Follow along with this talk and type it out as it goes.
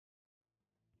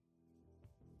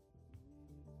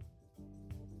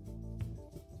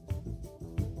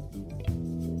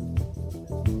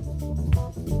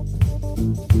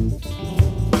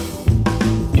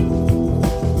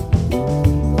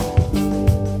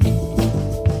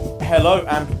Hello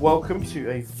and welcome to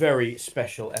a very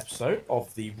special episode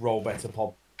of the Roll Better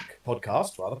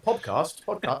podcast.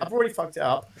 I've already fucked it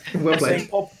up. Well saying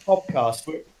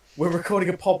podcast. We're recording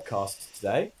a podcast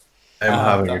today. I'm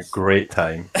having a great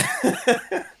time.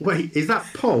 Wait, is that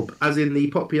Pob, as in the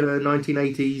popular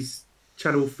 1980s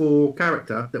Channel 4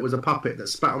 character that was a puppet that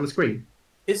spat on the screen?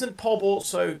 Isn't Pob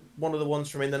also one of the ones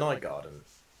from In the Night Garden?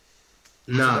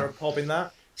 Is there a Pob in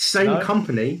that? Same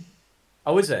company.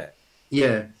 Oh, is it?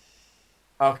 Yeah.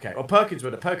 Okay. Well, Perkins,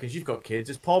 you've got kids.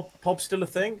 Is Pob still a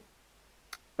thing?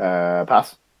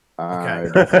 Pass. Okay.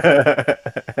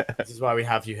 This is why we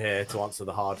have you here, to answer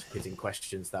the hard-hitting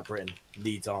questions that Britain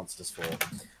needs answers for.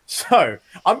 So,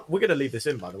 we're going to leave this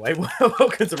in, by the way.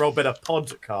 Welcome to Roll Better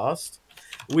Podcast.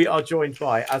 We are joined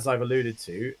by, as I've alluded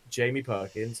to, Jamie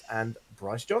Perkins and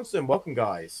Bryce Johnson. Welcome,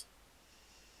 guys.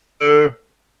 Hello.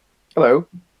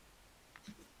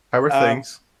 How are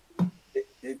things?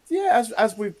 Yeah,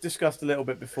 as we've discussed a little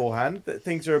bit beforehand, that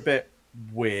things are a bit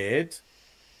weird,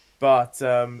 but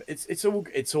it's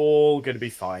all going to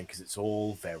be fine because it's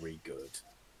all very good.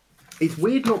 It's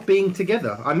weird not being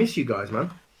together. I miss you guys, man.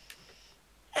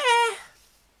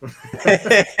 I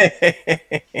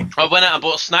went out and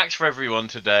bought snacks for everyone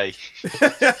today.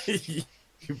 You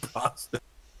bastard.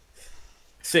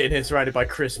 Sitting here surrounded by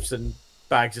crisps and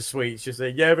bags of sweets, just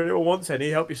saying, yeah, if anyone wants any,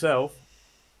 help yourself.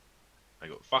 I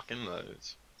got fucking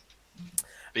loads.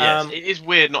 But yes, it is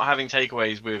weird not having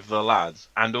takeaways with the lads,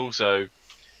 and also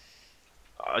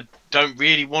I don't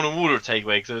really want to order a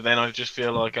takeaway because then I just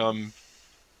feel like I'm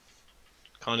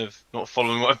kind of not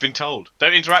following what I've been told.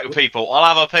 Don't interact with people.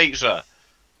 I'll have a pizza.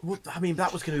 Well, I mean,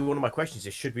 that was going to be one of my questions: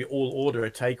 is should we all order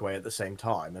a takeaway at the same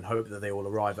time and hope that they all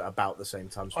arrive at about the same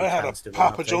time? So I had a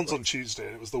Papa John's on Tuesday,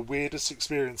 and it was the weirdest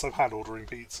experience I've had ordering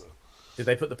pizza. Did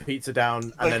they put the pizza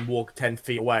down and then walk 10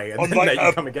 feet away and then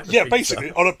you come and get the pizza? Yeah, basically,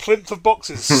 on a plinth of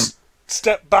boxes,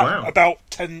 step back about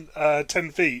 10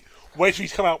 feet, wait for you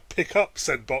to come out, pick up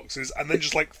said boxes, and then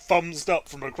just like thumbs up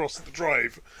from across the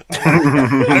drive.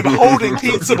 I'm holding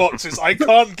pizza boxes. I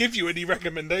can't give you any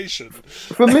recommendation.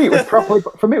 For me, it was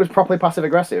properly passive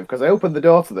aggressive because I opened the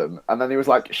door to them, and then he was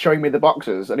like showing me the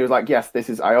boxes, and he was like, "Yes,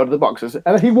 I ordered the boxes," and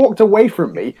then he walked away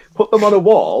from me, put them on a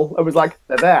wall, and was like,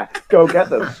 "They're there, go get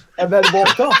them," and then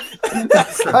walked off.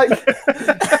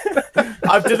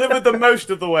 I've delivered the most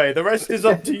of the way. The rest is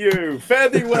up to you. Fare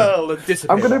thee well and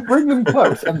disappear. I'm going to bring them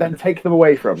close and then take them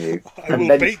away from you. I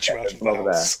will bait you out of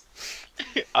the house.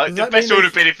 The best would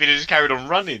have been if he just carried on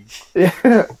running. Yeah.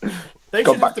 They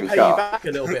should have to pay you back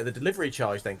a little bit of the delivery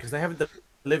charge then, because they haven't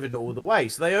delivered all the way,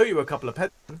 so they owe you a couple of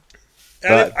pence.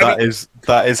 That is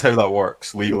how that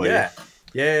works legally.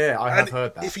 Yeah, I have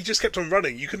heard that. If he just kept on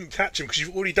running, you couldn't catch him because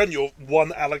you've already done your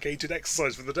one allocated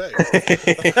exercise for the day.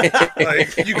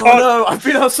 You can't. Oh no, I've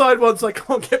been outside once. I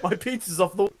can't get my pizzas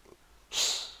off the.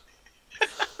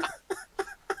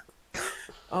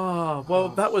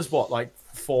 Well, that was what, like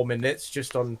 4 minutes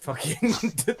just on fucking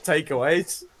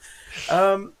takeaways.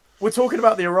 We're talking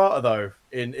about the errata though.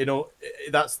 In all,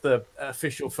 that's the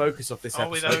official focus of this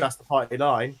episode. That's the party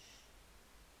line.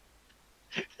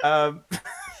 I've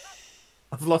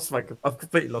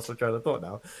completely lost my train of thought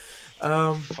now.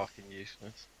 Fucking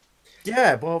useless.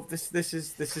 Yeah, well, this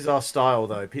is our style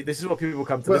though. This is what people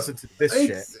come to listen to. This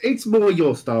shit. It's more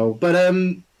your style, but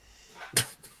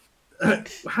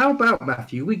how about,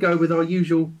 Matthew? We go with our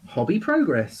usual hobby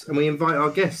progress, and we invite our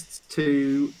guests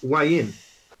to weigh in.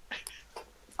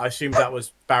 I assumed that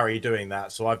was Barry doing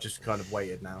that, so I've just kind of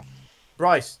waited now.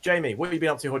 Bryce, Jamie, what have you been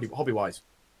up to hobby-wise?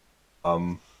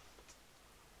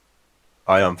 I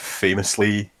am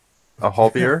famously a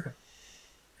hobbyer.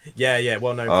 Yeah,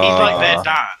 well known. He's like their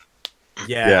dad.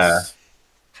 Yes. Yeah.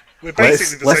 We're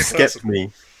basically the same skip person.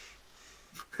 me.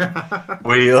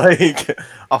 We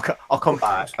I'll come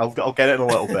back. I'll get it in a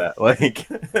little bit.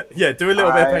 Yeah, do a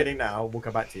little bit of painting now. We'll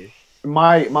come back to you.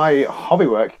 My hobby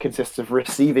work consists of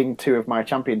receiving 2 of my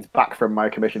champions back from my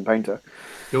commissioned painter.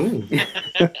 Ooh.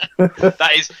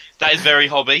 That is very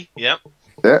hobby. Yep.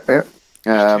 Yeah. Who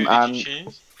did you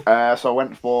choose? So I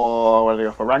went for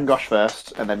Rangosh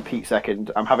first, and then Pete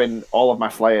second. I'm having all of my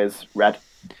Slayers red,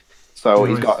 so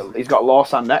Nice. he's got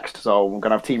Lawsan next. So we're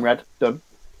gonna have Team Red done.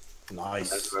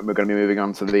 Nice. And we're going to be moving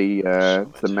on to the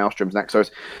Maelstroms next. So it's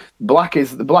black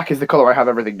is the color I have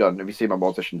everything done. If you see my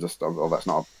morticians, that's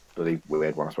not a really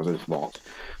weird one. I suppose it's not,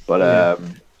 but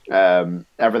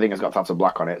everything has got tabs of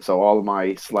black on it. So all of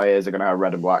my Slayers are going to have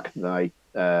red and black. The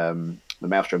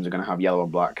Maelstroms are going to have yellow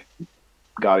and black.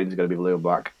 Guardians are going to be blue and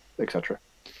black, etc.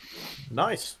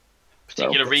 Nice.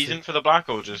 Particular reason for the black,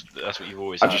 or just that's what you've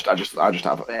always had? I just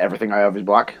have everything I have is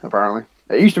black. Apparently.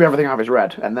 It used to be everything I have is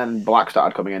red, and then black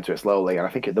started coming into it slowly. And I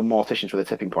think the Morticians were the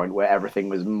tipping point where everything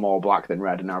was more black than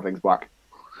red, and now everything's black.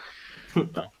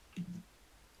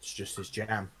 It's just his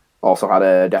jam. Also had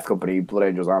a Death Company Blood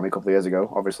Angels army a couple of years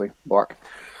ago, obviously black.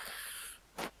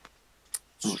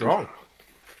 Strong.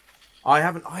 I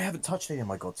haven't touched any of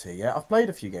my gods here yet. I've played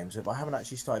a few games, but I haven't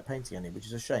actually started painting any, which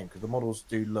is a shame because the models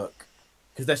do look,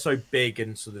 because they're so big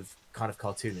and sort of kind of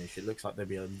cartoonish. It looks like they'd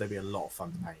be a lot of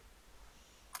fun to paint.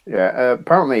 Yeah,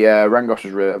 apparently Rangosh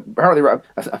is apparently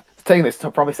taking this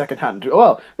probably second hand.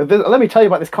 Well, let me tell you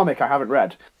about this comic I haven't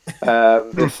read.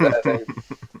 Apparently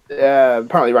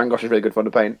Rangosh is really good fun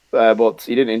to paint, but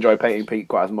he didn't enjoy painting Pete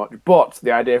quite as much. But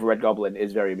the idea of Red Goblin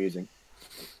is very amusing.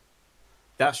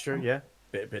 That's true, yeah.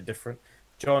 Bit different.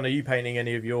 John, are you painting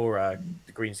any of your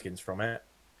greenskins from it?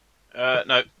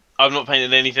 No, I've not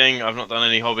painted anything. I've not done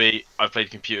any hobby. I've played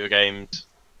computer games.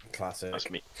 Classic. That's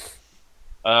me.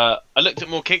 I looked at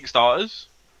more Kickstarters.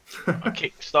 I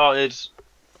kickstarted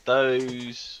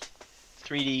those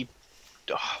 3D.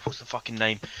 Oh, what's the fucking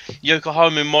name?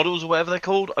 Yokohama models or whatever they're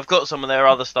called. I've got some of their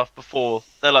other stuff before.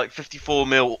 They're like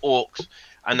 54mm orcs,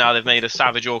 and now they've made a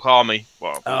Savage Orc army.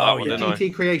 Well, that one, didn't I?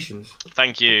 TT Creations.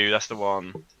 Thank you. That's the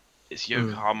one. It's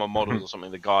Yokohama models or something.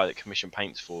 The guy that commissioned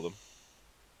paints for them.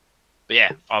 But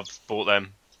yeah, I've bought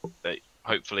them.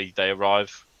 Hopefully they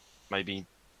arrive. Maybe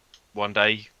one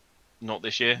day. Not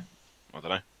this year. I don't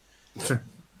know.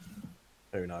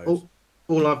 Who knows?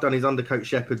 All I've done is undercoat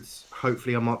shepherds.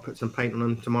 Hopefully, I might put some paint on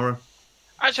them tomorrow.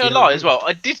 Actually, I lie as well.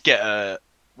 I did get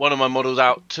one of my models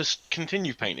out to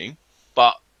continue painting,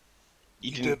 but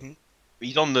he didn't.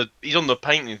 He's on the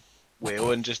painting wheel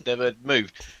and just never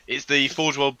moved. It's the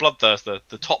Forge World Bloodthirster,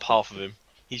 the top half of him.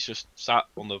 He's just sat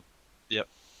on the. Yep.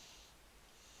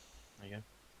 There you go.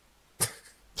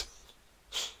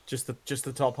 Just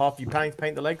the top half. You paint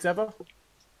the legs ever?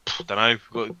 Don't know.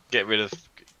 Got to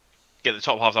get the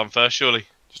top half done first, surely.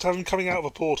 Just have them coming out of a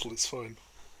portal, it's fine.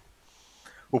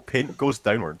 Well, paint goes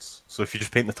downwards, so if you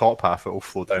just paint the top half, it will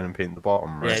flow down and paint the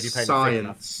bottom. Right? Yeah, if you paint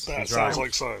Science. That sounds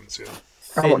like science, yeah.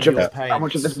 How much of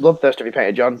this Bloodthirster have you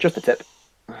painted, John? Just a tip.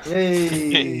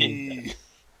 Yay!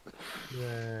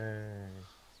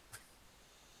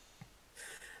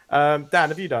 Dan,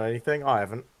 have you done anything? I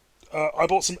haven't. I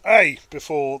bought some A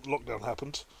before lockdown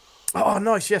happened. Oh,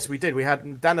 nice. Yes, we did.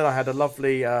 Dan and I had a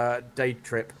lovely day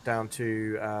trip down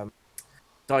to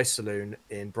Dice Saloon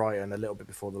in Brighton a little bit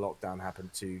before the lockdown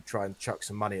happened to try and chuck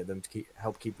some money at them to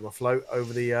help keep them afloat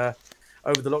over the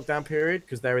lockdown period,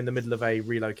 because they're in the middle of a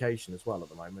relocation as well at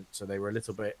the moment. So they were a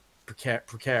little bit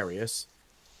precarious.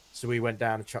 So we went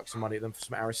down and chucked some money at them for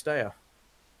some Aristea.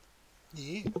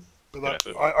 Yeah. But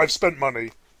I've spent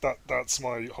money. That's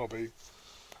my hobby.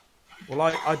 Well,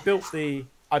 I built the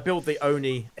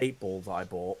Oni 8-ball that I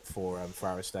bought for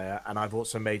Aristea, and I've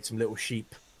also made some little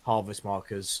sheep harvest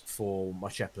markers for my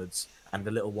shepherds, and the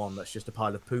little one that's just a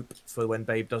pile of poop for when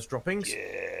Babe does droppings.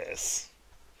 Yes.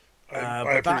 I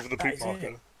But approve of the poop marker.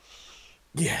 it.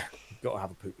 Yeah, you've got to have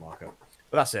a poop marker.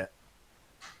 But that's it.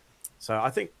 So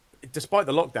I think, despite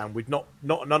the lockdown,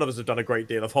 none of us have done a great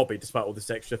deal of hobby, despite all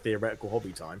this extra theoretical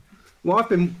hobby time. Well,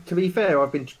 to be fair,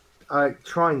 I've been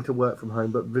trying to work from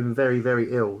home, but been very,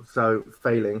 very ill, so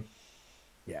failing.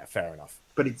 Yeah, fair enough.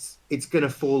 But it's gonna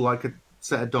fall like a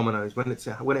set of dominoes when it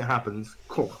happens.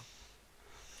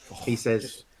 He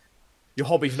says, Your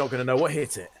hobby's not going to know what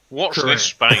hit it. Watch Correct. this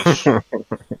space.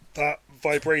 That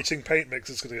vibrating paint mix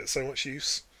is going to get so much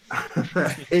use.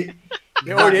 It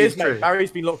already is, mate.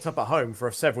 Barry's been locked up at home for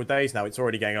several days now. It's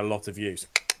already getting a lot of use.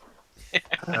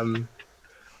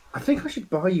 I think I should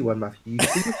buy you one, Matthew. You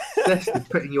seem obsessed with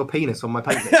putting your penis on my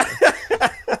paint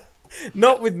mixer.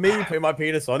 Not with me putting my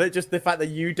penis on it, just the fact that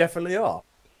you definitely are.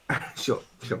 Sure,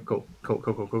 cool.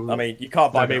 I mean, you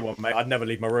can't buy me one, mate. I'd never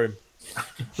leave my room.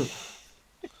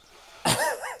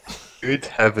 Good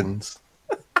heavens.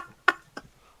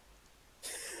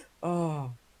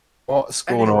 Oh, What's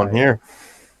going on here?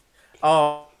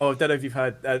 I don't know if you've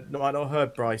heard. Might not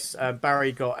heard, Bryce.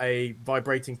 Barry got a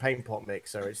vibrating paint pot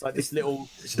mixer. It's like this little.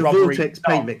 It's the Vortex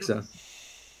paint mixer.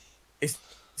 It's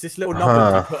this little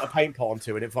number you put a paint pot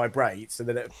onto, and it vibrates, and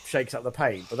then it shakes up the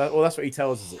paint. But that's what he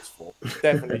tells us it's for.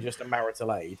 Definitely just a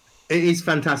marital aid. It is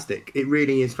fantastic. It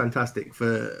really is fantastic.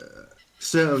 For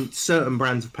certain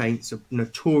brands of paints are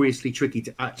notoriously tricky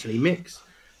to actually mix.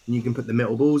 And you can put the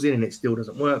metal balls in and it still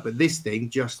doesn't work. But this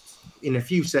thing, just in a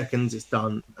few seconds, it's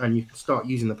done. And you can start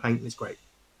using the paint and it's great.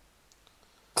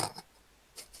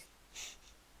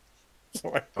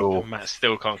 Sorry. Oh. Matt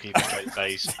still can't keep a straight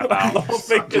face about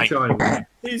Time.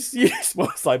 He's used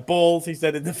what's like balls. He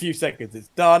said in a few seconds it's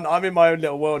done. I'm in my own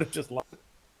little world of just like.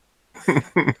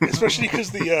 Especially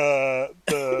because the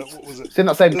what was it? It's in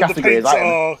that same The category as paints item.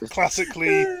 are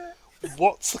classically.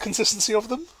 What's the consistency of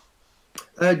them?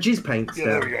 Jizz paints. Yeah,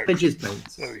 there we go. They're jizz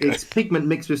paints. There we go. It's pigment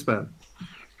mixed with sperm.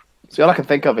 So all I can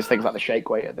think of is things like the shake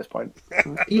weight at this point.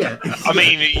 Yeah. I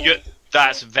mean,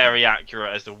 that's very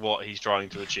accurate as to what he's trying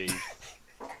to achieve.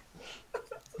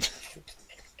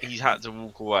 He's had to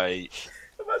walk away.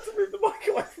 I'm about to move the mic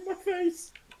away from my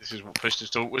face. This is what Push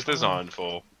to Talk was designed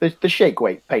for. The shake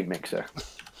weight paint mixer.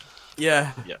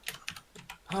 Yeah. Yeah.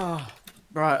 Ah,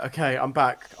 right. Okay, I'm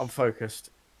back. I'm focused.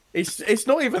 It's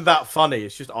not even that funny.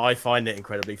 It's just I find it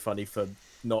incredibly funny for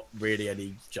not really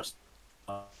any just.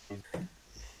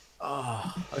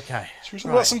 Okay. Should we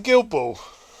talk about some Guild Ball?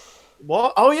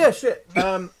 What? Oh yeah, shit.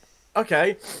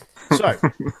 Okay. So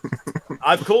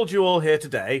I've called you all here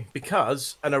today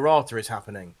because an errata is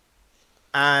happening,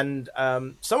 and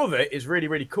some of it is really,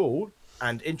 really cool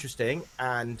and interesting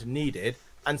and needed,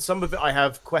 and some of it I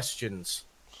have questions.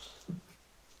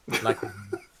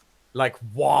 Like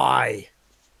why?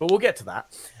 But we'll get to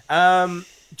that.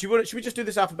 Should we just do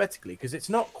this alphabetically? Because it's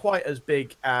not quite as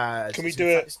big as. Can we do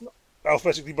it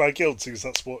alphabetically by guild, since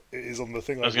that's what it is on the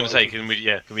thing? I was going to say, can we do it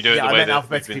Yeah, the I way meant that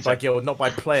alphabetically by guild, not by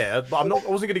player. But I wasn't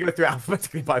going to go through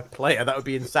alphabetically by player. That would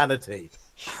be insanity.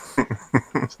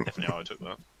 That's definitely how I took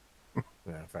that.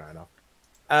 Yeah, fair enough.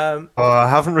 I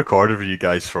haven't recorded with you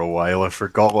guys for a while. I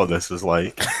forgot what this is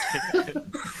like.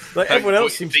 Like everyone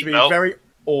else seems to be Seatbelt. very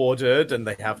ordered, and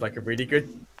they have like a really good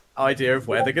idea of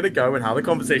where they're going to go and how the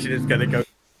conversation is going to go.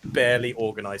 Barely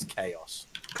organized chaos.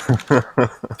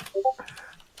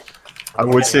 I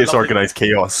would say it's organized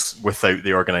chaos without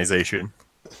the organization.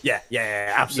 Yeah,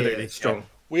 absolutely. Yeah, strong.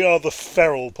 We are the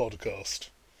feral podcast.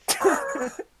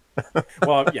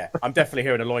 Well, yeah, I'm definitely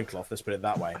hearing a loincloth, let's put it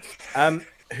that way.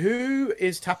 Who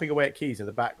is tapping away at keys in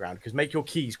the background? Because make your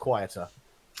keys quieter.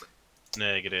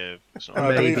 Negative. It's not I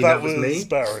Maybe believe that that was me.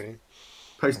 Barry.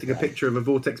 Posting a picture of a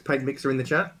Vortex paint mixer in the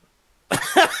chat.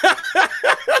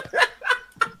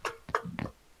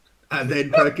 And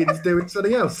then Perkins doing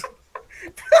something else.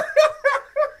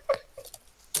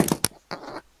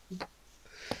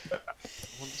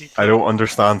 I don't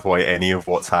understand why any of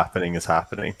what's happening is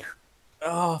happening.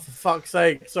 Oh, for fuck's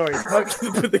sake. Sorry.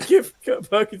 Perkins put the gift.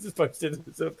 Perkins has posted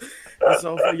it's of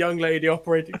a young lady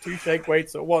operating 2 shake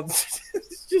weights at once.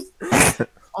 It's just.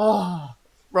 Oh,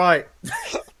 right.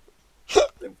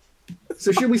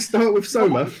 So should we start with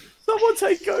Soma? Someone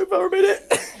take over a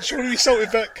minute. Surely we start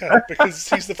with Vetcat because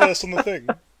he's the first on the thing.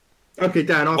 Okay,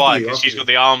 Dan, after Why? you. Because after she's you. got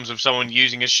the arms of someone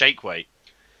using a shake weight.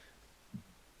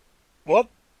 What?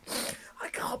 I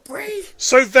can't breathe.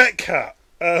 So Vetcat.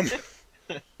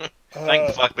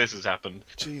 Thank fuck this has happened.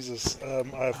 Jesus.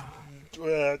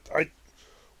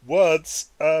 Words.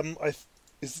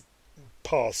 Is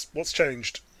pass. What's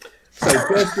changed? So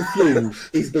burst of fumes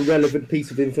is the relevant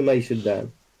piece of information,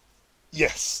 Dan.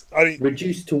 Yes. I mean,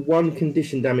 Reduced to 1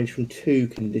 condition damage from 2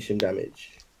 condition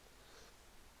damage.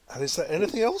 and is there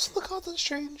anything else on the card that's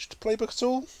changed? Playbook at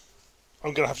all?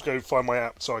 I'm gonna have to go find my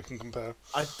app so I can compare.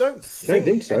 I don't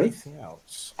think so. anything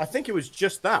else. I think it was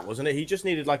just that, wasn't it? He just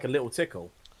needed like a little tickle.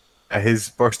 His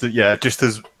burst of, there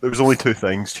was only 2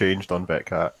 things changed on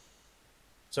Vetcat.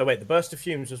 So wait, the burst of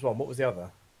fumes was one. What was the other?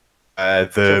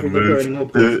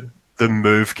 The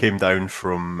move came down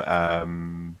from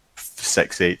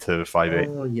 6'8" to 5'8".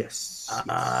 Oh, yes.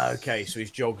 Okay, so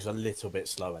his jog's a little bit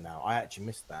slower now. I actually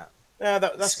missed that. Yeah,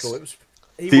 that's cool. It was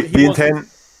The intent,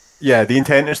 the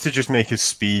intent is to just make his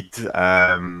speed,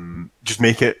 just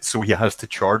make it so he has to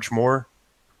charge more,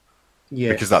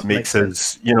 Yes, because that makes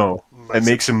sense. it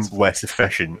makes him less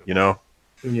efficient, Yeah.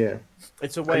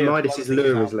 It's a way And of Midas's blunting his lure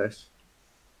is output. less.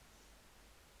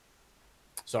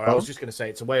 Sorry, I was just going to say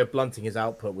it's a way of blunting his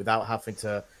output without having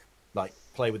to like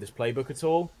play with his playbook at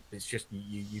all. It's just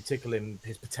you tickle him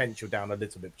his potential down a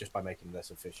little bit just by making him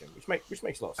less efficient, which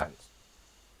makes a lot of sense.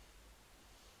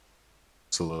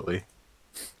 Absolutely.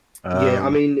 Yeah, I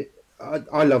mean,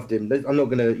 I loved him. I'm not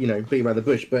going to, beat around the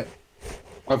bush, but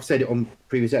I've said it on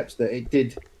previous eps that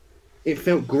it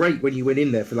felt great when you went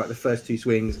in there for like the first 2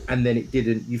 swings, and then it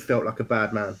didn't. You felt like a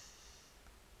bad man.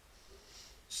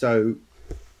 So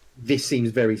this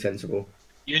seems very sensible.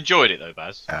 You enjoyed it though,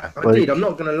 Baz. Yeah, I did. I'm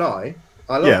not going to lie.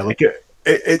 I loved it.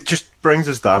 it just brings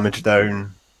his damage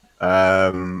down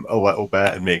a little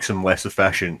bit and makes him less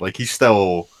efficient. Like he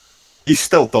still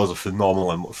does a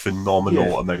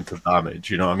phenomenal amount of damage.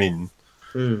 You know what I mean?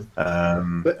 Mm.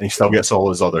 And he still gets all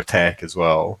his other tech as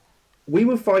well. We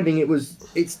were finding it was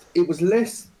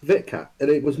less Vetcat, and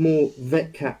it was more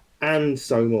Vetcat and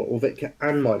Soma, or Vetcat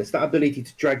and Midas. That ability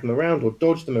to drag them around or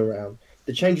dodge them around.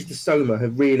 The changes to Soma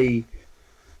have really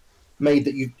made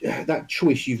that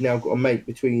choice you've now got to make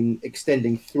between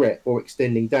extending threat or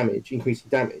extending damage, increasing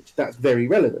damage. That's very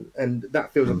relevant, and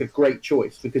that feels like a great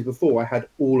choice, because before I had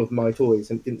all of my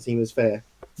toys and it didn't seem as fair.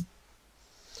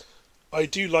 I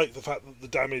do like the fact that the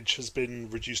damage has been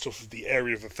reduced off of the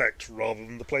area of effect rather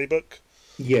than the playbook.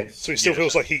 Yes. So it still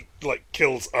feels like he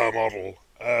kills a model,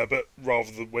 but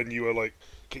rather than when you were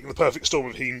getting the perfect storm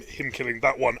of him killing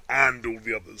that one and all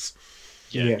the others.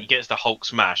 Yeah, he gets the Hulk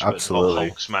smash, but it's not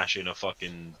Hulk smash in a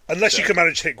fucking... Unless you can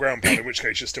manage to hit ground pound, in which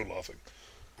case you're still laughing.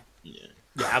 Yeah,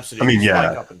 absolutely. I mean,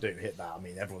 spike up and do hit that. I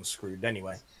mean, everyone's screwed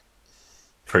anyway.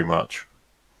 Pretty much.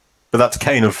 But that's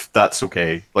okay.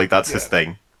 That's his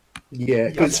thing. Yeah,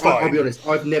 because I'll be honest,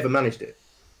 I've never managed it.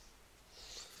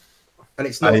 And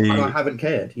it's not, I haven't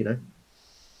cared,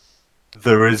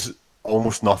 There is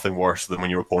almost nothing worse than when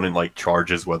your opponent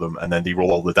charges with them and then they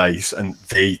roll all the dice and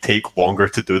they take longer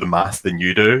to do the math than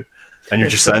you do, and you're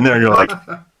just sitting there and you're like,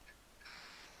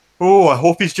 oh, I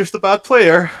hope he's just a bad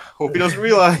player. Hope he doesn't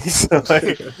realize.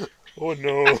 Oh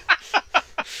no.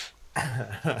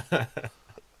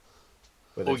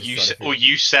 Or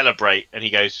you celebrate and he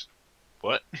goes,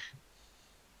 what?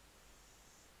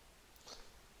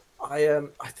 I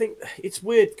think it's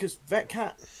weird because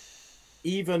Vetcat,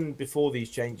 even before these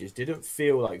changes, didn't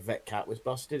feel like Vetcat was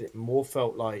busted. It more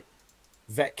felt like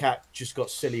Vetcat just got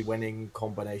silly when in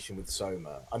combination with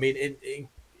Soma. I mean,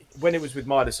 when it was with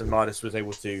Midas and Midas was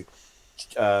able to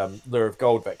Lure of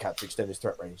Gold Vetcat to extend his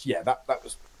threat range, yeah, that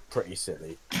was pretty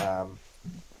silly.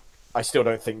 I still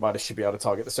don't think Midas should be able to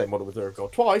target the same model with Lure of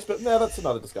Gold twice, but no, that's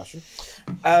another discussion.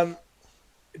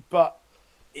 But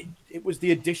it was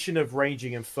the addition of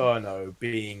Raging Inferno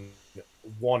being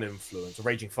one influence, or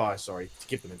Raging Fire, sorry, to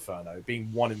give them Inferno,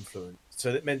 being one influence.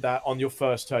 So that meant that on your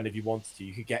first turn, if you wanted to,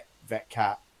 you could get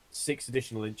Vetcat 6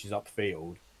 additional inches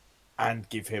upfield and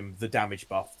give him the damage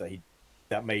buff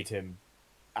that made him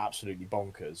absolutely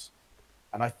bonkers.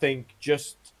 And I think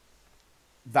just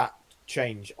that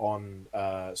change on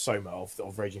Soma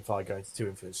of Raging Fire going to 2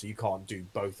 influence, so you can't do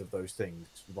both of those things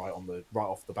right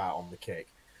off the bat on the kick,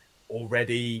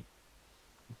 already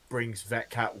brings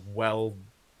Vetcat well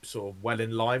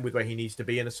in line with where he needs to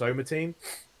be in a Soma team.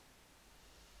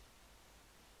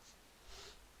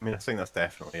 I mean, I think that's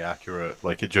definitely accurate.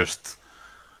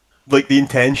 The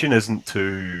intention isn't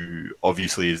to,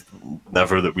 obviously, is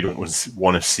never that we don't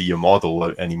want to see a model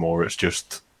anymore. It's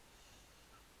just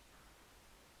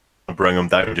bring him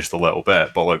down just a little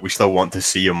bit, but we still want to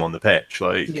see him on the pitch.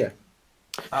 Yeah.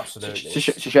 Absolutely. It's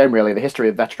a shame, really. The history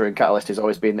of Veteran Catalyst has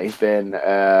always been that he's been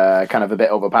kind of a bit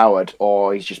overpowered,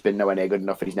 or he's just been nowhere near good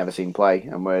enough and he's never seen play.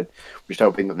 And we're just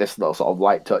hoping that this little sort of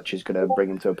light touch is going to bring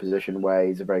him to a position where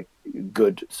he's a very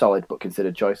good, solid, but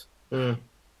considered choice.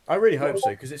 I really hope so,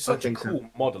 because it's such a cool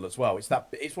model as well.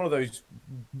 It's one of those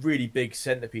really big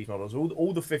centerpiece models.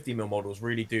 All the 50mm models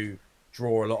really do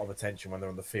draw a lot of attention when they're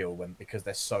on the field, because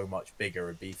they're so much bigger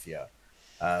and beefier.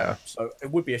 So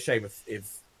it would be a shame if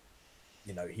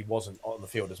he wasn't on the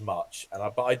field as much.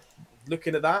 But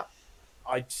looking at that,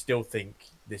 I still think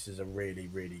this is a really,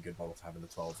 really good model to have in the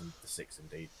 12 and the 6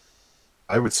 indeed.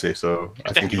 I would say so.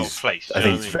 I think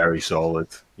he's very solid.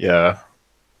 Yeah.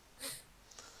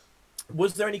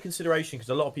 Was there any consideration, because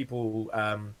a lot of people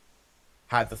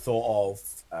had the thought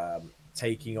of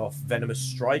taking off Venomous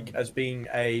Strike as being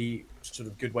a sort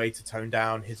of good way to tone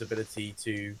down his ability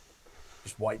to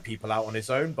just wipe people out on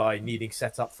his own by needing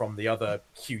setup from the other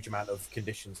huge amount of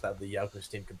conditions that the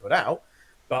Alchemist team can put out,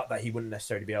 but that he wouldn't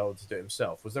necessarily be able to do it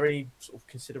himself? Was there any sort of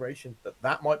consideration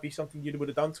that might be something you would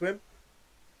have done to him?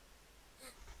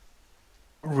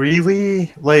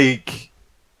 Really?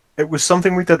 It was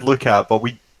something we did look at, but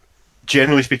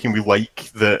generally speaking, we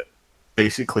like that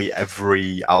basically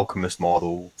every Alchemist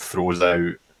model throws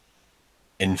out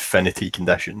infinity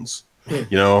conditions.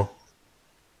 That's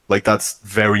a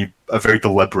very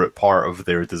deliberate part of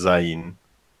their design.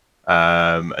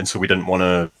 And so we didn't want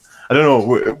to... I don't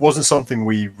know, it wasn't something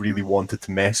we really wanted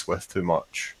to mess with too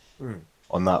much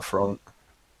on that front.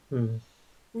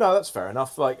 No, that's fair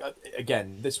enough.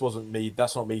 Again, this wasn't me.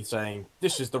 That's not me saying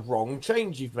this is the wrong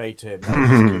change you've made to him. That was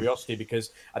just curiosity,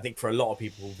 because I think for a lot of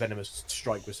people, Venomous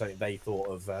Strike was something they thought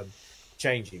of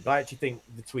changing. But I actually think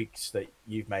the tweaks that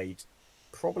you've made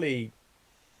probably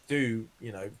do,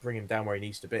 bring him down where he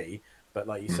needs to be. But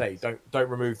like you say, don't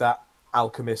remove that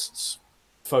Alchemist's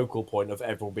focal point of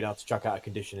everyone being able to chuck out a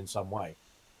condition in some way.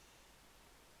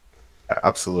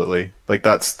 Absolutely.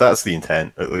 That's the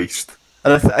intent, at least.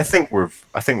 And I think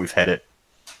we've hit it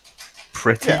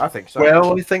pretty I think so.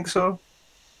 well. I think so.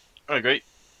 I agree.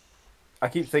 I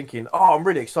keep thinking, I'm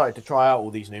really excited to try out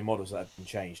all these new models that have been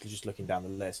changed. Just looking down the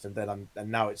list, and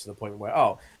now it's to the point where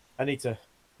I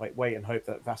wait and hope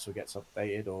that Vassal gets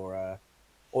updated, or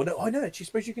no, I know. Actually,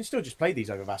 suppose you can still just play these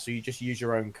over Vassal. You just use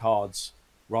your own cards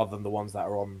rather than the ones that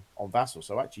are on Vassal.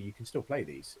 So actually, you can still play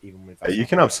these even with Vassal. You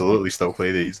can absolutely still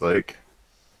play these. Like,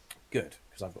 good,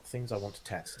 because I've got things I want to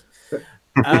test.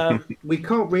 We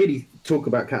can't really talk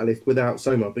about Catalyst without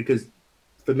Soma, because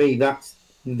for me that's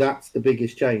the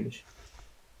biggest change.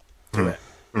 Do it.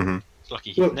 Mm-hmm. It's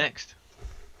lucky he's next.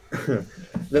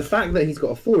 The fact that he's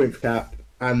got a 4-inf cap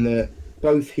and that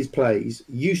both his plays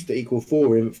used to equal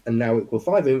 4-inf and now equal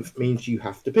 5-inf means you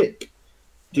have to pick.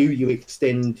 Do you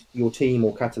extend your team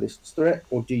or Catalyst's threat,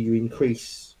 or do you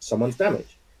increase someone's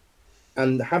damage?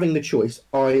 And having the choice,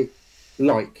 I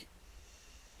like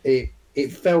it.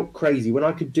 It felt crazy when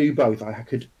I could do both. I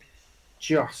could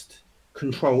just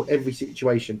control every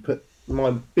situation, put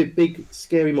my big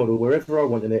scary model wherever I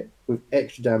wanted it with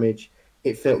extra damage.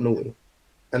 It felt naughty,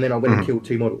 and then I went and killed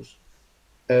 2 models.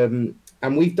 And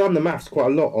we've done the maths quite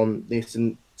a lot on this,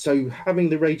 and so having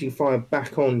the Raging Fire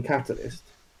back on Catalyst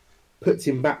puts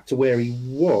him back to where he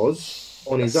was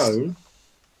on his own,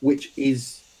 which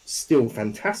is still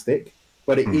fantastic,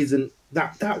 but it isn't.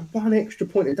 That one extra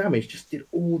point of damage just did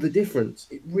all the difference.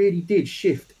 It really did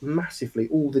shift massively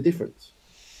all the difference.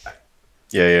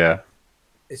 Yeah.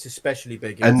 It's especially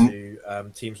big into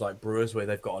teams like Brewers, where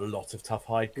they've got a lot of tough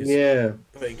hide. Because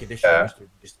putting conditional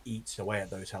just eats away at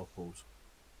those health pools.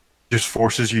 Just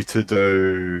forces you to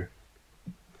do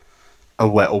a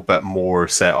little bit more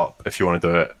setup if you want to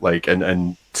do it, like,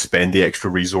 and spend the extra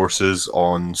resources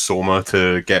on Soma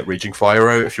to get Raging Fire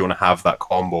out if you want to have that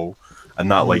combo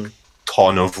and that like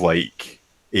ton of like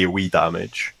AoE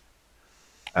damage,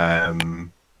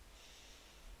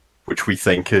 which we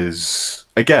think is,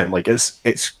 again, like,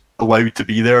 it's allowed to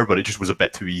be there, but it just was a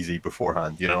bit too easy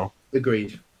beforehand, you know.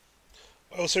 Agreed.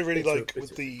 I also really like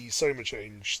with the Soma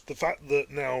change the fact that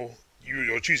now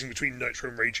you're choosing between Nitro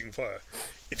and Raging Fire.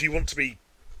 If you want to be,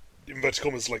 inverted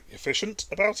commas, like, efficient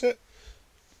about it,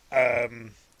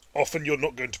 often you're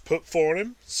not going to put 4 on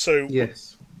him, so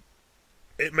yes,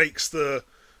 it makes the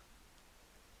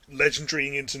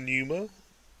legendarying into Numa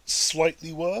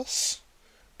slightly worse,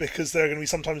 because there are going to be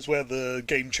sometimes where the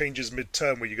game changes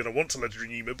mid-turn where you're going to want to legendary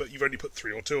Numa, but you've only put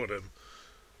 3 or 2 on him.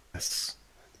 Yes.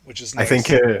 Which is nice. I think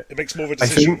it makes more of a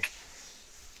decision.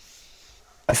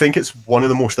 I think it's one of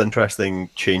the most interesting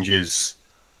changes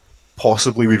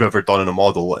possibly we've ever done in a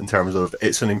model, in terms of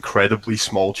it's an incredibly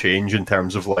small change in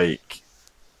terms of like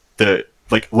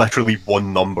literally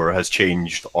one number has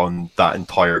changed on that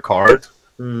entire card.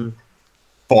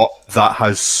 But that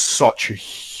has such a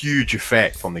huge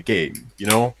effect on the game, you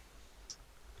know?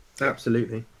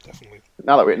 Absolutely. Definitely.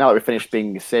 Now that we've finished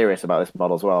being serious about this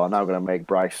model as well, I'm now going to make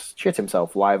Bryce shit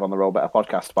himself live on the Roll Better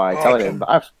podcast by telling him that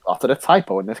I've spotted a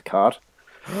typo in this card.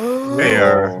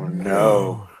 Where? Oh,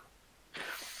 no.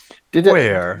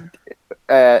 Where?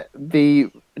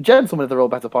 The gentleman of the Roll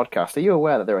Better podcast, are you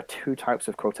aware that there are 2 types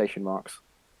of quotation marks?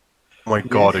 Oh my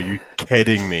god, are you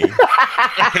kidding me?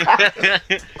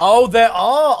 Oh, there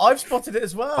are! I've spotted it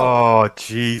as well. Oh,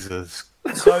 Jesus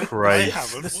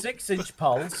Christ. The 6-inch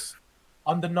pulse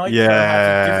under Nitro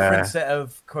has a different set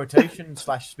of quotation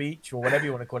 / speech, or whatever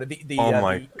you want to call it. Oh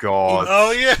my god.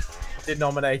 Oh, yeah.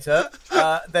 Denominator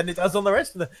than it does on the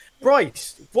rest of the.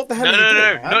 Bryce, what the hell are you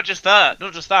doing? No, not just that. The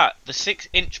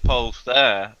 6-inch pulse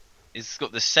there is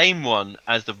got the same one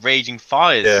as the Raging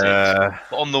Fire 6,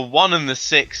 but on the 1 and the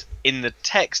 6 in the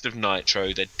text of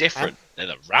Nitro, they're different. They're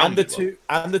the round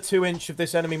and the 2-inch of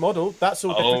this enemy model. That's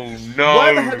all different. Oh no!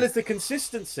 Where the hell is the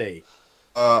consistency?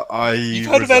 You've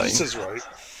heard of editors, right?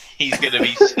 He's gonna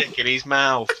be sick in his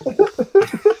mouth.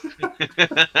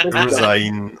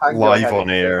 Resign live on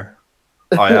air.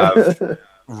 I have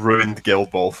ruined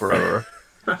Guild Ball forever.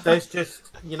 There's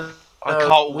just, I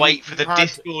can't wait for the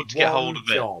Discord to get hold of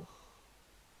it.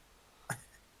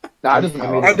 Nah, it doesn't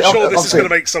matter. I'm sure this is going to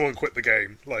make someone quit the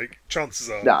game. Like,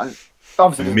 chances are. Nah,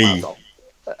 obviously me.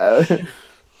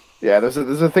 Yeah, there's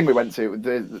a thing we went to.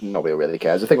 Nobody really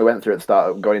cares. The thing we went through at the start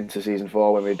of going into season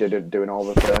 4 when we did doing all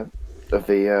of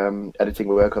the editing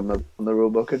work on the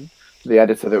rulebook, and the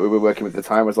editor that we were working with at the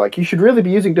time was like, "You should really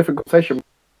be using different quotation."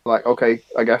 Like, okay,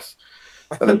 I guess.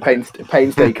 And then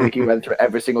painstakingly went through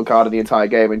every single card of the entire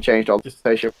game and changed all the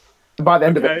quotation. By the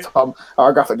end of it, Tom,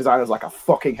 our graphic designer, was like, "I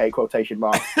fucking hate quotation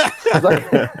marks."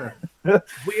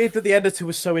 Weird that the editor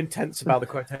was so intense about the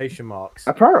quotation marks.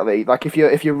 Apparently, like if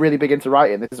you're really big into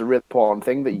writing, this is a really important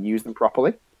thing that you use them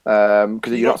proproperly.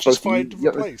 Because you're not supposed to.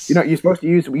 You're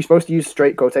supposed to use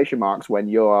straight quotation marks when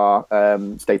you are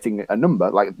stating a number,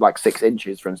 like 6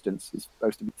 inches, for instance, is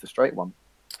supposed to be the straight one.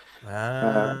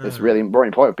 It's really very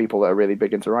important for people that are really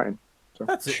big into writing. So.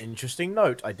 That's an interesting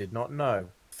note. I did not know.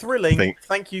 thrilling.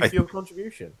 Thank you for your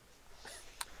contribution.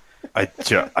 No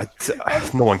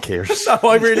one cares. No,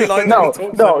 I really like. No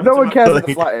one cares in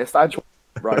the slightest. I just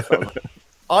Bryce.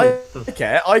 I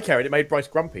care, and it made Bryce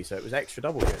grumpy, so it was extra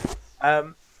double good.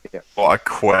 Well, I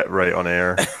quit right on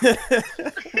air.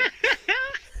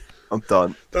 I'm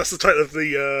done. That's the title of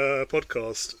the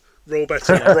podcast. Roll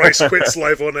better. Bryce quits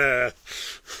live on air.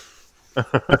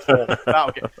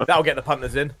 That'll get the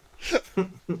punters in.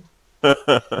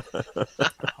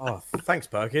 Oh, thanks,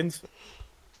 Perkins.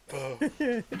 I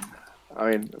mean,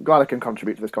 I'm glad I can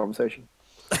contribute to this conversation.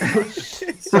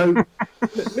 So,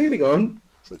 moving on.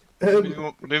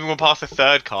 Moving on past the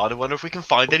third card, I wonder if we can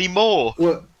find any more.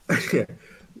 Well,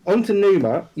 on to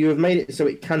Numa. You have made it so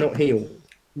it cannot heal.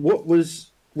 Were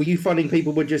you finding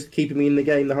people were just keeping me in the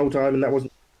game the whole time, and that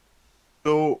wasn't?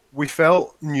 So we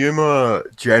felt Numa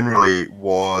generally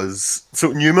was...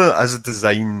 So Numa as a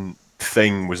design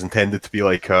thing was intended to be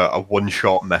like a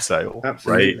one-shot missile.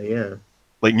 Absolutely, right? Yeah.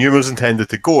 Like Numa's intended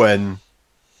to go in,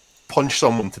 punch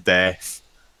someone to death,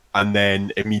 and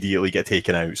then immediately get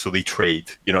taken out. So they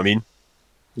trade. You know what I mean?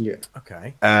 Yeah.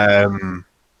 Okay.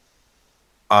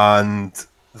 And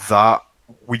that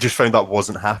we just found that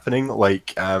wasn't happening.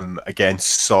 Like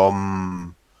against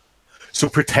some. So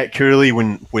particularly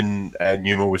when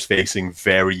Numa was facing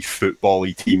very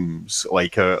football-y teams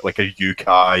like a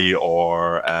Yukai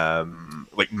or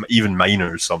like even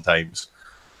minors sometimes,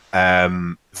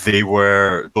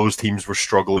 those teams were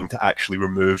struggling to actually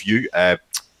remove Numa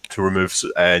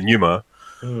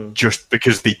just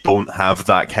because they don't have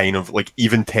that kind of like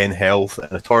even 10 health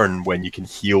in a turn when you can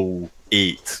heal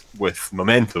 8 with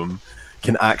momentum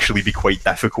can actually be quite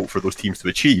difficult for those teams to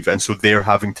achieve, and so they're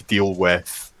having to deal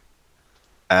with.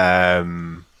 They're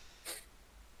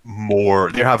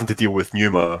having to deal with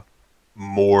Numa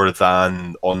more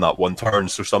than on that one turn.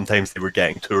 So sometimes they were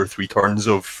getting 2 or 3 turns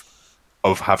of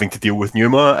having to deal with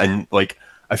Numa, and like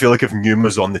I feel like if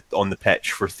Numa's on the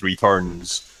pitch for 3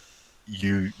 turns,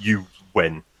 you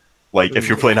win. Like if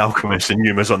you're playing Alchemist and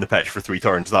Numa's on the pitch for 3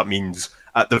 turns, that means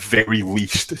at the very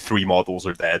least 3 models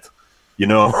are dead. You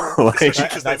know, like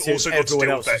that's also everyone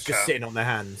else is just sitting on their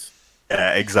hands.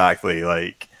 Yeah, exactly.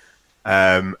 Like.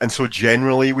 And so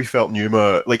generally we felt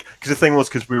Numa, like, because the thing was,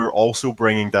 because we were also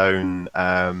bringing down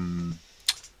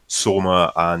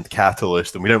Soma and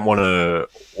Catalyst, and we didn't want to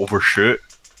overshoot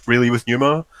really with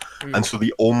Numa, and so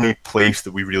the only place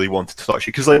that we really wanted to touch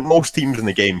it, because like most teams in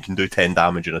the game can do 10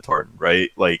 damage in a turn, right?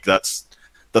 Like that's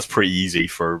pretty easy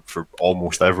for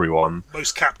almost everyone.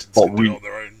 Most captains can do it on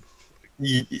their own.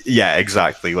 Yeah,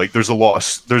 exactly. Like there's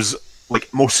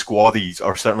like most squaddies,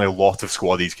 or certainly a lot of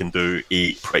squaddies, can do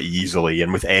 8 pretty easily,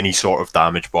 and with any sort of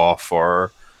damage buff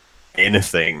or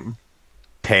anything,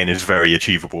 10 is very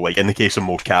achievable. Like in the case of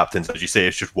most captains, as you say,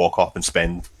 it's just walk up and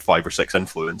spend 5 or 6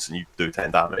 influence and you do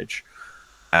 10 damage.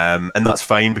 And that's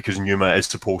fine because Numa is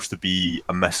supposed to be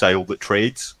a missile that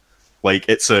trades. Like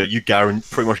you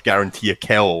pretty much guarantee a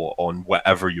kill on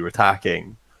whatever you're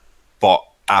attacking, but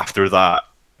after that,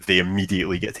 they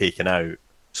immediately get taken out.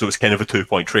 So it's kind of a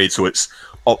 2-point trade. So it's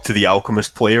up to the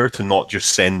Alchemist player to not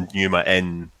just send Numa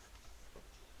in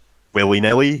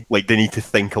willy-nilly. Like they need to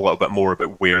think a little bit more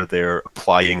about where they're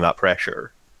applying that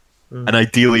pressure. And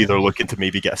ideally, they're looking to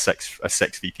maybe get a 6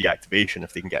 VP activation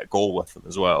if they can get a goal with them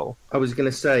as well. I was going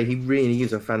to say, he really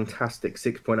is a fantastic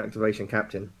 6-point activation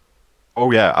captain.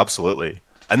 Oh yeah, absolutely.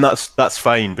 And that's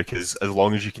fine, because as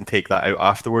long as you can take that out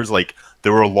afterwards, like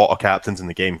there were a lot of captains in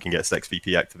the game can get 6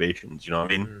 VP activations. You know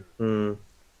what I mean?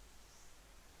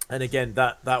 And again,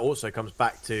 that also comes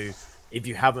back to if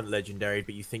you haven't legendary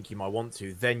but you think you might want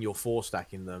to, then you're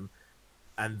 4-stacking them,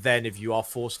 and then if you are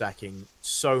 4-stacking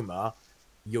Soma,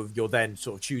 you're then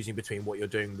sort of choosing between what you're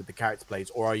doing with the character plays,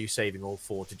 or are you saving all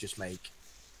 4 to just make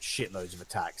shitloads of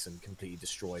attacks and completely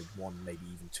destroy 1, maybe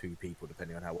even 2 people,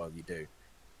 depending on how well you do.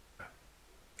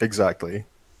 Exactly.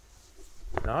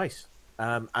 Nice.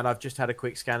 And I've just had a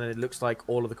quick scan, and it looks like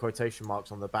all of the quotation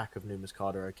marks on the back of Numa's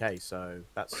card are okay. So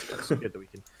that's good that we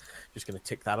can just going to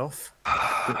tick that off.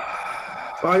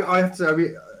 I have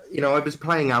to, I was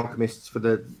playing Alchemists for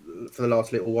the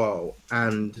last little while,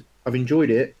 and I've enjoyed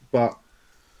it, but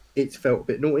it's felt a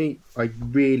bit naughty. I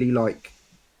really like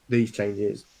these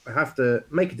changes. I have to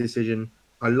make a decision.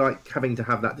 I like having to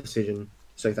have that decision.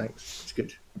 So thanks. It's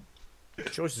good.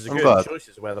 Choices are good.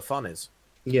 Choices are where the fun is.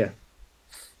 Yeah.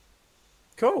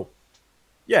 Cool.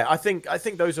 Yeah, I think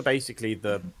those are basically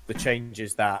the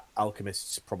changes that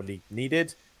Alchemists probably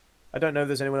needed. I don't know if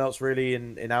there's anyone else really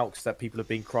in Alks that people have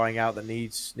been crying out that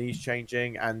needs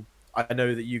changing, and I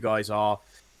know that you guys are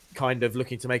kind of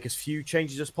looking to make as few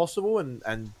changes as possible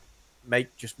and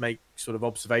make sort of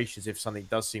observations if something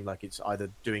does seem like it's either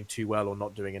doing too well or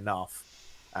not doing enough,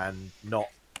 and not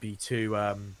be too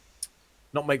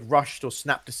not make rushed or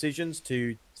snap decisions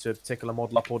to tickle a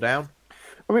model up or down.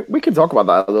 I mean, we can talk about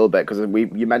that a little bit because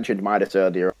you mentioned Midas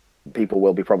earlier. People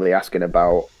will be probably asking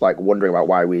about, like, wondering about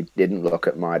why we didn't look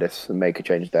at Midas and make a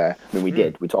change there. I mean, we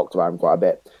did. We talked about him quite a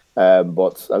bit.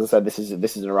 But as I said, this is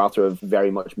an errata of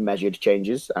very much measured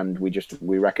changes, and we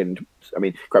reckoned. I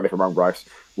mean, correct me if I'm wrong, Bryce.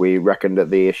 We reckoned that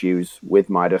the issues with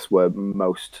Midas were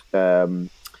most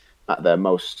at their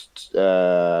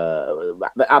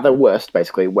worst,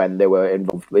 basically, when they were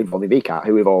involving VCAT,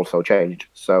 who we've also changed.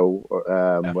 So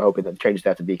we're hoping that the change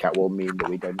there to VCAT will mean that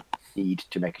we don't need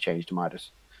to make a change to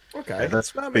Midas. Okay,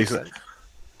 that's basically.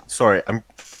 Sorry, I'm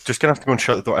just gonna have to go and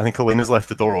shut the door. I think Elena's left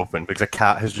the door open because a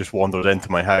cat has just wandered into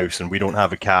my house, and we don't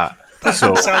have a cat.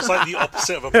 So sounds like the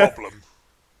opposite of a problem.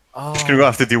 I'm just gonna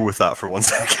have to deal with that for 1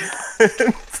 second.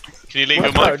 Can you leave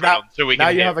your mic on so we can now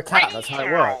you hear? have a cat. That's how it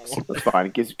works. That's fine.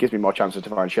 It gives me more chances to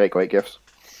find shake weight gifts.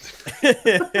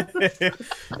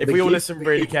 If we all listen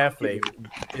really carefully,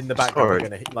 in the background, we're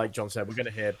gonna, like John said, we're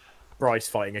gonna hear Bryce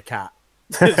fighting a cat.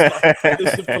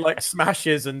 There's like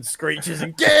smashes and screeches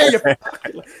and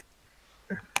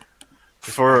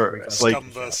for like Scum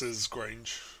versus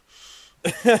Grange.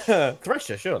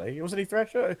 Thresher, surely wasn't he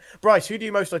Thresher? Bryce, who do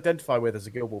you most identify with as a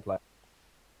Guild Ball player?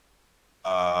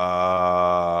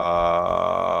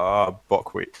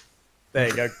 Buckwheat. There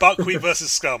you go. Buckwheat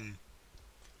versus Scum.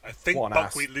 I think What an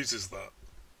Buckwheat loses that.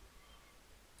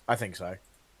 I think so.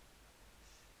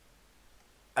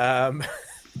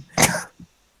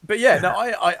 But yeah, no,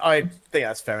 I think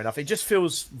that's fair enough. It just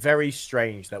feels very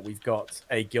strange that we've got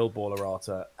a Guild Ball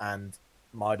errata and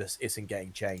Midas isn't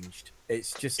getting changed.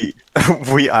 It's just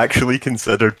we actually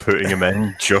considered putting him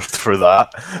in just for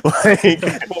that.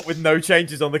 Like, what, with no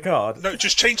changes on the card? No,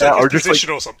 just change like his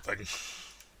position or something.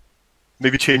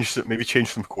 Maybe change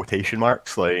some quotation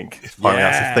marks. Like, apparently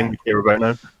that's the thing we care about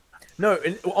now. No,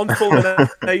 on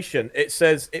fulmination, it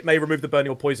says it may remove the burning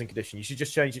or poison condition. You should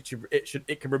just change it to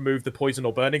it can remove the poison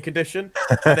or burning condition,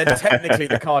 and then technically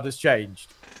the card has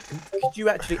changed. Could you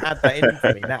actually add that in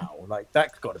for me now? Like,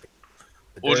 that's got to be.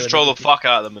 Or just troll the fuck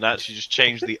out of them and actually just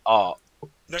change the art.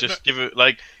 Give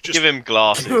him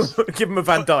glasses. Give him a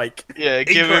Van Dyke. Yeah,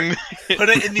 give him. Put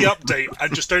it in the update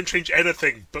and just don't change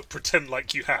anything, but pretend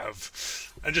like you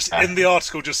have. And just in the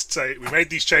article, just say we made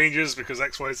these changes because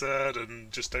X, Y, Z,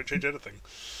 and just don't change anything.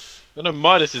 I know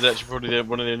Midas is actually probably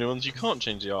one of the only ones you can't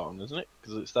change the art on, isn't it?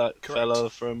 Because it's that fella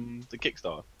from the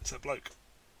Kickstarter. It's a bloke.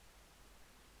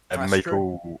 And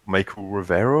Michael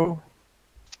Rivero.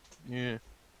 Yeah.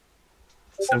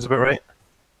 Sounds about right.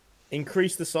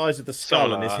 Increase the size of the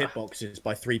skull and his hitboxes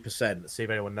by 3%. Let's see if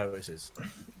anyone notices.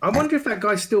 I wonder if that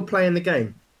guy's still playing the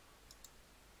game.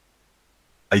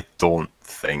 I don't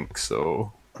think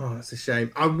so. Oh, that's a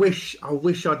shame. I wish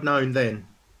I'd known then.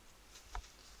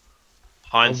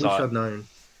 Hindsight. I wish I'd known.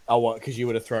 Oh, what? Because you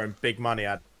would have thrown big money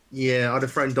at. Yeah, I'd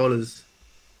have thrown dollars,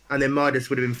 and then Midas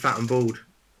would have been fat and bald.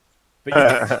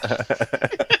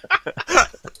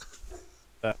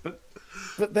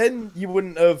 But then you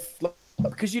wouldn't have,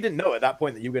 because you didn't know at that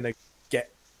point that you were going to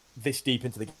get this deep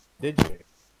into the game, did you?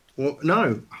 Well,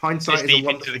 no. Hindsight this is deep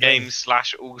into the game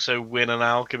 / also win an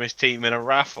Alchemist team in a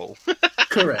raffle.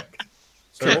 Correct.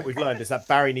 So what we've learned is that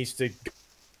Barry needs to go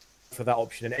for that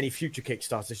option in any future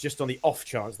Kickstarters, just on the off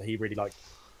chance that he really likes.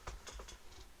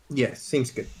 Yeah, seems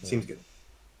good. Seems good.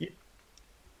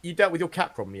 You dealt with your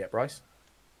cat problem yet, Bryce?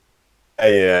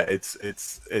 Yeah,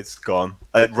 it's gone.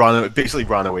 It basically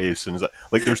ran away as soon as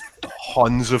there's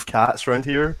tons of cats around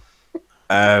here.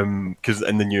 Because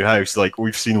in the new house, like,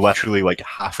 we've seen literally like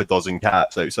half a dozen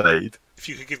cats outside. If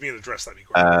you could give me an address, that'd be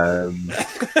great.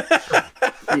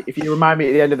 If you remind me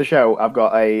at the end of the show, I've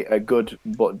got a good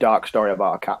but dark story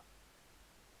about a cat.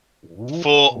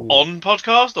 For on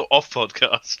podcast or off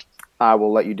podcast? I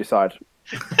will let you decide.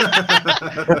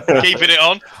 Keeping it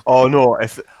on? Oh no!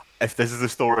 If this is the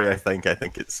story, I think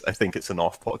it's an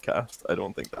off podcast. I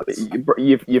don't think that's.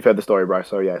 You've heard the story, Bryce.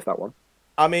 So yeah, it's that one.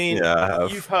 I mean, yeah,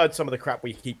 you've heard some of the crap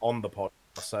we keep on the pod,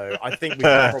 so I think we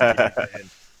can probably keep it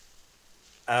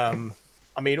in.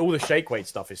 I mean, all the shake weight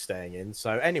stuff is staying in.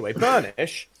 So anyway,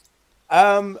 Burnish.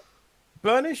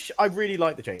 Burnish, I really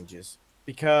like the changes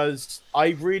because I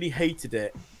really hated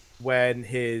it when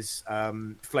his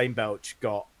flame belch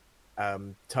got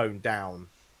toned down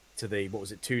to the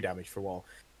 2 damage for a while,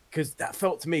 because that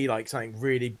felt to me like something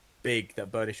really big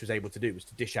that Burnish was able to do was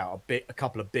to dish out a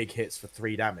couple of big hits for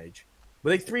 3 damage.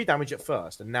 Were they 3 damage at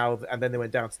first, and then they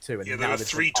went down to 2, and yeah, now there were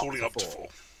 3 tooling up to 4.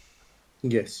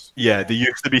 Yes. Yeah, they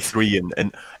used to be 3,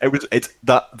 and it's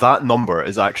that number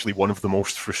is actually one of the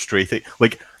most frustrating.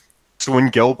 Like, so in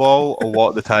Guild Ball, a lot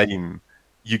of the time,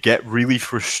 you get really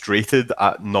frustrated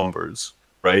at numbers,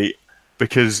 right?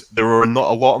 Because there are not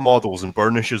a lot of models, and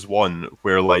Burnish is one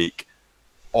where, like,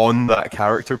 on that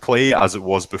character play as it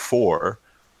was before,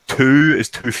 2 is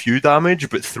too few damage,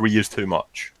 but 3 is too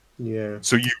much. Yeah.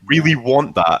 So you really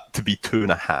want that to be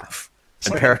 2.5,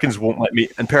 and Perkins won't let me.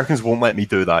 And Perkins won't let me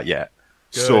do that yet.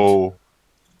 Good. So,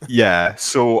 yeah.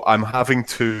 So I'm having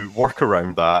to work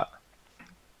around that.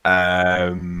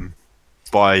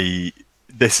 By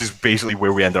this is basically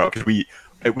where we ended up, because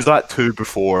it was at 2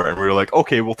 before, and we were like,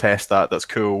 okay, we'll test that. That's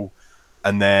cool.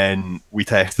 And then we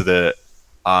tested it,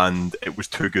 and it was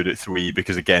too good at 3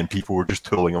 because again, people were just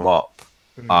tooling them up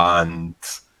and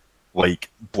like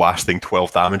blasting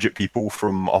 12 damage at people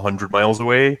from 100 miles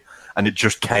away, and it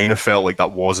just kind of felt like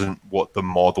that wasn't what the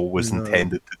model was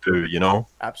intended to do, you know?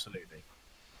 Absolutely.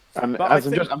 And But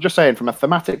I'm just saying, from a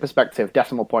thematic perspective,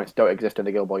 decimal points don't exist in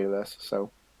the Guild Ball universe.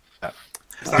 So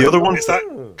The other one, is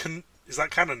that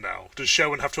canon now? Does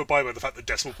Sherwin have to abide by the fact that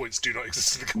decimal points do not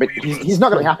exist in the but Guild Ball universe? he's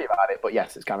not going to be happy about it. But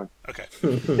yes, it's canon. Okay.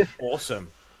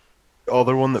 Awesome. the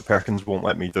other one that Perkins won't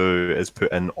let me do is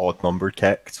put in odd numbered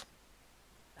kicked.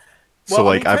 Well, So I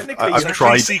like mean, I've technically, I've you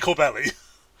tried. See Corbelli.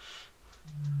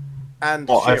 And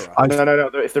Well, Shearer. No.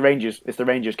 It's the Rangers. It's the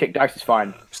Rangers. Kick dice is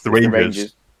fine. It's the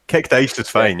Rangers. Kick dice is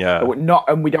fine, yeah. Not,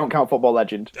 and we don't count Football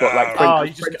Legend. But like, Oh,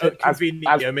 you just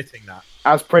conveniently omitting that.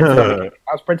 as printed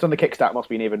on the kick stat must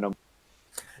be an even number.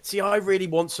 See, I really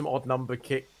want some odd number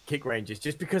kick ranges,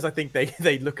 just because I think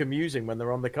they look amusing when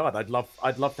they're on the card. I'd love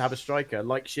to have a striker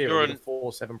like Shearer with a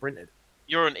 4/7 printed.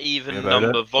 You're an even About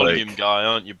number it, volume like- guy,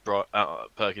 aren't you,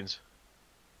 Perkins?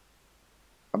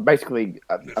 I'm basically,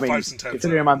 I mean, 5s and 10s.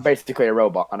 considering I'm basically a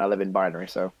robot and I live in binary,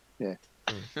 so yeah.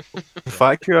 The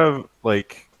fact you have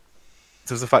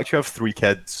does the fact you have 3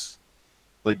 kids,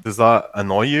 like, does that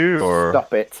annoy you or?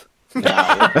 Stop it. I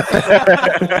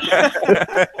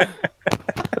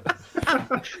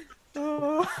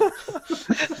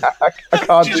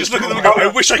can't. You just look at them and go, I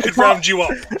wish I could round you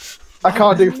up. I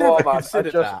can't do Never 4, man.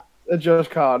 considered that. I just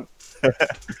can't.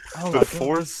 Oh, But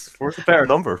four's a better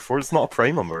number. 4's not a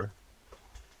prime number.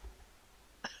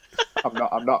 I'm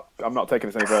not taking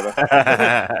this any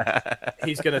further.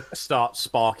 He's gonna start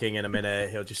sparking in a minute.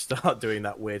 He'll just start doing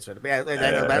that weird sort of.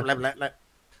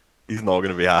 He's not going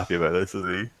to be happy about this, is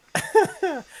he?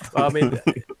 Well, I mean,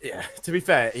 yeah. To be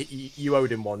fair, you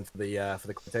owed him one for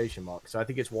the quotation mark, so I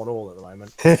think it's 1-1 at the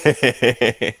moment.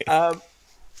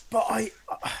 But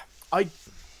I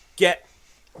get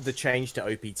the change to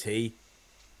OPT.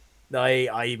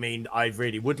 I mean, I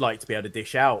really would like to be able to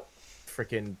dish out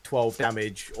freaking 12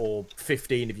 damage or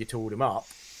 15 if you tooled him up,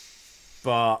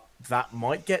 but that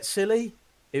might get silly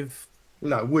if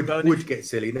No, would get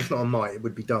silly. That's not a might. It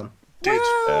would be done. Did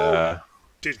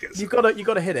get you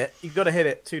gotta hit it. You've got to hit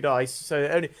it 2 dice. So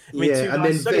only two and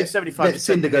dice, then only 75%.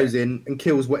 Cinder goes in and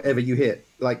kills whatever you hit,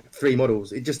 like 3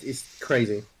 models. It's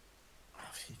crazy.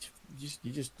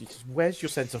 You just where's your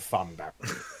sense of fun, Barry?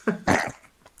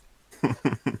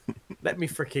 Let me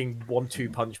freaking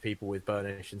 1-2 punch people with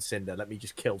Burnish and Cinder. Let me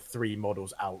just kill 3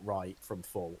 models outright from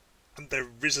full. And there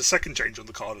is a second change on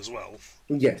the card as well.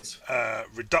 Yes,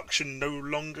 Reduction no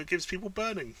longer gives people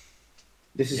burning.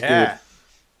 this is Yeah. good.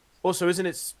 Also, isn't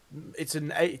it's an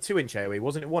 2-inch AoE?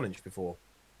 Wasn't it 1-inch before?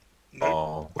 No,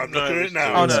 Oh. I'm No, looking at it's it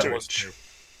now. Oh, it's no, 2 it was inch. 2.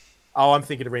 Oh, I'm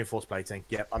thinking of reinforced plating.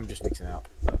 Yep, I'm just mixing it up.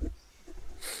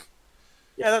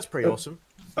 Yeah, that's pretty awesome.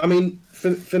 I mean,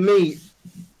 for me,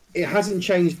 it hasn't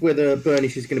changed whether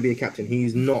Burnish is going to be a captain.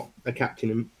 He's not a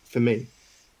captain for me.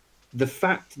 The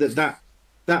fact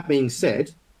that being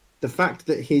said, the fact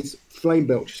that his flame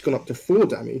belch has gone up to 4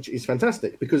 damage is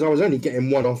fantastic, because I was only getting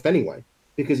 1 off anyway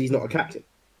because he's not a captain.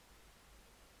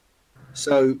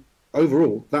 So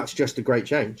overall, that's just a great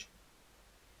change.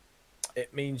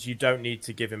 It means you don't need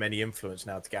to give him any influence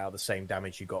now to get out the same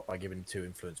damage you got by giving him 2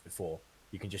 influence before.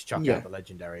 You can just chuck out the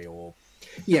legendary or...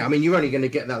 Yeah, I mean, you're only going to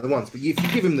get that the once, but if you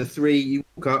give him the 3, you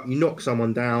walk up, you knock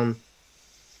someone down,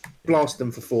 blast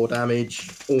them for 4 damage,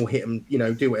 or hit them,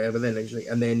 do whatever, then actually,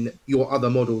 and then your other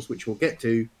models, which we'll get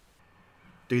to,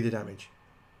 do the damage.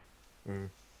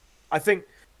 I think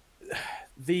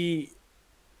the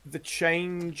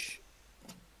change...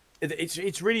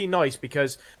 It's really nice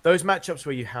because those matchups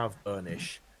where you have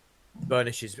Burnish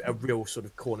is a real sort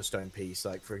of cornerstone piece.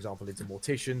 Like, for example, into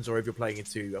Morticians, or if you're playing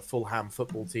into a Fulham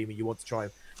football team and you want to try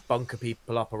and bunker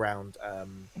people up around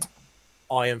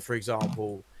Iron, for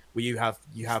example, where you have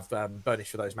Burnish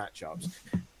for those matchups.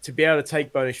 To be able to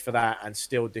take Burnish for that and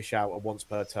still dish out a once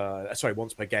per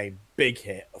game big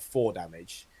hit of 4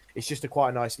 damage it's just quite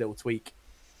a nice little tweak.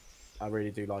 I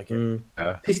really do like it.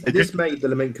 Yeah. This made the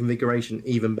Lament configuration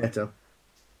even better.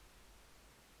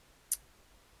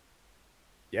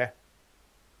 Yeah.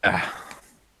 Uh,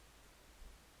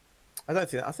 I don't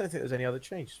think there's any other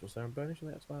changes. Was there in Burnish? I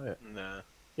think that's about it. Nah.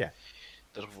 Yeah.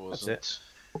 That wasn't.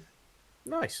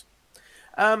 Nice.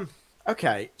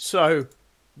 Okay, so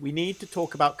we need to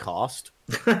talk about cast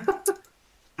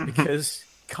because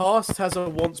cast has a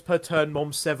once per turn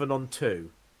Mom 7 on 2.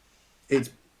 It's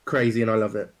crazy, and I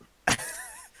love it.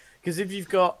 Because if you've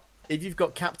got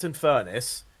Captain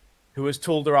Furnace, who has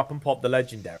tooled her up and popped the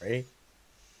legendary,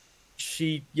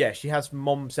 she has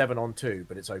Mom 7 on 2,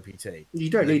 but it's OPT. You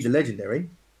don't need the legendary.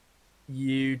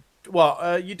 You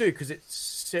do because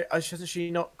it's hasn't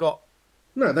she not got?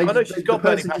 No, the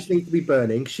person just needs to be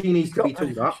burning. She needs to be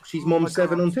tooled up. She's Mom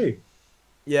 7 on 2.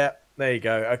 Yeah, there you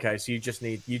go. Okay, so you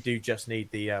do just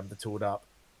need the tooled up.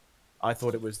 I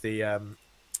thought it was the and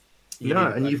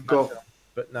you've got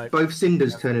both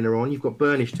Cinders turning her on. You've got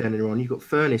Burnish turning her on. You've got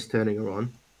Furnace turning her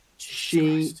on.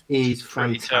 She is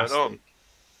fantastic.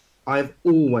 I've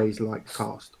always liked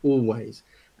cast, always,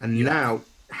 and now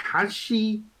is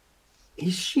she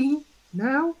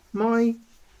now my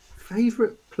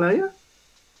favourite player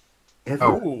ever?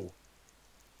 Oh,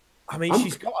 I mean,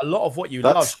 she's got a lot of what you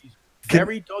love. She's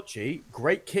very dodgy,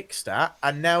 great kick stat,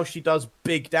 and now she does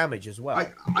big damage as well.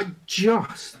 I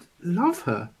just love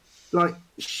her. Like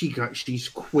she's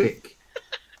quick.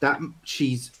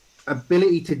 She's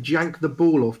ability to jank the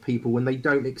ball off people when they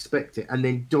don't expect it, and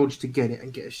then dodge to get it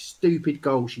and get a stupid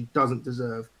goal she doesn't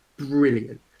deserve.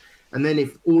 Brilliant. And then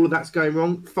if all of that's going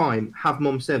wrong, fine, have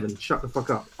Mom 7. Shut the fuck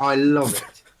up. I love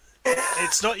it.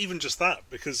 It's not even just that,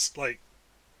 because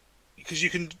you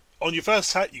can, on your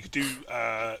first hat, you could do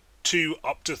 2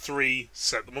 up to 3,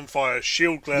 set them on fire,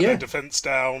 shield glare their defense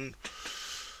down,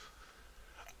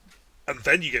 and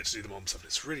then you get to do the Mom 7.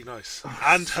 It's really nice.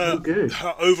 And her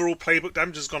overall playbook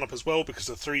damage has gone up as well, because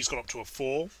the 3's gone up to a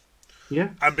 4. Yeah.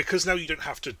 And because now you don't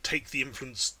have to take the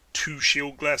influence to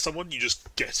shield glare someone, you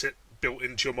just get it built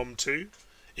into your Mom 2.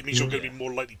 It means you're going to be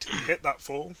more likely to hit that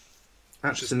 4.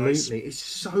 Absolutely. Nice. It's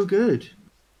so good.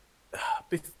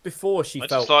 Before I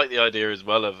just like the idea as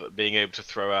well of being able to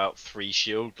throw out 3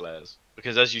 shield glares.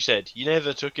 Because as you said, you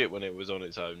never took it when it was on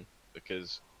its own,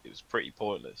 because it was pretty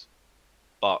pointless.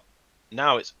 But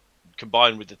now it's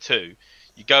combined with the 2.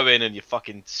 You go in and you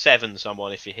fucking 7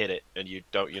 someone if you hit it, and you're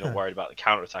not worried about the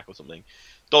counter attack or something.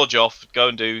 Dodge off, go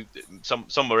and do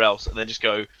somewhere else, and then just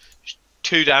go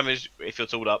 2 damage if you're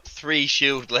tooled up, 3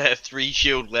 shield glare, 3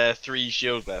 shield glare, 3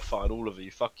 shield glare. Fine, all of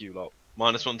you. Fuck you lot.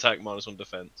 -1 attack, -1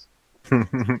 defense.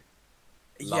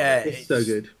 It's so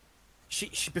good.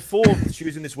 She before she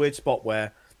was in this weird spot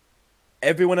where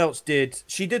everyone else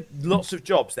she did lots of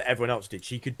jobs that everyone else did.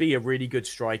 She could be a really good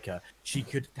striker. She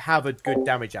could have a good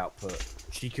damage output.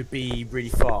 She could be really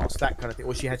fast, that kind of thing.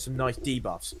 Or she had some nice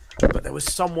debuffs. But there was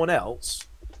someone else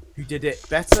who did it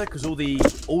better because all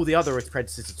the other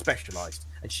apprentices had specialised.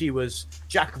 And she was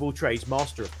jack of all trades,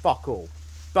 master of fuck all.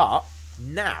 But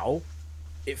now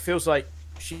it feels like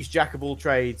she's jack of all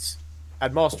trades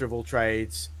and master of all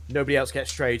trades. Nobody else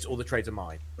gets trades. All the trades are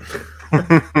mine.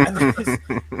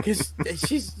 Because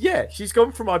she's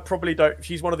gone from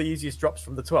she's one of the easiest drops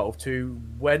from the 12 to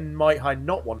when might I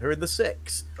not want her in the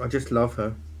 6. I just love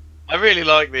her. I really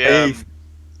like the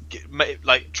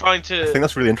trying to. I think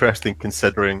that's really interesting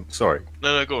considering. Sorry.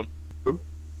 No, go on.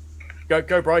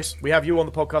 Go, Bryce. We have you on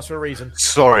the podcast for a reason.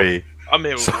 Sorry. I'm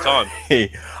here all the time.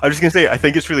 I'm just gonna say I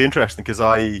think it's really interesting because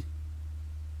I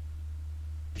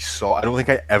don't think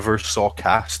I ever saw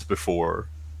cast before.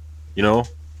 You know?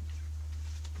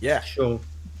 Yeah. Sure.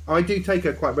 I do take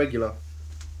her quite regular.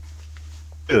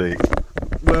 Really?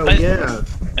 Well,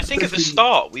 I think at the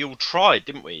start we all tried,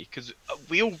 didn't we? Because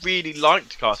we all really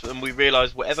liked cast, but then we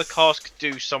realised whatever cast could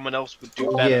do, someone else would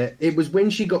do better. Yeah, it was when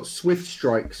she got Swift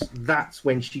Strikes, that's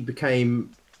when she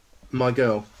became my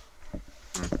girl.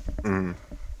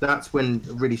 That's when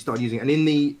I really started using it. And in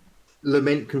the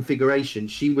Lament configuration,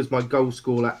 she was my goal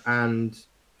scorer, and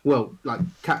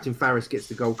Captain Faris gets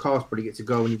the goal, Cast probably gets a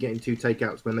goal, and you're getting 2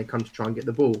 takeouts when they come to try and get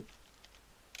the ball.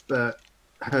 But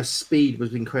her speed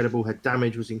was incredible, her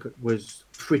damage was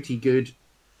pretty good,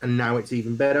 and now it's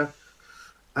even better.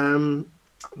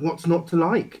 What's not to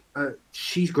like?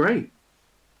 She's great.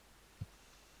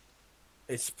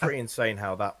 It's pretty insane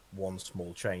how that one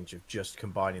small change of just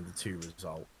combining the 2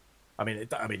 result. I mean,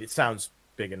 it sounds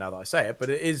bigger now that I say it, but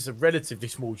it is a relatively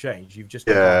small change. You've just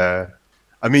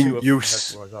I mean, you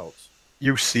results.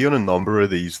 You see on a number of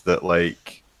these that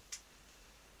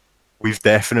we've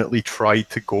definitely tried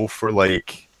to go for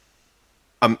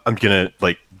I'm gonna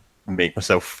make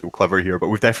myself feel clever here, but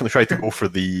we've definitely tried to go for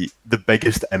the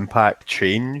biggest impact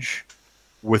change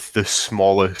with the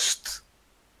smallest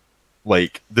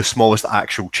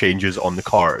actual changes on the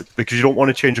card, because you don't want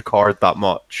to change a card that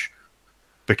much,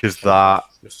 because that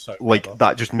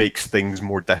just makes things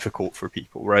more difficult for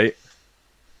people, right?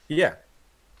 Yeah.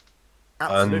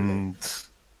 Absolutely. And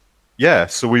yeah,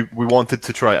 so we wanted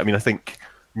to try. I mean, I think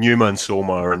Numa and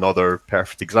Soma are another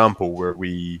perfect example where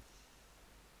we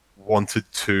wanted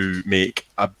to make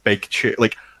a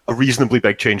a reasonably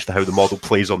big change to how the model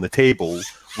plays on the table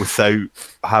without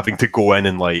having to go in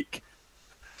and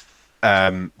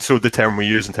so the term we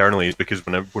use internally is because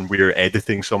when we're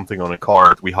editing something on a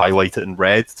card, we highlight it in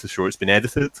red to show it's been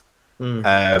edited.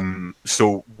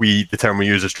 So the term we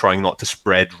use is trying not to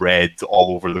spread red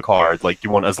all over the card. Like, you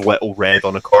want as little red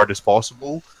on a card as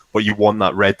possible, but you want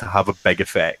that red to have a big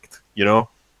effect, you know?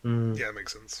 Yeah, it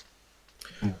makes sense.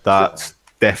 That's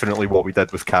definitely what we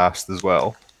did with Cast as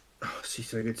well. Oh, she's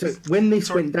so good. So when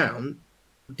this went down,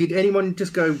 did anyone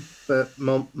just go for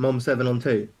Mom 7 on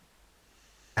 2?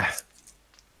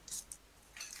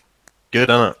 Good,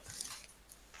 isn't it?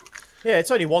 Yeah,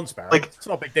 it's only once, Barry. It's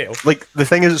not a big deal. Like, the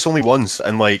thing is, it's only once,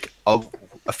 and I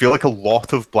feel like a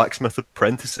lot of blacksmith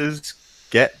apprentices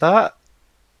get that.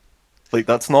 Like,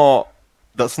 that's not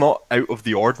out of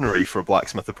the ordinary for a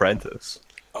blacksmith apprentice.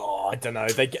 Oh, I don't know.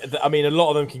 I mean, a lot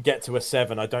of them can get to a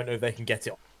 7. I don't know if they can get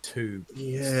it on 2.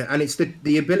 Yeah, and it's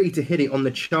the ability to hit it on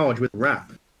the charge with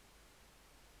wrap.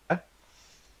 Yeah.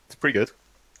 It's pretty good.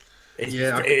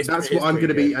 That's what I'm going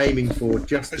to be aiming for,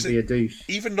 just to be a douche.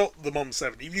 Even not the Mom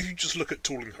 7, even if you just look at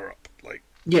tooling her up.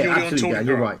 Absolutely, Dan,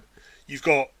 you're right. You've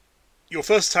got your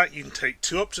first attack, you can take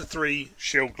 2 up to 3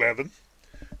 shield glare them.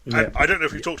 Yeah. I don't know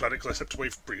if we've talked about it because I stepped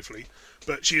away briefly,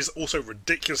 but she is also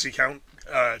ridiculously tanky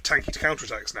to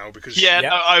counterattacks now because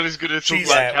I was going to talk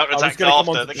about counterattacks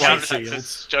after. The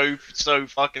counterattacks are so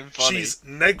fucking funny. She's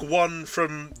neg 1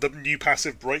 from the new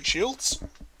passive Bright Shields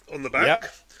on the back.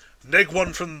 Yep. Neg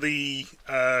 1 from the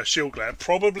shield glare,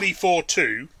 probably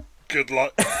 4-2. Good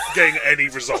luck getting any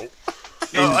result.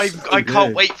 No, I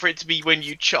can't wait for it to be when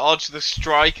you charge the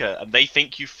striker and they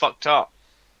think you fucked up.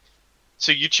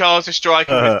 So you charge the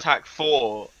striker with attack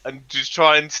 4 and just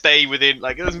try and stay within,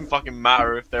 it doesn't fucking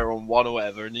matter if they're on 1 or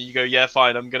whatever, and then you go, yeah,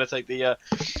 fine, I'm going to take the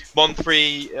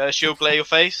 1-3 shield glare your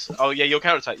face. Oh, yeah, your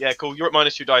counterattack. Yeah, cool, you're at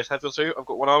 -2 dice. Have your 2. I've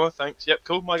got 1 armor, thanks. Yep,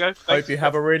 cool, my go. Thanks. Hope you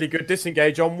have a really good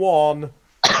disengage on 1.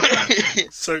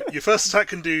 So your first attack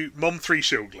can do Mom 3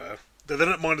 shield glare. They're then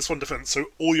at -1 defense, so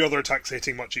all your other attacks are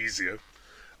hitting much easier.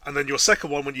 And then your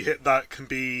second one, when you hit that, can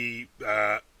be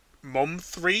Mom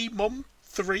 3?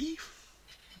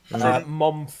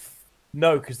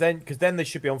 No, because then they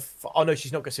should be on. Oh no,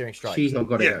 she's not got Searing Strike. She's not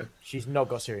got it. She's not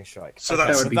got Searing Strike. So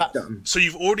so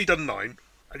you've already done 9,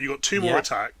 and you've got 2 more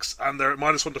attacks, and they're at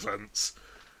 -1 defense.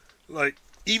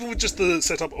 Even with just the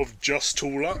setup of just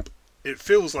tool up, it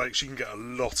feels like she can get a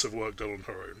lot of work done on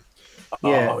her own.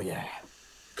 Yeah. Oh yeah.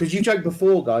 Because you joked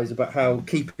before, guys, about how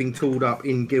keeping tooled up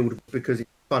in guild because it's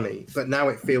funny, but now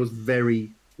it feels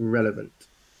very relevant.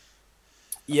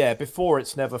 Yeah, before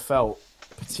it's never felt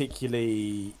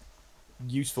particularly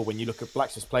useful when you look at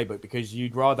Blacksmith's playbook, because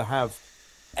you'd rather have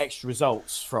extra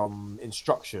results from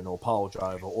instruction or pile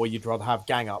driver, or you'd rather have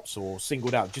gang ups or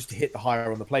singled out just to hit the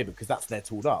higher on the playbook because that's their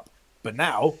tooled up. But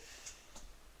now,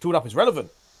 tooled up is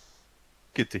relevant.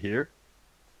 Good to hear.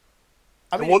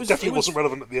 I mean, it definitely wasn't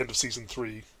relevant at the end of Season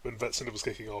 3 when Vetcinder was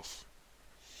kicking off.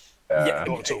 Yeah,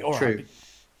 not at all. True.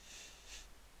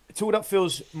 Tooled up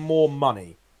feels more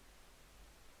money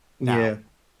now. Yeah.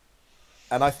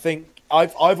 And I think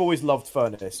I've always loved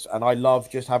Furnace, and I love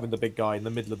just having the big guy in the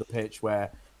middle of the pitch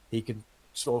where he can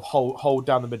sort of hold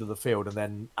down the middle of the field and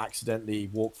then accidentally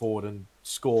walk forward and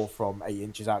score from 8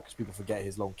 inches out because people forget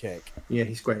his long kick. Yeah,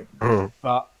 he's great.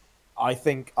 But I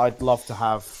think I'd love to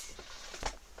have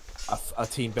a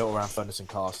team built around Furnace and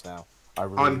Cast now.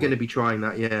 I'm going to be trying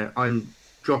that, yeah. I'm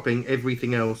dropping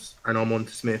everything else and I'm on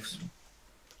to Smiths.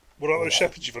 What about those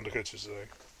shepherds you've undercoated today?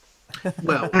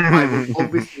 Well, I will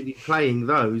obviously be playing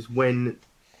those when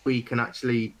we can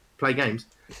actually play games.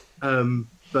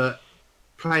 But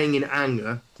playing in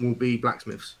anger will be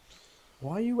Blacksmiths.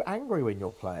 Why are you angry when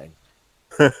you're playing?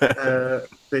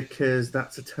 Because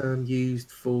that's a term used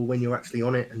for when you're actually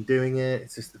on it and doing it.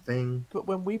 It's just a thing. But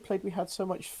when we played, we had so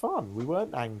much fun. We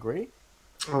weren't angry.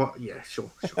 Oh, yeah,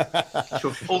 sure.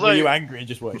 Although were you angry and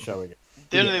just weren't showing it?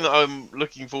 The only thing that I'm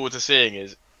looking forward to seeing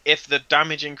is if the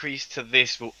damage increase to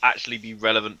this will actually be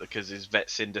relevant, because is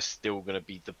Vetcinder still going to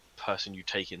be the person you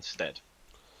take instead?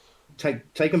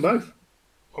 Take them both.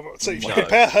 So if you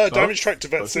compare her damage track to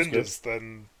Vetcinder's,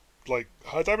 then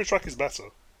her damage track is better.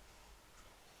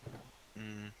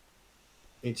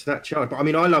 It's that charge. But I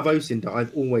mean, I love Osinder.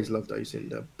 I've always loved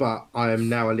Osinder, but I am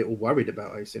now a little worried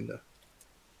about Osinder.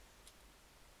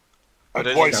 And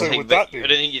why so would that be? I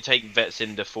don't think you take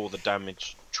Vetsinder for the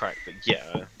damage track, but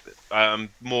yeah,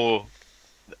 more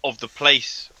of the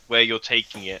place where you're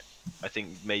taking it. I think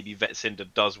maybe Vetsinder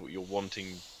does what you're wanting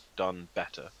done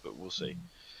better, but we'll see.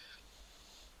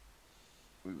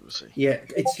 We will see. Yeah,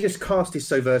 it's just cast is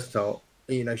so versatile.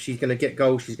 You know, she's going to get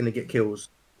goals, she's going to get kills.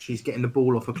 She's getting the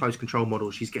ball off of close control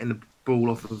models. She's getting the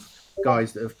ball off of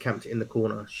guys that have camped in the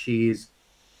corner. She is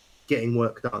getting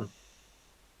work done.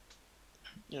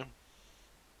 Yeah.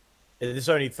 This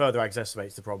only further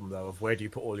exacerbates the problem, though, of where do you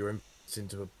put all your inputs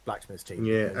into a blacksmith's team?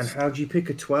 Yeah, and how do you pick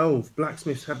a 12?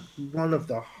 Blacksmiths have one of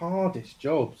the hardest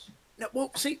jobs. No,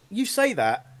 well, see, you say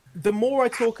that. The more I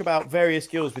talk about various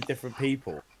guilds with different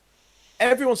people,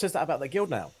 everyone says that about their guild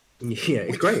now. Yeah,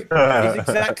 it's great. It's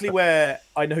exactly where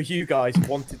I know you guys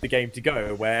wanted the game to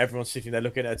go, where everyone's sitting there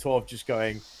looking at a 12 just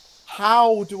going,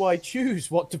 how do I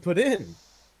choose what to put in?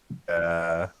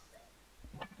 And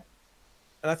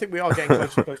I think we are getting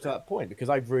close to that point, because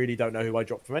I really don't know who I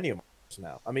dropped from any of them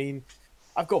now. I mean,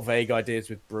 I've got vague ideas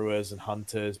with brewers and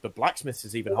hunters, but blacksmiths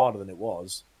is even harder than it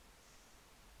was.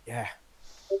 Yeah.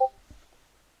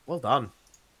 Well done.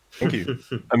 Thank you.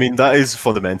 I mean, that is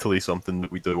fundamentally something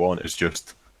that we do want, is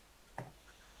just...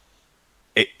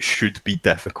 It should be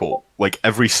difficult. Like,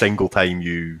 every single time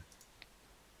you're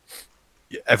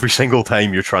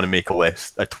trying to make a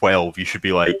list at 12, you should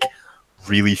be, like,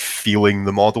 really feeling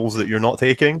the models that you're not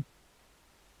taking.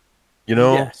 You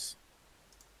know? Yes.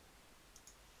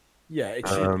 Yeah,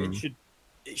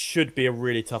 it should be a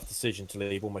really tough decision to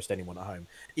leave almost anyone at home.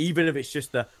 Even if it's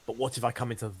just but what if I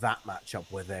come into that matchup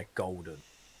where they're golden?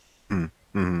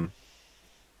 Mm-hmm.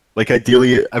 Like,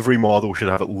 ideally, every model should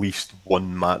have at least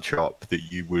one matchup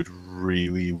that you would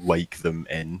really like them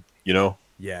in, you know?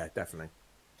 Yeah, definitely.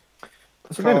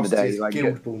 So at the end of the day, like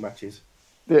guild ball matches.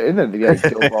 In the end of the day,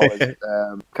 Guild Ball is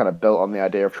kind of built on the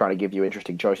idea of trying to give you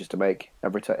interesting choices to make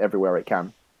everywhere it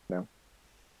can. You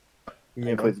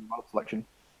know, includes model selection.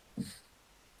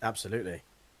 Absolutely.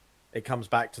 It comes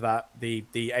back to that the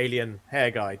alien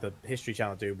hair guy, the History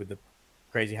Channel dude with the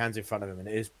crazy hands in front of him, and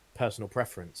it is personal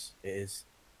preference. It is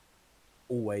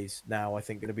always now, I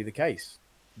think, going to be the case.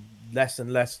 Less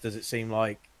and less does it seem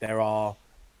like there are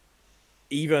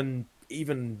even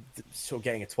sort of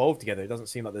getting a 12 together. It doesn't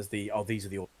seem like there's these are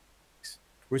the six.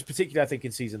 Whereas particularly I think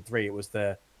in season 3 it was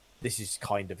this is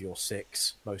kind of your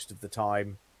 6 most of the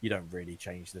time. You don't really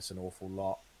change this an awful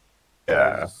lot.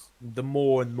 Yeah. The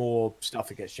more and more stuff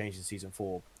that gets changed in season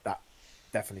 4, that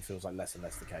definitely feels like less and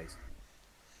less the case.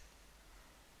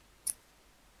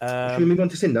 Should we move on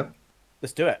to Cinder?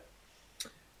 Let's do it.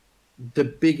 The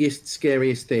biggest,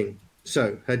 scariest thing.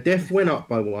 So her death went up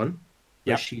by 1.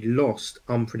 Yeah, she lost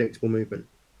unpredictable movement.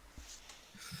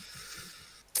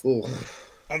 Oh,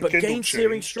 but gained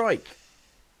Searing Strike.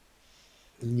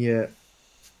 Yeah.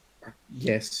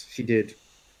 Yes, she did.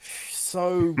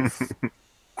 So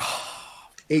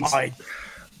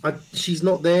she's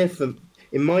not there for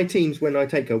in my teams when I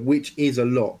take her, which is a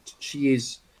lot. She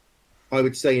is, I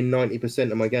would say, in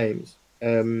 90% of my games.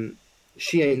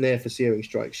 She ain't there for Searing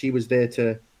Strike. She was there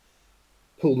to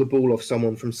pull the ball off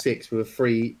someone from 6 with a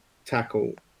free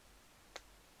tackle,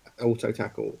 auto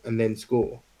tackle, and then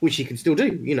score, which he can still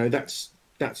do. You know, that's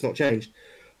not changed.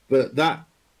 But that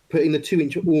putting the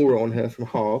 2-inch aura on her from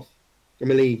half, on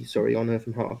her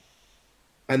from half,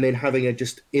 and then having her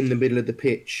just in the middle of the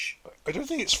pitch. I don't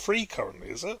think it's free currently,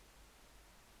 is it?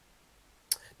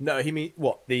 No, he means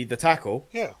what? The tackle?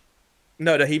 Yeah.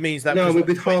 No, he means that. No,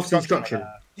 with half instruction.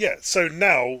 Yeah. So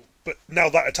now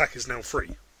that attack is now free.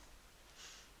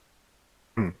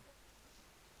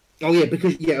 Oh yeah,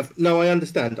 because I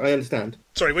understand.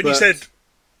 Sorry, when you said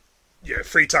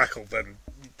free tackle, then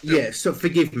yeah. So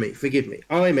forgive me.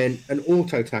 I meant an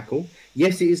auto tackle.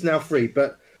 Yes, it is now free,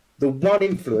 but the 1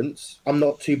 influence I'm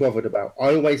not too bothered about.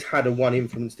 I always had a 1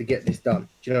 influence to get this done.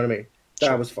 Do you know what I mean?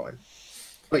 That was fine.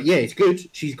 But yeah, it's good.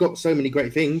 She's got so many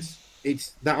great things.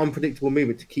 It's that unpredictable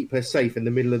movement to keep her safe in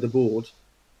the middle of the board.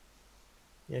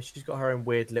 Yeah, she's got her own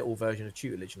weird little version of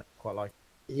tutelage, and I quite like.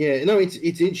 Yeah, no,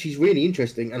 she's really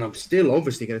interesting, and I'm still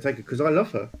obviously going to take her because I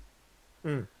love her.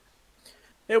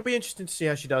 It'll be interesting to see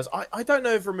how she does. I don't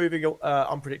know if removing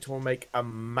unpredictable will make a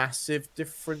massive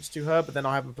difference to her, but then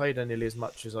I haven't played her nearly as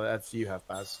much as you have,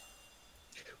 Baz.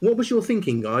 What was your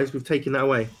thinking, guys, with taking that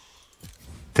away?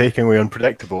 Taking away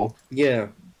unpredictable? Yeah.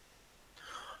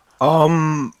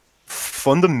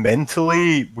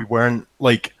 Fundamentally, we weren't,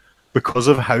 like, because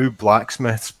of how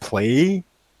blacksmiths play,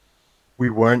 we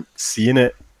weren't seeing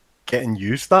it getting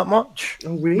used that much.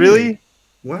 Oh, really? Really?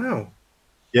 Wow.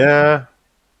 Yeah.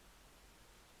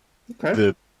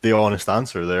 the honest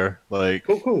answer there. Like,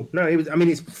 Cool. No, it was. I mean,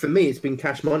 it's for me. It's been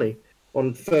cash money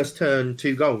on first turn,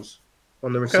 2 goals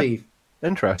on the receive.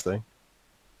 interesting.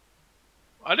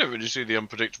 I don't really see the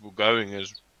unpredictable going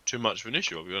as too much of an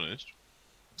issue. I'll be honest.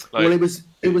 Like, Well, it was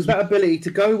that ability to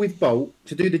go with Bolt,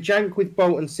 to do the jank with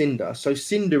Bolt and Cinder. So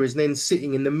Cinder is then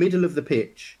sitting in the middle of the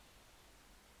pitch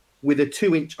with a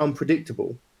 2-inch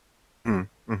unpredictable.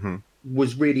 Mm-hmm.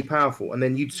 Was really powerful. And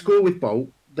then you'd score with Bolt,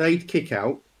 they'd kick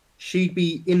out, she'd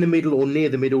be in the middle or near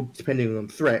the middle, depending on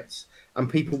threats, and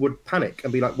people would panic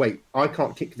and be like, wait, I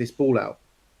can't kick this ball out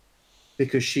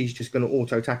because she's just going to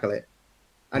auto tackle it.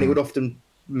 And it would often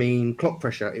mean clock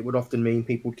pressure. It would often mean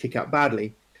people would kick out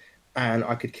badly and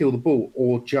I could kill the ball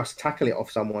or just tackle it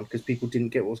off someone because people didn't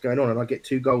get what was going on, and I'd get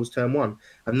 2 goals turn 1.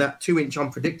 And that 2-inch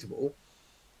unpredictable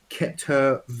kept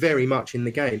her very much in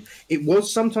the game. It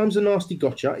was sometimes a nasty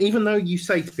gotcha, even though you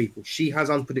say to people, she has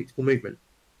unpredictable movement.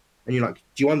 And you're like,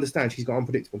 do you understand she's got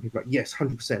unpredictable? And people are like, yes,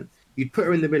 100%. You'd put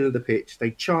her in the middle of the pitch,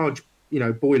 they'd charge,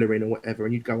 boiler in or whatever,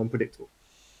 and you'd go unpredictable.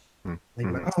 They'd be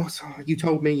like, oh, sorry, you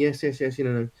told me, yes.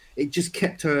 It just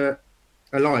kept her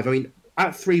alive. I mean,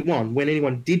 at 3-1, when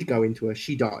anyone did go into her,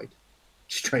 she died.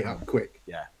 Straight up, quick.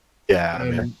 Yeah. Yeah, I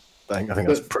mean, I think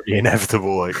that's pretty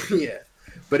inevitable. Like, yeah.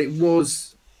 But it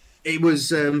was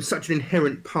such an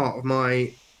inherent part of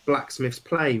my blacksmith's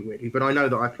play, really. But I know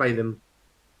that I play them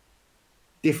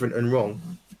different and wrong.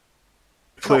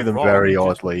 play them very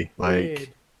oddly.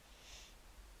 Like,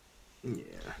 yeah,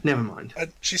 never mind.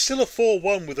 And she's still a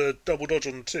 4-1 with a double dodge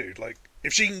on the 2. Like,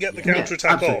 if she can get the counter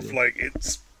attack off, like,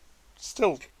 it's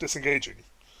still disengaging.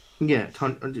 Yeah,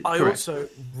 I also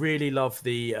really love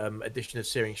the addition of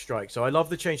Searing Strike. So I love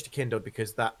the change to Kindled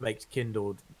because that makes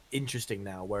Kindled interesting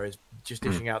now, whereas just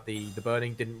dishing out the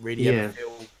burning didn't really ever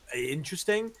feel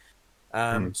interesting.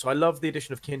 So I love the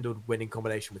addition of Kindled when in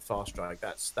combination with Fast Strike.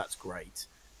 That's great.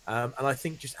 And I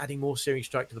think just adding more Searing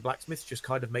Strike to the Blacksmiths just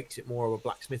kind of makes it more of a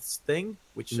Blacksmith's thing,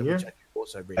 which I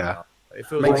also really love. It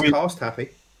feels makes Cast happy.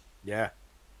 Yeah.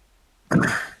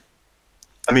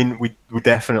 I mean, we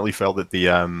definitely felt that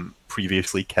the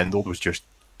previously Kindled was just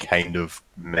kind of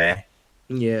meh.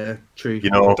 Yeah, true. You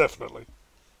know, definitely.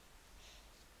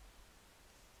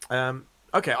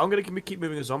 Okay, I'm going to keep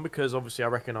moving us on because obviously I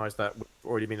recognise that we've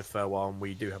already been a fair while and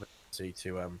we do have a tendency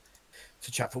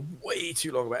to chat for way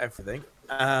too long about everything.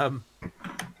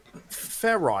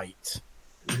 Ferrite.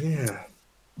 Yeah.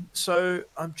 So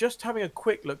I'm just having a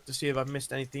quick look to see if I've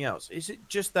missed anything else. Is it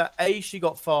just that A, she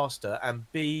got faster, and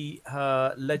B,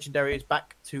 her legendary is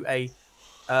back to a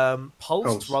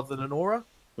pulse rather than an aura?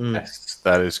 Yes,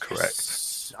 that is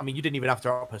correct. I mean, you didn't even have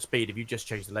to up her speed. If you just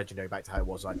changed the legendary back to how it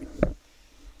was,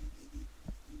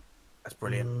 that's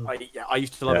brilliant. I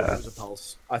used to love it when it was a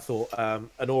pulse. I thought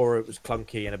an aura was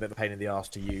clunky and a bit of a pain in the ass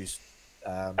to use.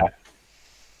 Now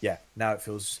it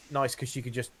feels nice because she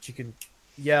can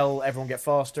yell, everyone get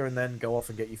faster, and then go off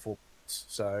and get you 4 points.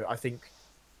 So I think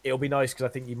it'll be nice because I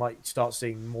think you might start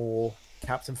seeing more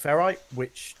Captain Ferrite,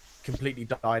 which completely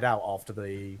died out after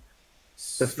the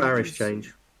Faris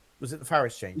change. Was it the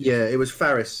Faris change? Yeah, it was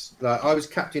Faris. Like, I was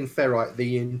Captain Ferrite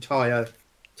the entire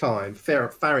time.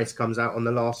 Faris comes out on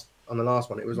the last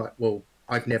one. It was like, well,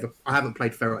 I haven't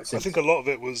played Ferrite since. I think a lot of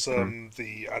it was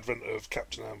the advent of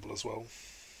Captain Anvil as well.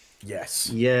 Yes.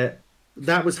 Yeah,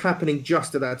 that was happening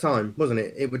just at that time, wasn't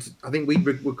it? It was. I think we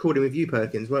were recording with you,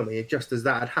 Perkins, weren't we? Just as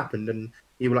that had happened, and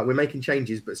you were like, "We're making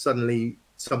changes," but suddenly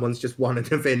someone's just won an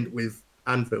event with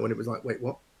Anvil, and it was like, "Wait,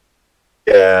 what?"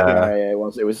 Yeah, it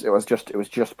was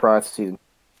just prior to season.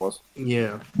 It was.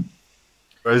 Yeah.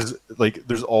 Whereas, like,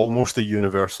 there's almost a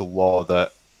universal law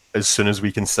that as soon as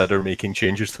we consider making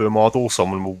changes to a model,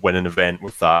 someone will win an event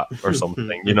with that or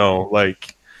something. You know,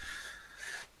 like.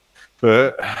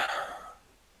 But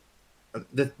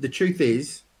the truth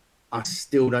is, I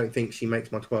still don't think she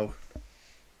makes my 12.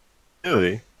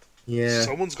 Really? Yeah.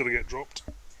 Someone's got to get dropped.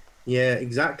 Yeah,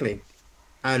 exactly.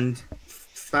 And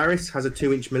Faris has a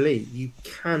 2-inch melee. You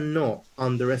cannot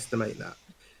underestimate that.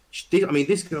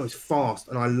 This girl is fast,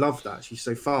 and I love that. She's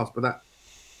so fast, but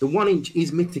the 1-inch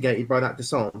is mitigated by that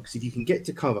disarm, because if you can get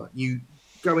to cover, you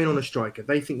go in on a striker,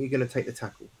 they think you're going to take the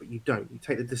tackle, but you don't. You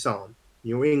take the disarm,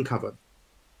 you're in cover.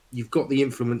 You've got the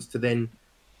influence to then,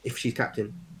 if she's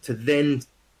captain, to then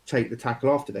take the tackle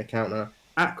after their counter,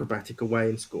 acrobatic away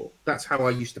and score. That's how I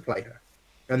used to play her.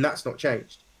 And that's not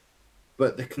changed.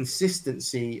 But the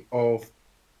consistency of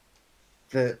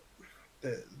the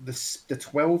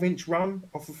 12-inch run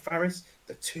off of Faris,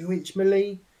 the 2-inch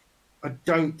melee, I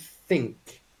don't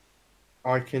think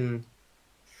I can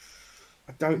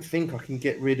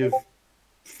get rid of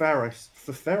Faris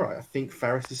for Ferrite. I think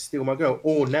Faris is still my girl.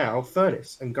 Or now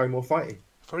Furnace and go more fighting.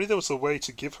 If only there was a way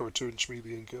to give her a 2-inch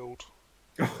melee in guild.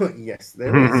 Yes,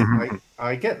 there is.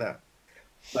 I get that.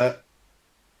 But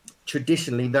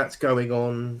traditionally, that's going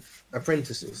on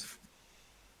apprentices.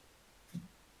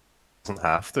 Doesn't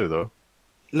have to though.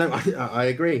 No, I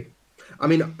agree. I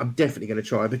mean, I'm definitely going to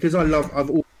try because I've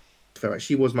always Ferret.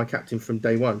 She was my captain from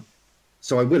day one,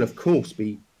 so I will of course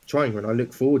be trying her, and I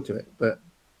look forward to it. But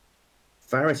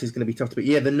Faris is going to be tough to beat.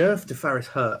 Yeah, the nerf to Faris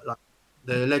hurt, like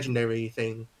the legendary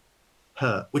thing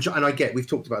hurt, and I get. We've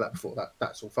talked about that before.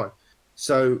 That's all fine.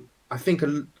 So I think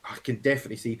I can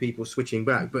definitely see people switching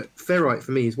back. But Ferrite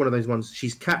for me is one of those ones.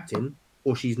 She's captain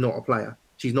or she's not a player.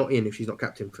 She's not in if she's not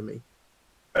captain for me.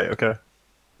 Right, okay.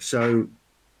 So,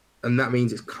 and that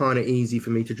means it's kind of easy for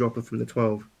me to drop her from the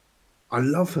 12. I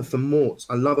love her for morts.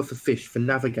 I love her for fish, for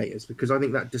navigators, because I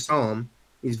think that disarm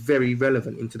is very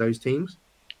relevant into those teams.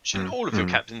 Shouldn't all of your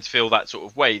captains feel that sort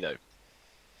of way, though?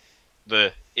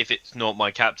 If it's not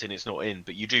my captain, it's not in,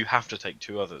 but you do have to take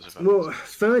 2 others. Well,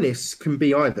 Furnace can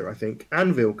be either, I think.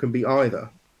 Anvil can be either.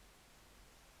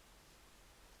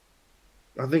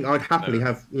 I think I'd happily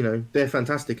have, they're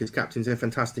fantastic as captains, they're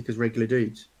fantastic as regular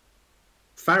dudes.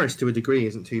 Faris, to a degree,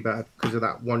 isn't too bad because of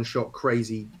that one-shot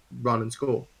crazy run and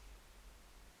score,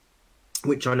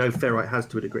 which I know Ferrite has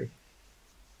to a degree.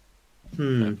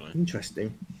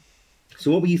 Interesting.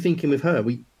 So what were you thinking with her?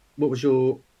 What was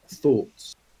your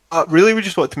thoughts? Really, we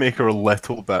just want to make her a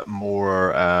little bit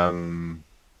more.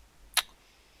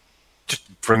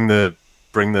 Just bring the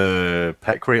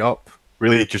pick rate up.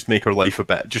 Really, just make her life a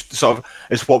bit. Just sort of,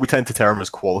 it's what we tend to term as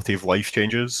quality of life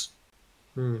changes.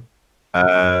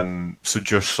 So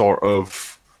just sort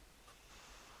of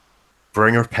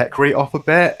bring her pick rate up a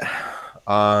bit,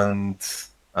 and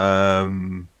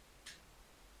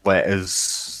let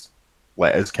us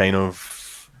kind of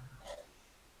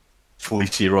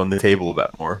fleece her on the table a bit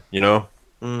more,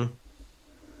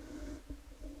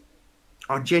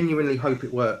 I genuinely hope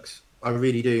it works. I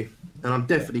really do, and I'm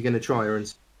definitely going to try her.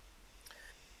 And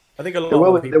I think a lot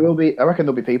there will be. I reckon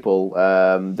there'll be people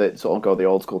that sort of go the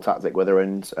old school tactic with her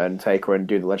and take her and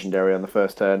do the legendary on the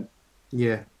first turn.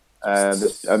 Yeah, I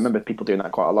remember people doing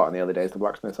that quite a lot in the early days of the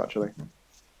Blacksmiths, actually.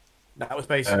 That was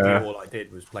basically all I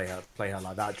did was play her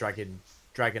like that, dragging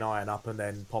Iron up and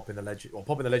then popping the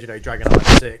legendary Dragon Iron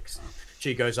 6.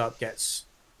 She goes up, gets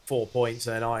 4 points,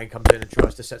 and then Iron comes in and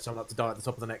tries to set someone up to die at the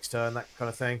top of the next turn, that kind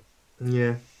of thing.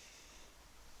 Yeah.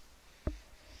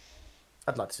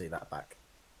 I'd like to see that back.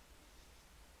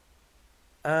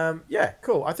 Yeah,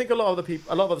 cool. I think a lot of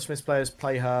the Smiths players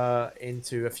play her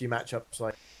into a few matchups.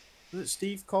 Like, was it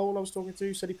Steve Cole I was talking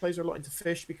to? Said he plays her a lot into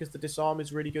fish because the disarm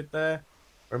is really good there.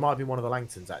 Or it might have been one of the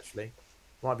Langtons, actually. It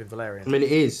might have been Valerian. I mean,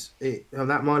 it is. That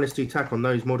 -2 tack on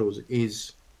those models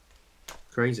is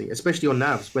crazy, especially on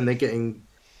Navs when they're getting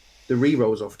the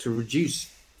rerolls off. To reduce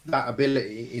that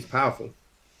ability is powerful.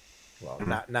 Well,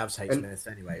 Navs hate Smiths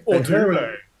anyway. Or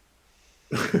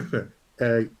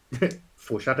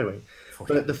foreshadowing.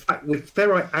 But the fact with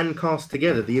Ferrite and Cast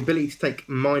together, the ability to take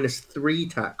 -3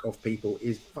 tack off people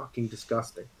is fucking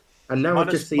disgusting. And now I've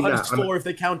just seen that. -4 if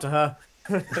they counter her.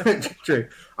 True.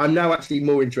 I'm now actually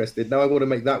more interested. Now I want to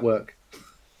make that work.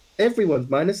 Everyone's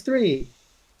 -3.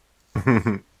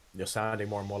 You're sounding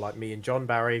more and more like me and John,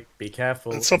 Barry. Be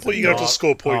careful. At some point, you have to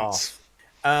score points.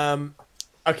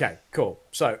 Okay, cool.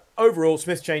 So overall,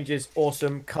 Smith changes,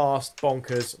 awesome. Cast,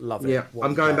 bonkers, love it. Yeah,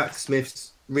 I'm going back to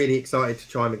Smiths. Really excited to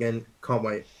try them again. Can't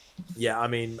wait. Yeah, I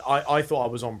mean, I thought I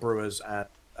was on Brewers and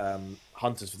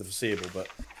Hunters for the foreseeable, but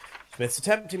Smiths are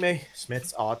tempting me.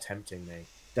 Smiths are tempting me.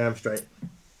 Damn straight.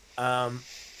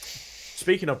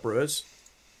 Speaking of Brewers,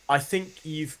 I think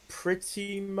you've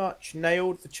pretty much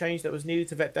nailed the change that was needed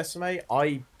to Vet Decimate.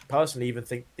 I personally even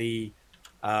think the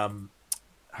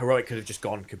Heroic could have just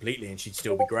gone completely and she'd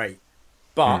still be great.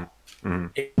 But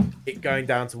it going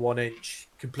down to 1 inch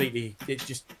completely, it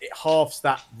halves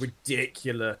that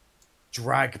ridiculous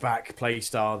drag back play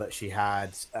style that she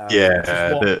had. Which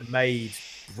is what made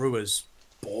Brewers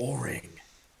boring.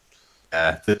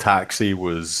 The taxi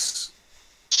was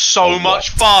so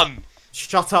much fun.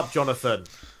 Shut up, Jonathan.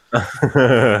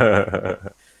 Were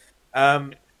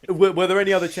there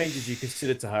any other changes you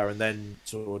considered to her and then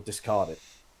sort of discarded?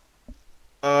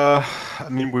 I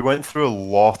mean, we went through a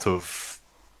lot of.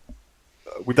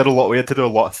 We had to do a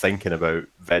lot of thinking about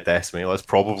Vet Decimate.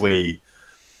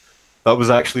 That was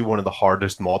actually one of the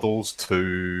hardest models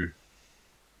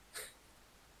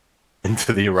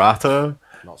into the errata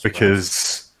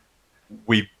because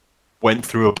we went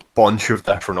through a bunch of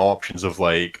different options of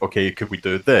like, okay, could we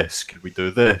do this? Could we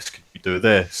do this? Could we do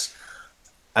this?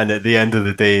 And at the end of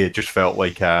the day, it just felt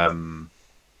like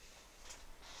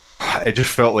it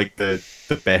just felt like the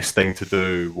best thing to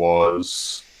do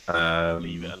was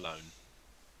Leave it alone.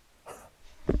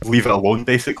 Leave it alone,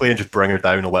 basically, and just bring her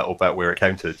down a little bit where it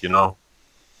counted, you know?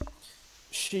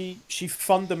 She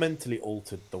fundamentally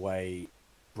altered the way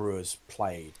Brewers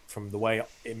played, from the way,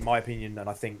 in my opinion, and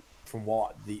I think from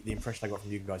what the impression I got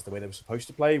from you guys, the way they were supposed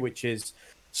to play, which is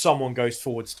someone goes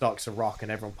forward, starts a rock,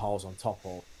 and everyone piles on top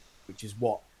of, which is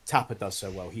what Tapper does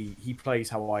so well. He plays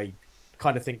how I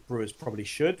kind of think Brewers probably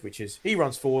should, which is he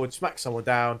runs forward, smacks someone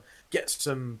down, gets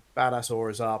some badass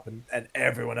auras up, and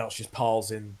everyone else just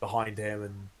piles in behind him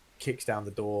and kicks down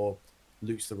the door,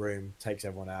 loots the room, takes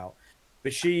everyone out.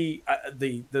 But she,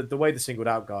 the way the singled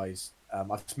out guys,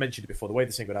 I've mentioned it before, the way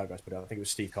the singled out guys put it, I think it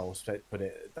was Steve Cole put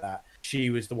it, that she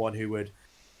was the one who would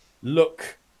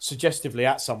look suggestively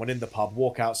at someone in the pub,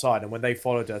 walk outside, and when they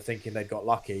followed her thinking they'd got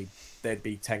lucky, there'd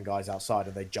be 10 guys outside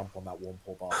and they'd jump on that warm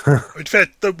poor bar. In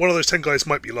fact, one of those 10 guys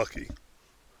might be lucky.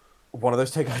 One of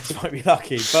those 10 guys might be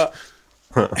lucky, but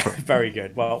very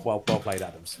good. Well played,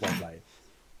 Adams. Well played.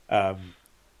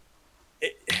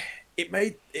 It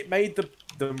made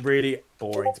them really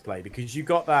boring to play, because you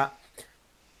got that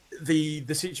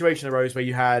the situation arose where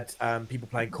you had people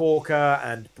playing Corker,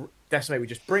 and Decimate would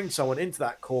just bring someone into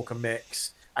that Corker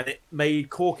mix, and it made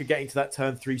Corker getting to that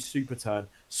turn 3 super turn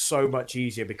so much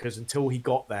easier, because until he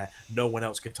got there, no one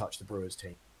else could touch the Brewers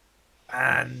team.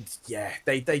 And yeah,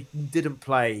 they didn't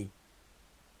play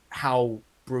how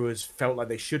Brewers felt like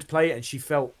they should play, and she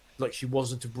felt like she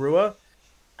wasn't a Brewer,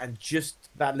 and just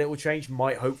that little change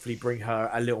might hopefully bring her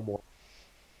a little more.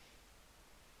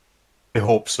 I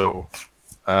hope so.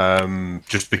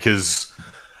 Just because,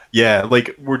 yeah,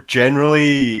 like we're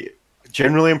generally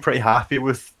I'm pretty happy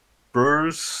with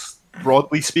Brewers,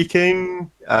 broadly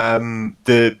speaking.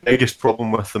 The biggest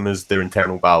problem with them is their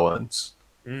internal balance,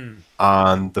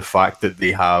 and the fact that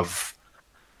they have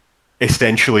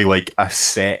essentially like a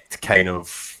set kind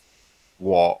of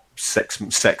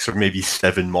six or maybe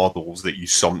 7 models that you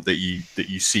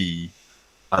see,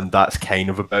 and that's kind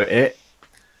of about it.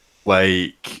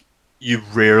 Like, you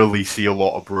rarely see a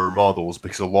lot of Brewer models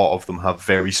because a lot of them have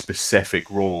very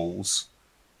specific roles,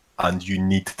 and you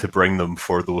need to bring them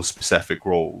for those specific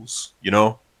roles, you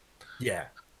know? Yeah.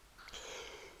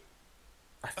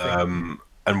 And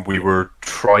we were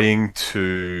trying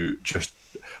to just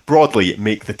broadly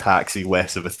make the taxi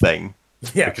less of a thing.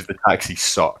 Yeah. Because the taxi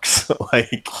sucks.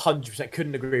 Like 100%,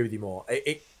 couldn't agree with you more.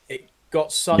 It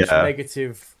got such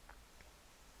negative.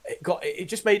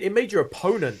 It made your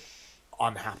opponent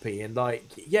unhappy, and like,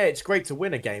 yeah, it's great to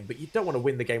win a game, but you don't want to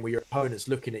win the game where your opponent's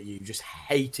looking at you just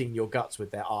hating your guts with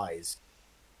their eyes.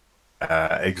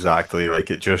 Exactly.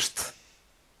 Like, it's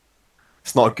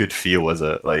not a good feel, is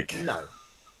it? Like, no,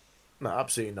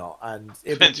 absolutely not. And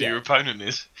it depends who your opponent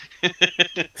is.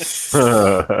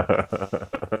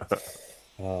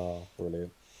 Oh,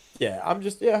 brilliant. Yeah,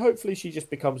 hopefully she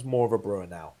just becomes more of a Brewer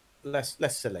now. Less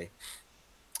silly.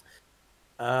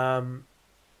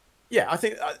 Yeah, I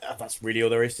think that's really all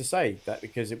there is to say. That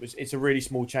because it's a really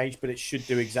small change, but it should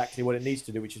do exactly what it needs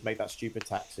to do, which is make that stupid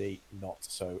taxi not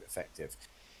so effective.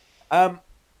 I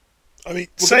mean,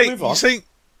 saying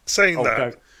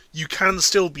that, you can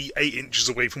still be 8 inches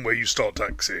away from where you start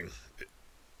taxiing.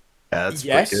 Yeah, that's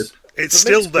pretty good. It's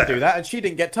still there. Do that, and she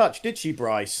didn't get touched, did she,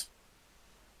 Bryce?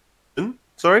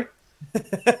 Sorry?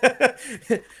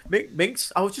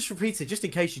 Minx, I was just repeating, just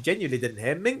in case you genuinely didn't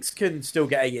hear, Minx can still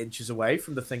get 8 inches away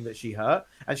from the thing that she hurt,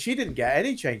 and she didn't get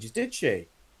any changes, did she?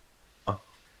 Oh,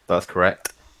 that's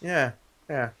correct. Yeah,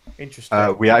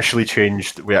 interesting. We actually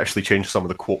changed some of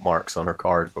the quote marks on her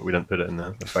card, but we didn't put it in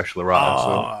the official errata.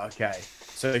 Oh, okay.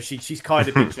 So she's kind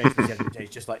of been changed, but she hasn't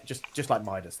changed, just like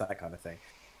Midas, that kind of thing.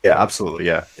 Yeah, absolutely.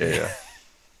 Yeah.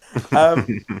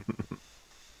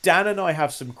 Dan and I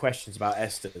have some questions about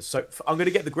Esthers. So I'm going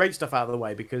to get the great stuff out of the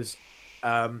way, because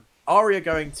Aria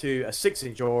going to a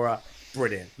 6-inch aura,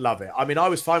 brilliant, love it. I mean, I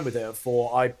was fine with it at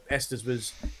 4. Esthers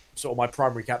was sort of my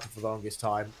primary captain for the longest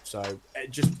time. So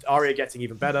just Aria getting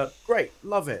even better, great,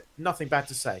 love it. Nothing bad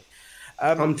to say.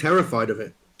 I'm terrified of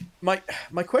it. My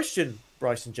question,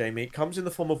 Bryce and Jamie, comes in the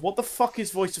form of, what the fuck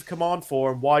is Voice of Command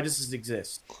for, and why does this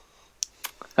exist?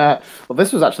 Well,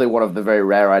 this was actually one of the very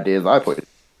rare ideas I put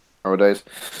nowadays.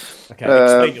 Okay,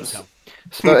 explain yourself.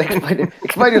 So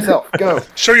explain yourself. Go.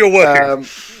 Show your working.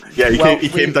 He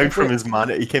came down from his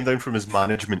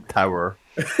management tower.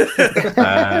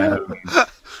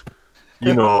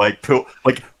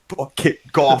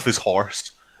 Got off his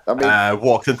horse. I mean,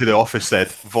 walked into the office, said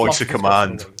Voice of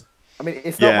Command. I mean,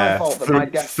 it's not my fault that my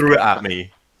desk threw it at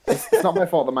me. It's not my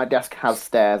fault that my desk has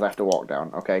stairs I have to walk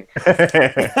down. Okay.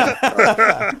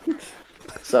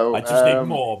 So I just need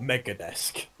more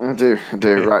Megadesk. I do.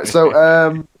 Right.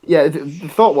 So, yeah, the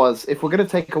thought was, if we're going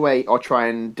to take away or try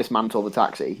and dismantle the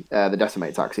taxi, the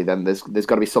Decimate taxi, then there's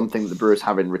got to be something that the Brewers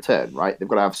have in return, right? They've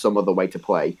got to have some other way to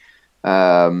play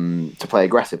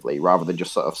aggressively, rather than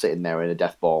just sort of sitting there in a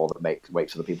death ball that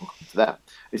waits for the people to come to them.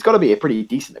 It's got to be a pretty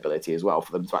decent ability as well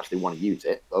for them to actually want to use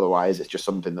it. Otherwise, it's just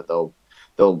something that they'll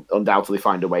undoubtedly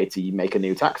find a way to make a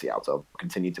new taxi out of,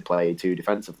 continue to play too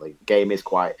defensively. The game is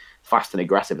quite fast and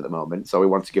aggressive at the moment, so we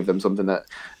want to give them something that,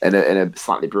 in a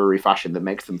slightly brewery fashion, that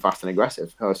makes them fast and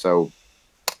aggressive.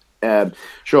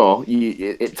 Sure,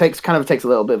 it takes a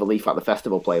little bit of a leaf out of the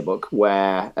festival playbook,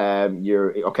 where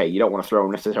you don't want to throw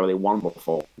necessarily one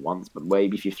ball once, but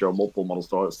maybe if you throw multiple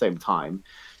models at the same time,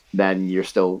 then you're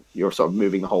sort of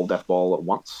moving the whole death ball at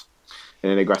once in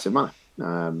an aggressive manner.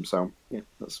 So yeah,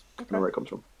 that's kind of where it comes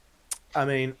from. I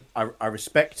mean, I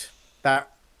respect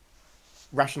that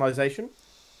rationalization,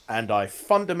 and I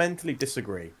fundamentally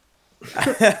disagree.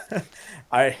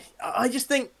 I just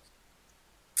think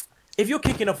if you're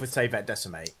kicking off with, say, Vet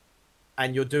Decimate,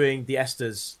 and you're doing the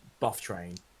Estus buff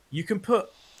train, you can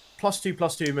put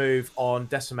 +2/+2 move on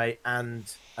Decimate and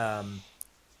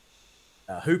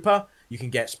Hooper. You can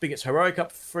get Spigot's Heroic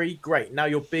up for free. Great. Now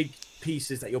your big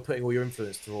pieces that you're putting all your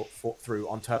influence through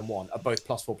on turn 1 are both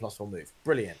 +4/+4 move.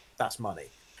 Brilliant. That's money.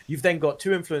 You've then got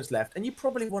 2 influence left, and you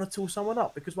probably want to tool someone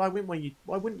up, because why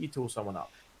wouldn't you tool someone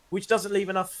up? Which doesn't leave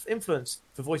enough influence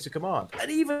for voice of command. And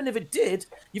even if it did,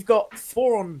 you've got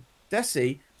 4 on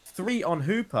Desi, 3 on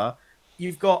Hooper.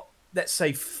 You've got, let's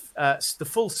say, the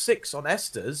full 6 on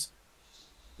Estus.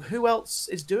 Who else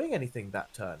is doing anything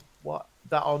that turn? What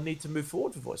that I'll need to move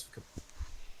forward for voice of command?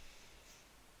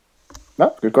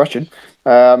 No, good question.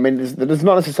 I mean, there's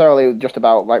not necessarily just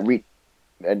about like reach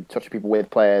and touching people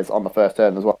with players on the first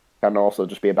turn as well. It can also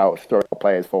just be about throwing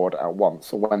players forward at once.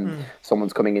 So when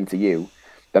someone's coming into you,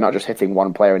 they're not just hitting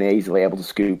one player and easily able to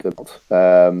scoop them out.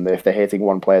 If they're hitting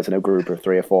one player in a group of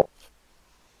 3 or 4,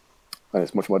 then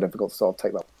it's much more difficult to sort of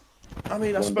take that. I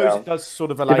mean, I suppose it does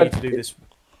sort of allow you to do this.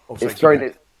 It's throwing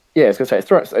it. Yeah, I was going to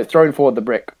say it's throwing forward the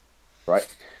brick, right?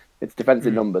 It's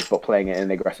defensive numbers, but playing it in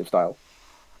an aggressive style.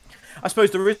 I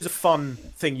suppose there is a fun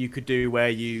thing you could do where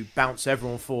you bounce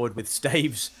everyone forward with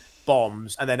staves,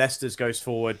 bombs, and then Estus goes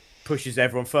forward, pushes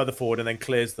everyone further forward, and then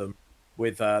clears them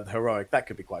with the Heroic. That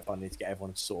could be quite fun to get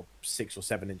everyone sort of 6 or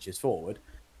 7 inches forward.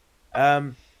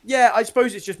 Yeah, I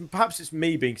suppose it's just, perhaps it's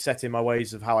me being set in my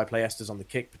ways of how I play Estus on the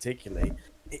kick particularly.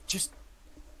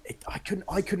 I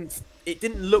couldn't, it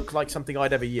didn't look like something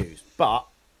I'd ever use, but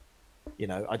you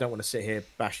know, I don't want to sit here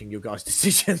bashing your guys'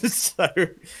 decisions. So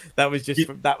that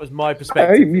was my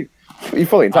perspective. You're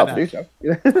fully entitled to do so.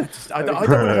 I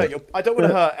don't want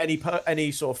to hurt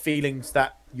any sort of feelings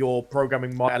that your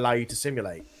programming might allow you to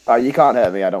simulate. You can't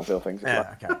hurt me. I don't feel things.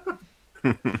 Yeah,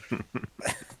 okay.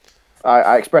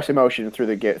 I express emotion through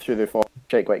the 4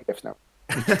 Shake Weight gifts now.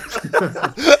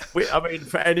 I mean,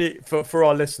 for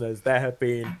our listeners, there have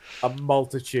been a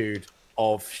multitude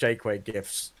of Shake Weight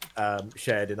gifts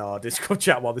shared in our Discord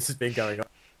chat while this has been going on.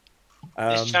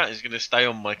 This chat is going to stay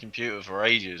on my computer for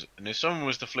ages, and if someone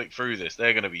was to flick through this,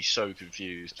 they're going to be so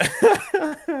confused.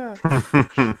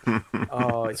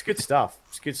 Oh, it's good stuff.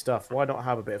 It's good stuff. Why not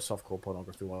have a bit of softcore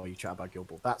pornography while you chat about Guild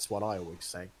Ball? That's what I always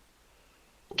say.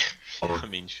 I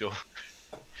mean, sure.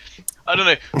 I don't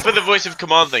know. For the voice of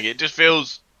command thing, it just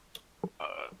feels...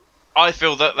 I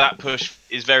feel that push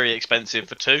is very expensive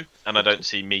for 2, and I don't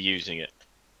see me using it.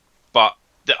 But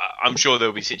I'm sure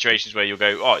there'll be situations where you'll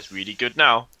go, oh, it's really good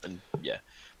now, and yeah.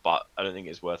 But I don't think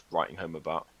it's worth writing home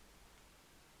about.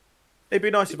 It'd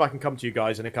be nice if I can come to you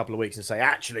guys in a couple of weeks and say,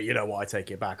 actually, you know what, I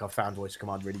take it back. I found voice of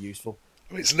command really useful.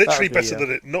 I mean, it's literally better than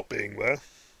it not being there.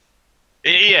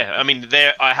 Yeah, I mean,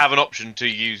 I have an option to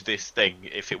use this thing.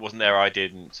 If it wasn't there, I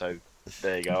didn't. So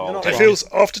there you go. It feels,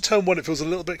 after turn 1, it feels a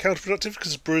little bit counterproductive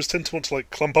because brewers tend to want to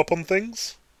like clump up on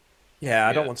things. Yeah,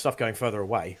 I don't want stuff going further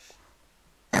away.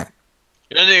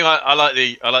 The only thing I like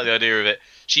the idea of it.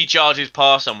 She charges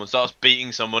past someone, starts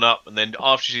beating someone up, and then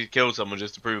after she's killed someone,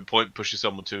 just to prove a point, pushes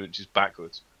someone 2 inches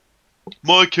backwards.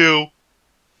 My kill.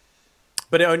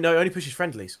 But it only pushes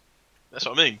friendlies. That's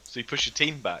what I mean. So you push your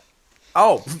team back.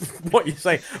 Oh, what you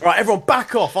saying? Right, everyone,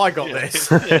 back off! I got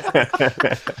this.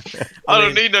 I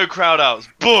don't need no crowd outs.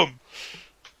 Boom.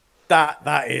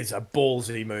 That is a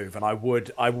ballsy move, and I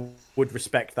would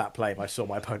respect that play if I saw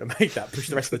my opponent make that, push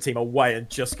the rest of the team away, and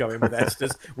just go in with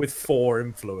Estus with 4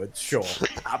 influence. Sure,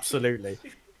 absolutely,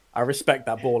 I respect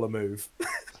that baller move.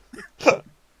 To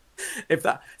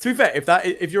be fair,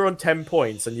 if you're on 10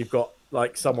 points and you've got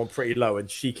like someone pretty low and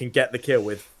she can get the kill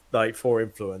with like 4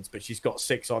 influence, but she's got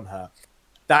 6 on her,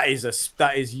 that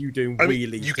is you doing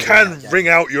wheelies. You can ring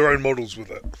out your own models with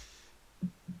it.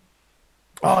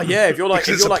 Oh yeah, if you're like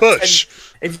Because it's a push.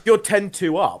 if you're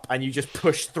 10-2 up and you just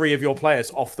push 3 of your players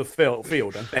off the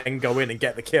field and then go in and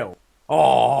get the kill.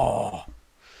 Oh,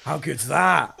 how good's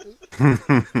that?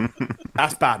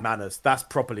 That's bad manners. That's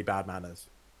properly bad manners.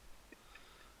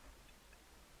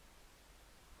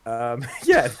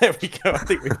 Yeah, there we go. I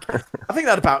think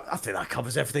that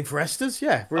covers everything for Estus.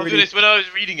 Yeah, I'll be honest, when I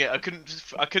was reading it, I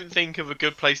couldn't think of a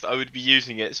good place that I would be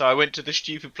using it, so I went to the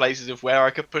stupid places of where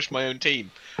I could push my own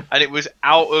team, and it was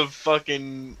out of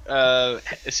fucking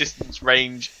assistance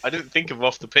range. I didn't think of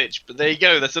off the pitch, but there you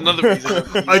go. That's another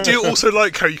reason. I do also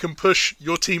like how you can push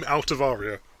your team out of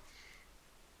Aria.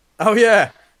 Oh yeah.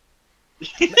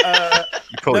 You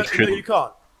probably No, couldn't. you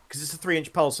can't because it's a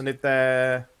 3-inch pulse, and if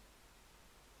they're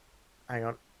hang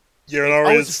on. Yeah, and Oh,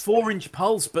 Aria's... it's a 4-inch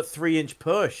pulse, but 3-inch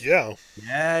push. Yeah.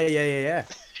 Yeah.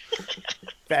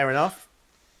 Fair enough.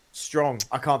 Strong.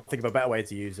 I can't think of a better way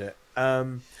to use it.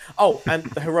 Oh, and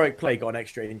the heroic play got an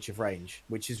extra inch of range,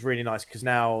 which is really nice because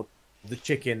now the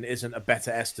chicken isn't a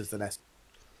better Estus than Estus.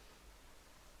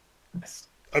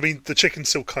 I mean, the chicken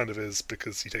still kind of is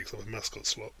because he takes up a mascot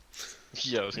slot.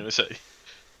 Yeah, I was gonna say.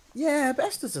 Yeah, but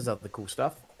Estus does other cool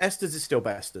stuff. Estus is still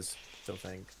Estus, still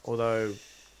think. Although,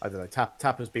 I don't know,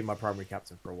 Tapper's been my primary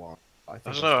captain for a while. I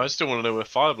don't know. I still want to know where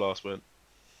Fire Blast went.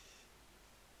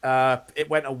 It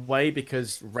went away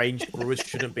because ranged brewers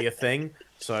shouldn't be a thing.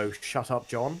 So shut up,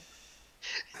 John.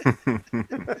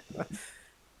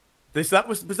 Was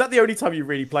that the only time you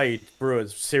really played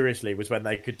brewers seriously? Was when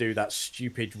they could do that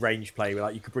stupid range play where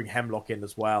like you could bring Hemlock in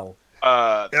as well.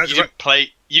 You didn't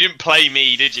play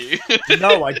me, did you?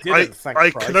 No, I didn't.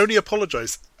 I can only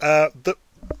apologise. The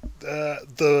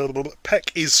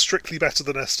Peck is strictly better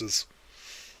than Estus.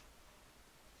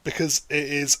 Because it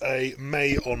is a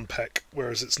May on Peck,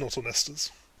 whereas it's not on Estus.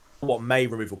 What, May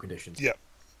removal conditions? Yeah.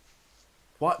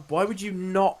 Why would you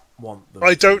not want them?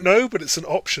 I don't know, but it's an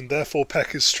option, therefore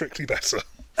Peck is strictly better.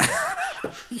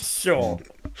 Sure.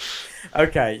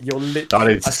 Okay, you're That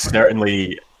is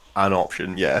certainly an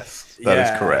option, yes.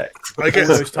 That is correct. I guess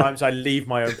those times I leave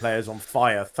my own players on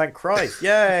fire. Thank Christ.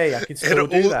 Yay, I can still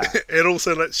do that. It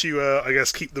also lets you, I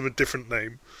guess, keep them a different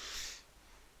name.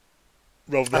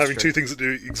 Rather than having two things that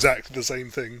do exactly the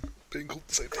same thing, being called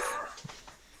the same thing.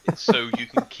 It's so you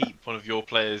can keep one of your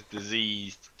players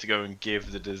diseased to go and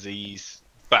give the disease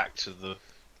back to the...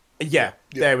 Yeah,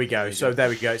 there we go. So there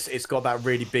we go. It's got that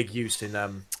really big use in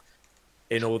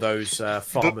all those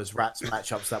farmers rats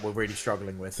matchups that we're really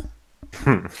struggling with.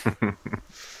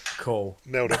 Cool.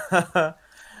 Nailed it.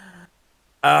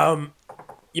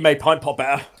 You made Pint Pot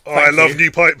better. I love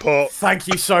new Pint Pot. Thank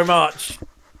you so much.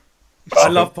 I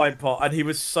love Pint Pot, and he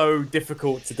was so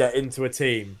difficult to get into a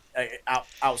team.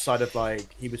 Outside of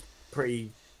he was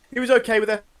okay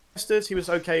with Estus. He was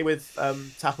okay with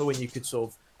Tapper when you could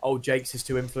sort of Jake's his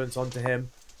 2 influence onto him.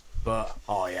 But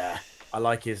I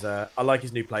like his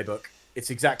new playbook.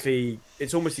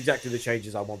 It's almost exactly the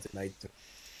changes I wanted made.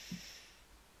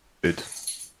 Good.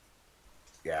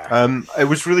 Yeah. It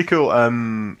was really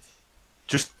cool.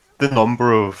 Just the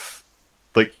number of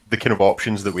the kind of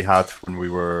options that we had when we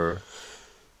were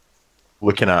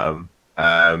looking at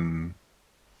them.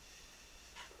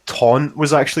 Taunt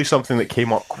was actually something that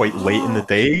came up quite late in the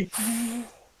day.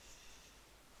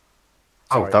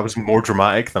 Oh, that was more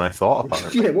dramatic than I thought.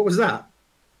 Apparently. Yeah, what was that?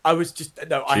 I was just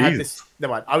I had this.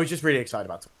 Never mind. I was just really excited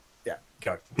about it. Yeah,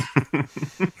 go.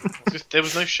 There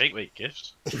was no shake weight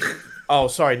gift. Oh,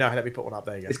 sorry. No, let me put one up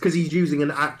there again. It's because he's using an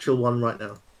actual one right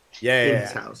now. Yeah, in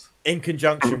his house. In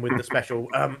conjunction with the special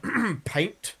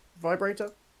paint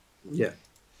vibrator. Yeah.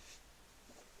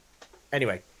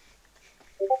 Anyway.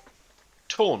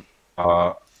 Taunt.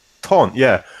 Taunt,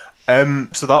 yeah.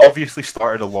 So that obviously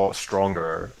started a lot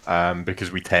stronger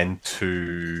because we tend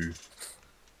to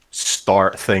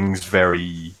start things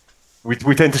very...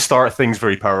 We tend to start things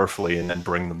very powerfully and then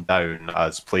bring them down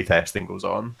as playtesting goes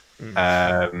on.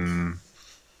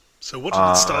 So what did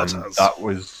it start as? That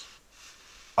was...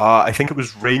 I think it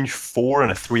was range 4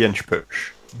 and a 3-inch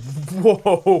push.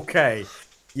 Whoa, okay.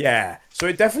 Yeah. So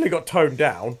it definitely got toned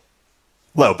down.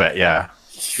 A little bit, yeah.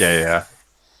 Yeah.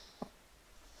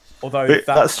 Although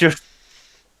that's just...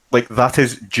 that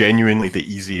is genuinely the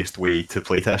easiest way to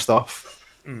playtest stuff.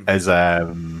 Is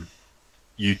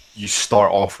you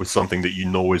start off with something that you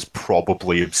know is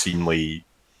probably obscenely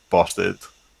busted.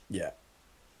 Yeah.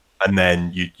 And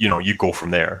then you go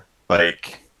from there.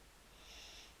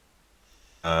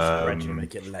 Eventually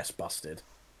make it less busted.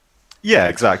 Yeah,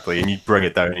 exactly. And you bring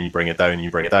it down and you bring it down and you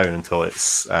bring it down until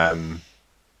it's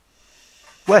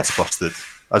less busted,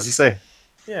 as you say.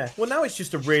 Yeah. Well, now it's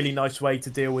just a really nice way to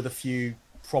deal with a few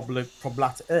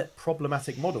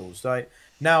problematic models. Like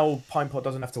now, Pinepot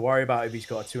doesn't have to worry about if he's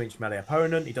got a 2-inch melee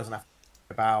opponent. He doesn't have to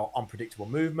worry about unpredictable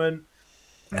movement.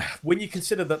 When you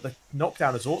consider that the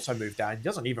knockdown has also moved down, he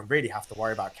doesn't even really have to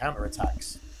worry about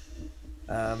counterattacks.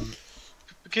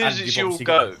 Because it's your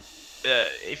go.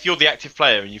 If you're the active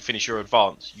player and you finish your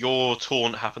advance, your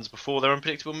taunt happens before their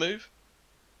unpredictable move.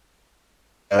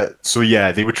 So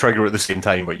yeah, they would trigger at the same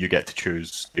time, but you get to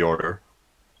choose the order.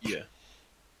 Yeah.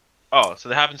 Oh, so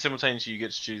they happen simultaneously. You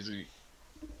get to choose.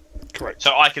 Correct.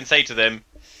 So I can say to them,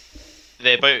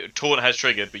 their taunt has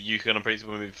triggered, but you can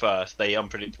unpredictable move first. They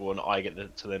unpredictable, and I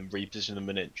get to them reposition them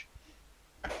an inch.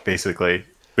 Basically,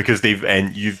 because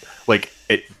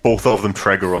both of them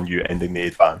trigger on you ending the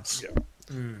advance. Yeah.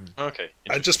 Okay.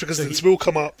 And just because this will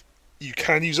come up, you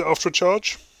can use it after a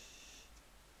charge.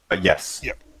 Yes.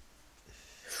 Yep.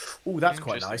 Oh, that's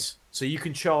quite nice. So you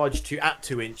can charge to at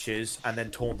 2 inches and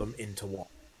then taunt them into 1.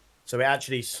 So it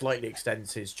actually slightly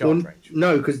extends his charge range.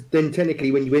 No, because then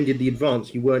technically when you ended the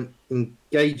advance, you weren't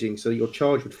engaging, so your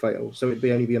charge would fail. So it'd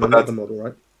only be on another model,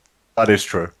 right? That is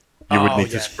true. You would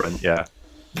need to sprint, yeah.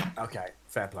 Okay,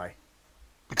 fair play.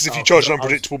 Because if you charge an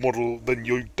unpredictable model, then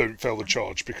you don't fail the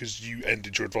charge because you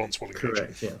ended your advance while engaging.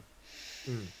 Correct, yeah.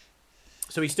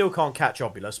 So he still can't catch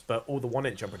Obulus, but all the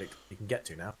 1-inch unpredictable he can get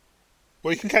to now.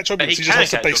 Well, he can catch Obulus, he he just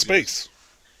has to base space.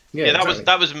 Yeah,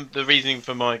 that was the reasoning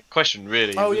for my question.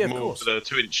 Really, oh yeah, of more course. For the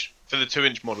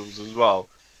 2-inch models as well.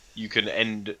 You can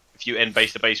end if you end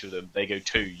base to base with them. They go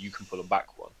 2. You can pull them back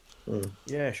 1.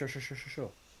 Yeah, sure.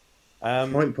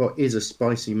 Pinepot is a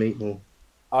spicy meatball.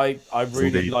 I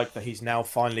really like that he's now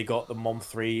finally got the Mom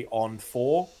 3 on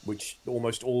 4, which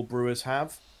almost all brewers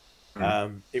have.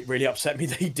 It really upset me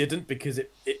that he didn't, because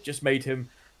it just made him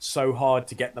so hard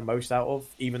to get the most out of,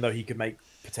 even though he could make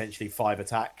potentially 5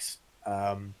 attacks.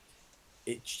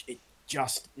 It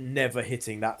just never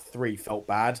hitting that 3 felt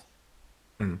bad.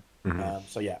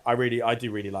 So yeah, I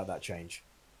do really like that change.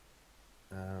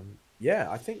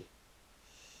 Yeah, I think.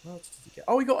 What else did he get?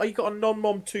 Oh, he got a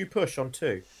non-Mom 2 push on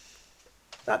 2.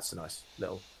 That's a nice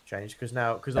little change because a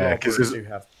lot of brewers do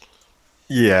have.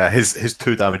 Yeah, his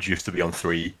 2 damage used to be on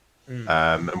 3,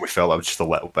 and we felt that was just a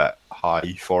little bit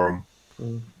high for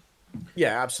him.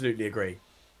 Yeah, absolutely agree.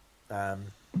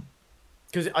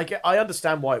 Because I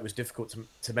understand why it was difficult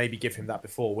to maybe give him that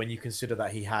before, when you consider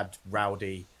that he had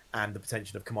Rowdy and the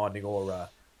potential of commanding aura.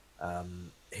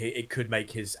 It could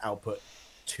make his output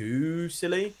too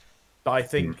silly, but I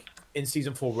think in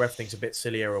season 4 where everything's a bit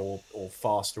sillier or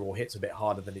faster or hits a bit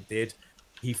harder than it did,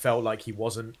 he felt like he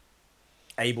wasn't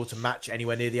able to match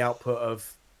anywhere near the output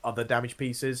of other damage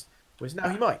pieces, whereas now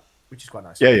he might, which is quite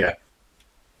nice. Yeah.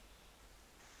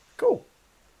 Cool.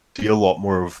 See a lot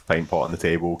more of Pinepot on the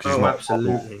table. Cause he's not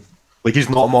absolutely. He's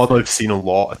not a model I've seen a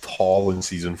lot at all in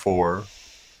season 4,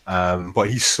 but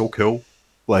he's so cool.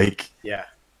 Yeah.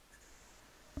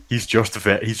 He's just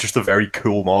a very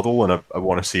cool model, and I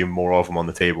want to see more of him on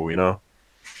the table, you know?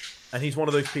 And he's one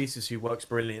of those pieces who works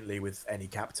brilliantly with any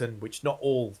captain, which not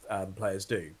all players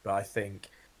do. But I think,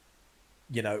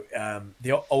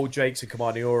 the old Drakes and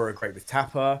Commanding Aura are great with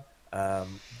Tapper.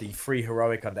 The free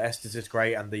heroic under Estes is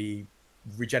great, and the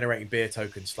regenerating beer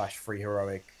token / free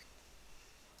heroic,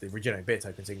 the regenerating beer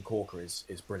tokens in Corker is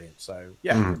brilliant. So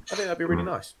yeah, I think that'd be really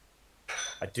nice.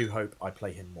 I do hope I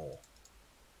play him more.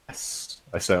 Yes,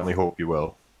 I certainly hope you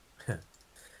will.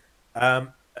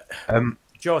 John,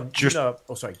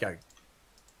 go.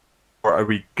 Or are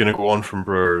we going to go on from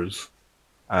Brewers?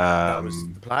 That was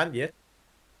the plan, yeah.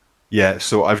 Yeah,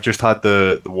 so I've just had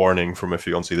the warning from my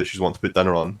fiancée that she's wanting to put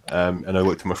dinner on, and I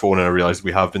looked at my phone and I realised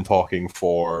we have been talking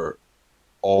for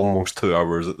almost 2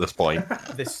 hours at this point.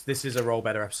 This is a Roll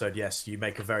Better episode. Yes, you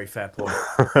make a very fair point.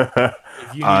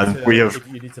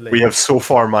 We have so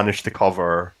far managed to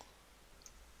cover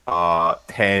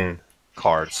 10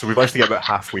 cards, so we've managed to get about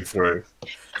halfway through.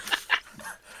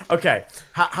 Okay,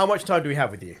 how much time do we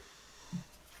have with you?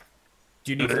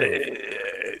 Do you need to leave?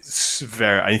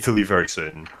 I need to leave very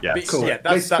soon. Yeah, cool. Yeah,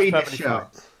 that's perfectly fine. All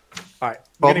right,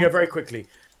 we're going to go very quickly.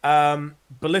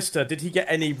 Ballista, did he get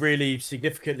any really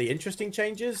significantly interesting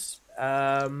changes?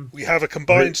 We have a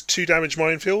combined 2 damage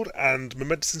minefield, and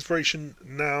Momentous Inspiration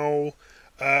now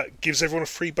gives everyone a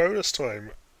free bonus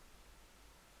time.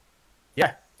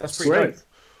 Yeah, that's pretty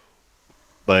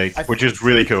great. Which is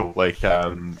really cool.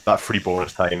 That free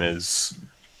bonus time is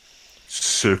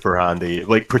super handy.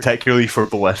 Particularly for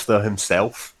Ballista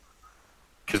himself,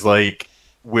 because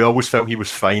we always felt he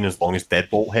was fine as long as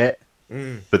Deadbolt hit,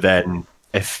 but then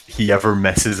if he ever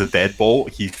misses a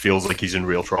Deadbolt, he feels like he's in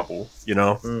real trouble. You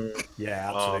know? Yeah,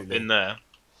 absolutely. Been there.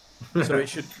 So it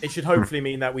should hopefully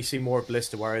mean that we see more of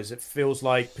Ballista, whereas it feels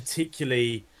like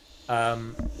particularly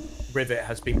Rivet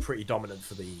has been pretty dominant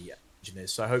for the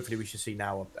engineers. So hopefully we should see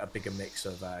now a bigger mix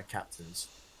of captains.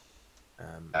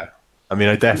 I mean,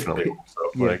 I definitely hope so.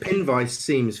 Yeah, Like, Pinvice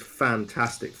seems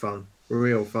fantastic fun,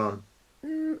 real fun.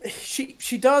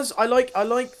 She does. I like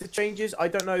the changes. I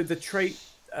don't know the trait.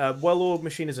 Well-oiled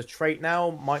machine as a trait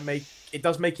now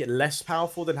does make it less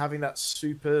powerful than having that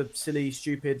super silly,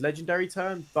 stupid legendary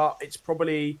turn, but it's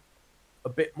probably a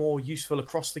bit more useful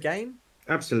across the game.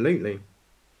 Absolutely.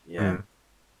 Yeah.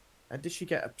 And did she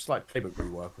get a slight playbook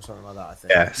rework or something like that? I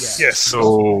think. yes. Yes.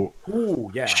 So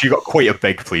Ooh, yeah. she got quite a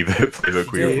big playbook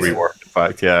rework. In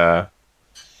fact, yeah.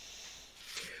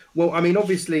 Well, I mean,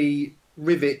 obviously,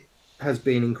 Rivet has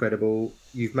been incredible.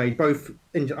 You've made both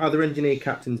other engineer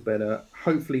captains better.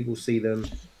 Hopefully, we'll see them.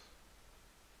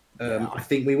 I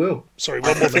think we will. Sorry,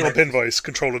 one more thing on Pinvice.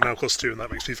 Controller now costs 2, and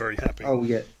that makes me very happy. Oh,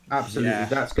 yeah, absolutely. Yeah.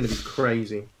 That's going to be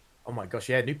crazy. Oh my gosh,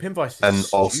 yeah. New Pinvice is And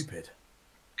also- stupid.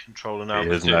 Controller now.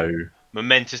 It is two. now.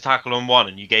 Momentous tackle on 1,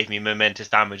 and you gave me momentous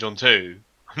damage on 2.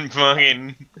 I'm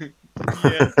fucking.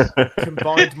 Yeah.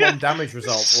 Combined mon damage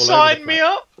results. All over Sign the me place.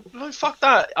 up. No, fuck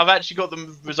that. I've actually got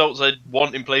the results I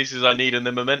want in places I need, and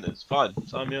they're momentous. Fine,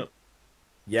 sign me up.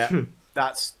 Yeah,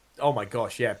 that's. Oh my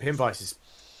gosh, yeah. Pinvice is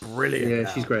brilliant. Yeah, now.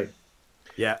 she's great.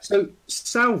 Yeah. So,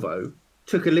 Salvo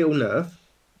took a little nerf.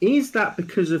 Is that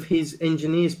because of his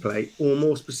engineer's play, or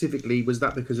more specifically, was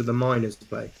that because of the miners'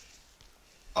 play?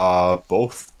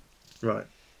 Both. Right.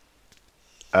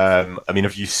 I mean,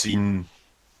 have you seen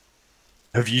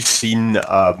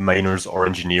a miners or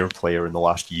engineer player in the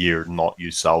last year not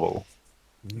use Salvo?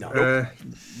 No.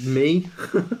 Me?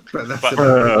 But that's But-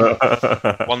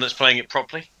 about One that's playing it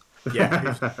properly.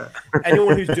 Yeah.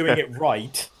 Anyone who's doing it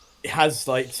right has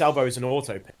like Salvo as an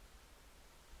auto pick.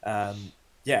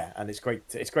 Yeah, and it's great.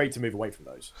 It's great to move away from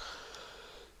those.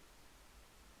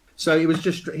 So it was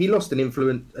just he lost an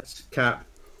influence cap.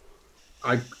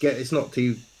 I get it's not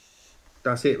too.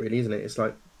 That's it, really, isn't it? It's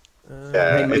like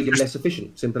they made him less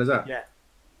efficient. Simple as that. Yeah.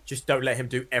 Just don't let him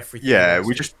do everything. Yeah, he wants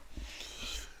we to. just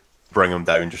bring him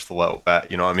down just a little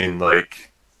bit. You know what I mean?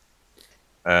 Like,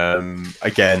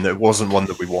 again, it wasn't one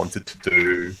that we wanted to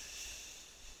do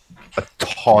a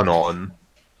ton on.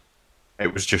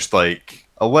 It was just like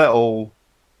a little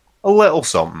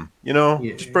something, you know?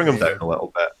 Yeah. Just bring him down a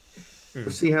little bit. We'll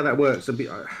see how that works. It'd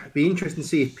be interesting to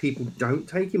see if people don't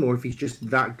take him or if he's just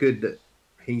that good that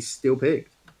he's still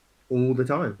picked all the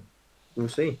time. We'll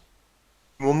see.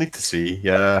 We'll need to see.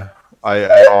 Yeah,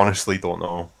 I honestly don't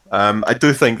know. I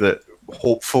do think that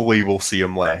hopefully we'll see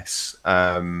him less,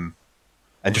 and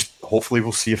just hopefully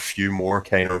we'll see a few more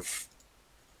kind of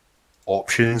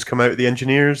options come out of the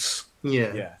engineers.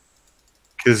 Yeah. Yeah.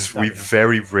 Because we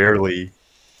very rarely,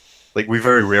 like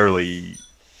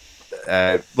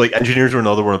engineers are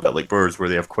another one a bit like birds, where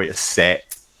they have quite a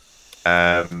set,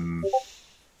 like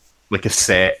a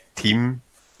set team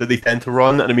that they tend to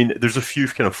run. And I mean, there's a few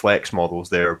kind of flex models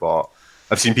there, but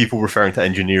I've seen people referring to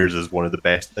engineers as one of the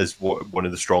best, one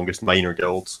of the strongest minor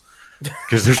guilds,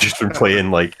 because they've just been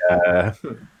playing like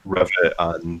Rivet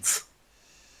and,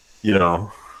 you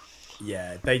know.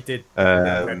 Yeah, they did.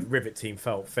 Rivet team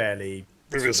felt fairly.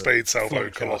 Rivet, sort of Spade, Salvo,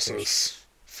 fluid Colossus,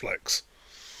 Flex.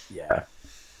 Yeah.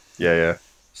 Yeah.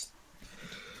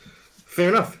 Fair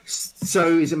enough.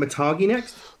 So is it Matagi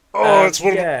next? Oh, it's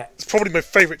probably my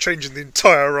favourite change in the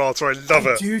entire errata. I love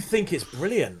I it. do think it's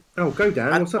brilliant. Oh, go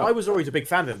Dan. And What's up? I was always a big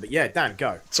fan of him, but yeah, Dan,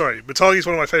 go. Sorry, Matagi's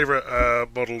one of my favourite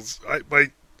models.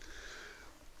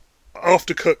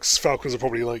 After Cook's, Falcons are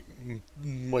probably like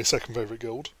my second favourite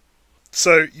guild.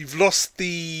 So you've lost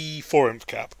the 4-imp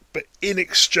cap, but in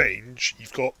exchange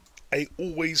you've got a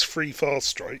always free fast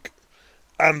strike,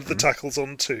 and the tackles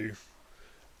on 2.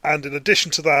 And in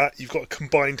addition to that, you've got a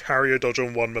combined Harrier dodge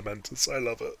on 1 momentous. I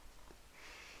love it.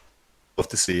 Love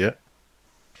to see it.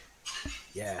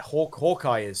 Yeah,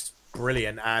 Hawkeye is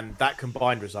brilliant, and that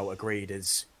combined result, agreed,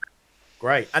 is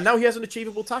great. And now he has an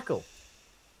achievable tackle.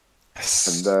 And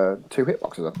 2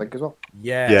 hitboxes, I think, as well.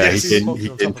 Yeah, Yeah, two he boxes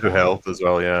on top gained of 2 that. health as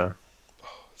well, yeah.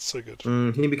 So good.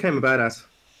 He became a badass.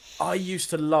 I used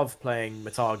to love playing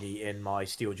Matagi in my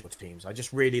Steeljaw teams. I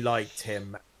just really liked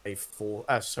him a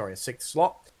 6th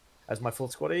slot as my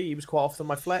 4th squaddy. He was quite often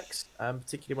my flex,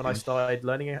 particularly when I started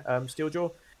learning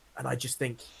Steeljaw. And I just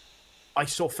think I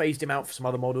sort of phased him out for some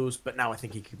other models, but now I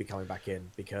think he could be coming back in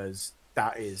because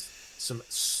that is some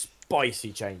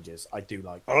spicy changes. I do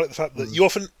like that. I like the fact that you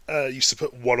often used to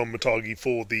put 1 on Matagi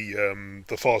for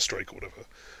the fast strike or whatever,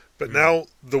 but now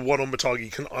the 1 on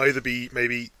Matagi can either be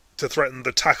maybe to threaten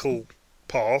the tackle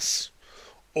pass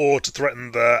or to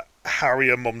threaten the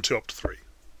Harrier Mom 2 up to 3.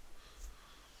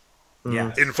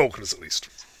 Yeah. In Falconers, at least.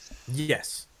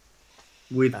 Yes.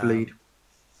 With bleed.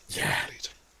 Yeah.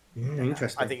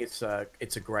 Interesting. I think it's a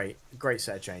great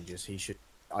set of changes. He should.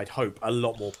 I'd hope a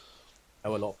lot more.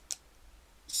 Oh, a lot.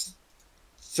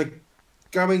 So,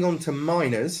 going on to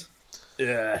minors.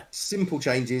 Yeah. Simple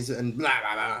changes and blah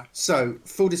blah blah. So,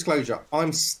 full disclosure,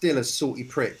 I'm still a salty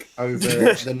prick over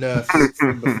the nerfs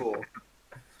from before.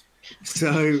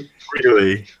 So,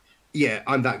 Really? yeah,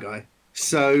 I'm that guy.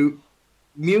 So,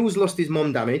 Mule's lost his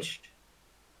mom damage,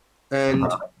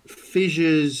 and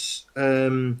Fissures,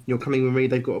 you're coming with me.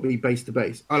 They've got to be base to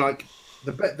base. I like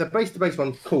the base to base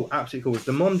one. Cool, absolutely cool.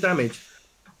 The mom damage.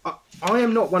 I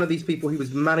am not one of these people who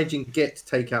was managing get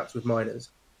takeouts with minors,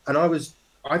 and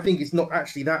I think it's not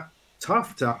actually that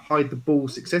tough to hide the ball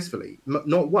successfully.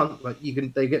 Not one, like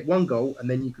they get one goal and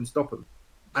then you can stop them.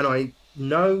 And I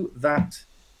know that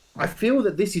I feel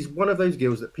that this is one of those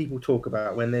guilds that people talk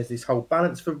about when there's this whole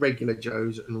balance for regular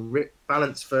Joes and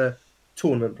balance for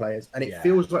tournament players, and it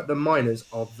feels like the minors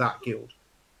are that guild,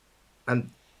 and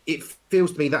it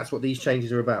feels to me that's what these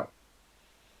changes are about.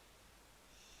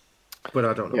 But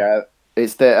I don't know. Yeah,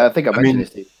 it's I think I mentioned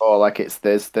this before. Like,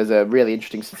 there's a really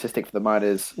interesting statistic for the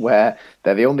miners where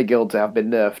they're the only guild to have been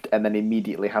nerfed and then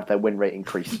immediately have their win rate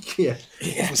increased. Yeah.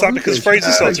 Was that because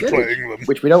Fraser started playing them?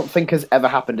 Which we don't think has ever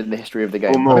happened in the history of the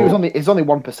game. Oh, no. I think it's only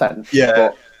 1%.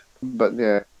 Yeah. But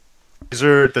yeah.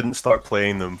 Fraser didn't start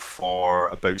playing them for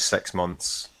about 6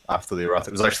 months after the errata.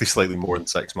 It was actually slightly more than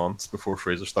 6 months before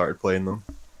Fraser started playing them.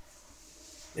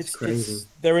 It's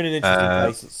they're in an interesting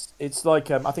place. It's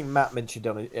like I think Matt mentioned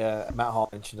on Matt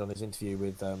Hart mentioned on his interview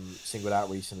with Singled Out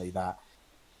recently that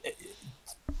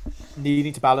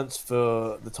needing to balance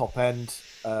for the top end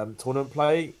tournament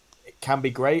play, it can be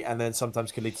great, and then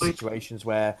sometimes can lead to situations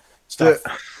where stuff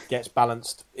gets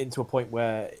balanced into a point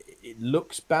where it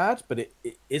looks bad, but it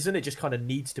isn't. It just kind of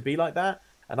needs to be like that.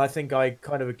 And I think I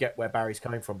kind of get where Barry's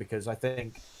coming from, because I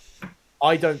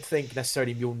don't think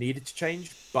necessarily Mule needed to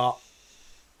change, but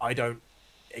I don't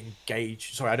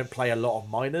play a lot of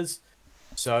minors,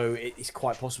 so it's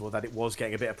quite possible that it was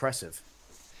getting a bit oppressive.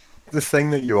 The thing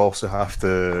that you also have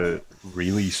to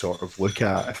really sort of look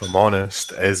at, if I'm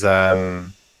honest, is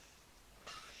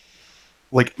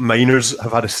like minors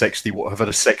have had a 60 to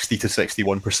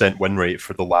 61% win rate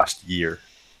for the last year.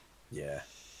 Yeah.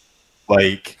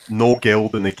 Like, no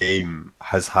guild in the game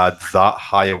has had that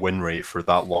high a win rate for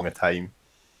that long a time.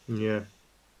 Yeah.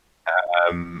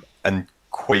 And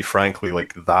quite frankly,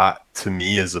 like, that to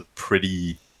me is a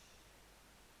pretty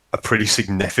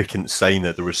significant sign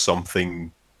that there was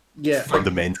something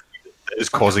fundamental that is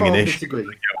causing an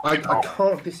issue. I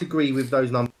can't disagree with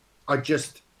those numbers. I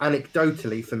just,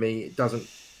 anecdotally, for me, it doesn't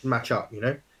match up, you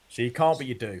know? So you can't, but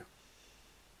you do.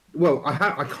 Well,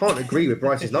 I can't agree with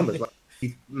Bryce's numbers.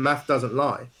 Like, math doesn't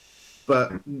lie.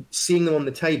 But seeing them on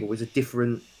the table is a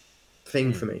different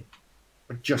thing for me.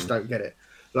 I just don't get it.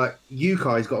 Like,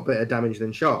 Yukai's got better damage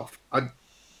than Shaft.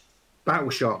 Battle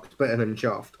Shark's better than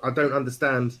Shaft. I don't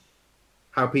understand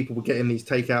how people were getting these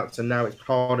takeouts, and now it's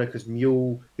harder because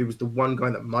Mule, who was the one guy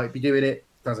that might be doing it,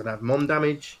 doesn't have mom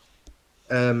damage.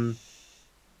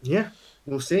 Yeah,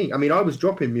 we'll see. I mean, I was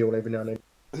dropping Mule every now and then.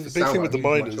 The big thing with the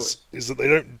miners is that they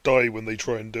don't die when they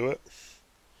try and do it.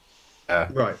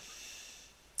 Right.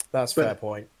 That's a fair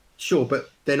point. Sure, but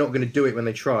they're not going to do it when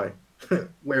they try.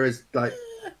 Whereas, like...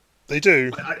 They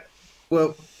do.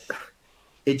 Well,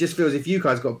 it just feels if you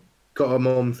guys got a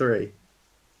mom 3.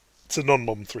 It's a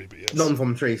non-mom 3, but yes.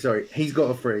 Non-mom 3, sorry. He's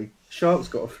got a 3. Shark's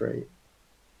got a 3.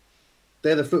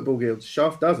 They're the football guilds.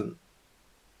 Shaft doesn't.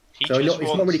 It's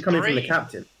not really coming from the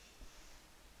captain.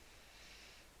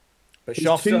 But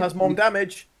Shaft still has mom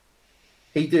damage.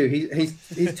 He do. He's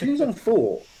 2's on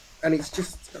 4, and it's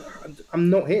just I'm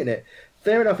not hitting it.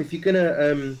 Fair enough. If you're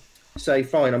gonna say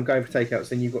fine, I'm going for takeouts,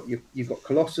 then you've got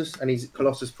Colossus, and he's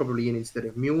Colossus probably in instead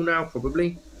of Mule now,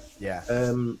 probably. Yeah.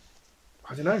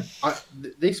 I don't know.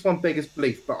 This one beggars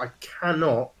belief, but I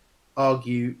cannot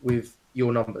argue with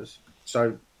your numbers.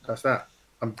 So that's that.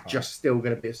 I'm just still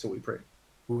going to be a salty prick.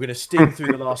 We're going to steam through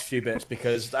the last few bits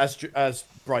because, as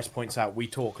Bryce points out, we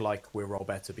talk like we're roll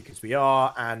better because we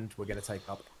are, and we're going to take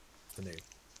up the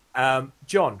afternoon.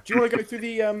 John, do you want to go through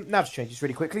the navs changes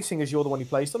really quickly, seeing as you're the one who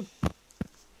plays them?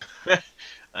 2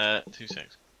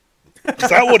 seconds. Is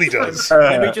that what he does?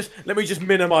 Let me just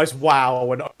minimise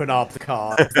WoW and open up the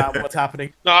card. Is that what's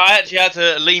happening? No, I actually had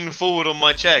to lean forward on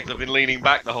my chair because I've been leaning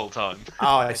back the whole time.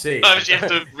 Oh, I see. I actually have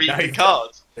to read the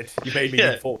cards. You made me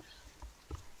lean forward.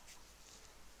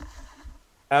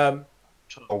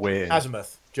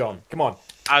 Azimuth, John, come on.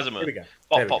 Azimuth. Here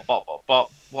we go.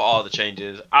 Bop. What are the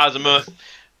changes? Azimuth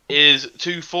is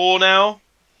 2/4 now.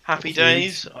 Happy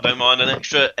days. I don't mind an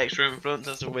extra influence.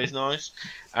 That's always nice.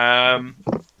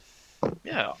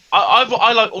 Yeah,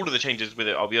 I like all of the changes with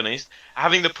it. I'll be honest.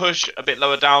 Having the push a bit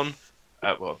lower down,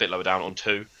 a bit lower down on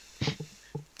 2.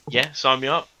 Yeah, sign me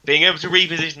up. Being able to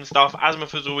reposition stuff.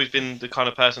 Azimuth has always been the kind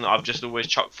of person that I've just always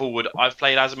chucked forward. I've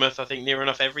played Azimuth, I think, near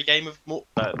enough every game of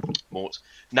Navs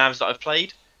that I've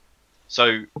played.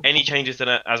 So any changes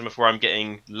to Azimuth where I'm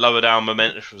getting lower down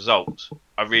momentous results,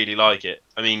 I really like it.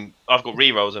 I mean, I've got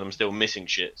rerolls and I'm still missing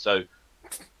shit, so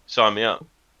sign me up.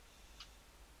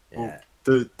 Yeah.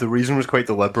 The reason was quite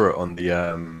deliberate on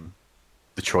the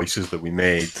choices that we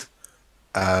made.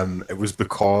 It was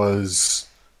because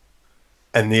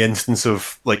in the instance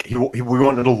of like we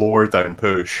wanted a lower down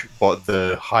push, but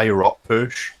the higher up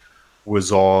push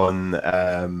was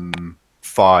on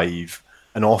 5,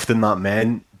 and often that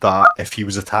meant that if he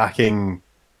was attacking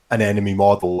an enemy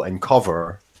model in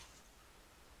cover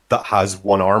that has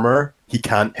 1 armor, he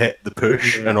can't hit the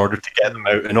push in order to get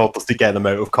them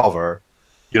out of cover.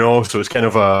 You know, so it's kind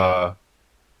of a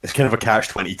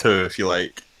catch-22 if you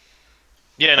like.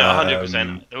 Yeah, no,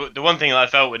 100%. The one thing that I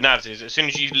felt with Navs is as soon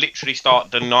as you literally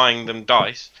start denying them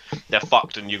dice, they're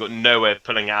fucked and you've got no way of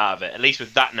pulling it out of it. At least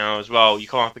with that now as well, you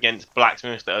come up against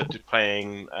blacksmiths that are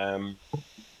playing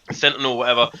Sentinel or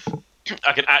whatever.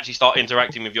 I could actually start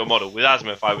interacting with your model. With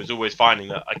Azimuth, I was always finding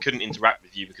that I couldn't interact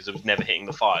with you because I was never hitting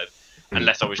the 5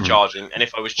 unless I was charging. And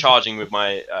if I was charging with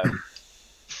my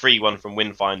free one from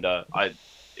Windfinder,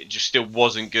 it just still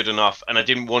wasn't good enough, and I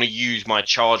didn't want to use my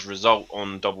charge result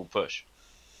on double push.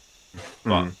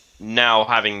 But now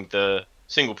having the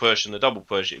single push and the double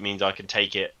push, it means I can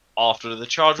take it after the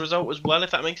charge result as well, if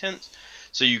that makes sense.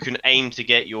 So you can aim to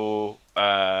get your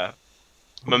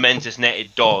momentous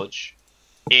netted dodge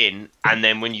in, and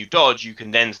then when you dodge, you can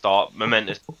then start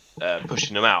momentous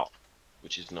pushing them out,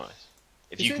 which is nice.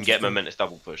 If you can get momentous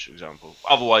double push, for example.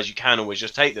 Otherwise, you can always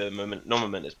just take the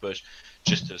non-momentous push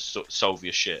just to solve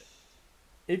your shit.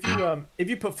 If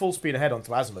you put full speed ahead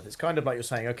onto Azimuth, it's kind of like you're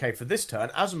saying, okay, for this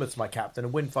turn, Azimuth's my captain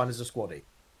and Windfinder's a squaddie.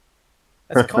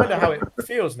 That's kind of how it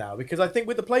feels now, because I think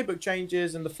with the playbook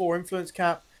changes and the 4 influence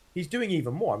cap, he's doing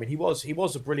even more. I mean, he was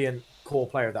a brilliant core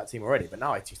player of that team already, but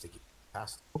now I just think he's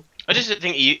past. I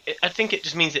think it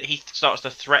just means that he starts to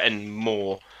threaten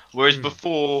more, whereas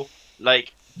before,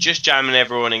 like, just jamming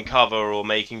everyone in cover or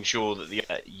making sure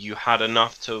that you had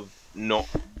enough to not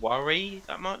worry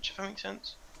that much, if that makes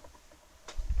sense.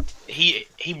 He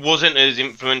wasn't as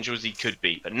influential as he could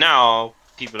be, but now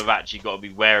people have actually got to be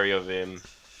wary of him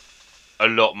a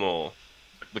lot more,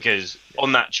 because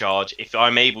on that charge, if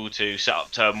I'm able to set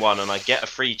up turn 1 and I get a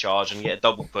free charge and get a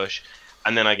double push,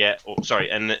 and then I get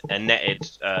a netted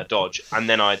dodge, and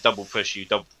then I double push you,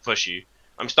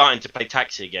 I'm starting to play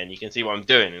taxi again. You can see what I'm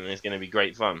doing, and it's going to be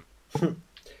great fun.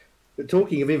 But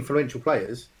talking of influential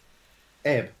players,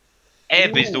 Ebb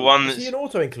is the one that's... Is he an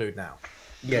auto-include now?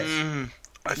 Yes.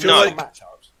 I feel like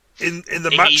in the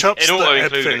matchups... It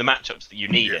auto-include in the matchups that you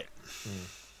need it.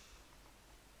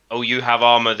 Oh, you have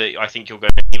armor that I think you're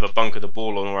going to either bunker the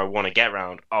ball on or I want to get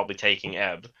round. I'll be taking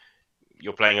Ebb.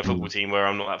 You're playing a football team where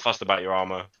I'm not that fussed about your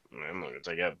armor. I'm not going to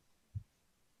take Ebb.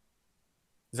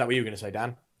 Is that what you were going to say,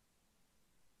 Dan?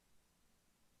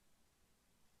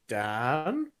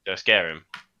 Dan? Don't scare him.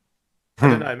 I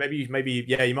don't know. Maybe,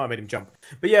 yeah, you might have made him jump.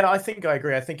 But yeah, I think I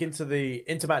agree. I think into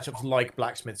matchups like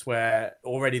Blacksmiths, where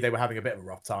already they were having a bit of a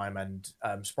rough time, and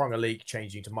Sprung a Leak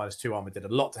changing to -2 armor did a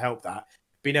lot to help that.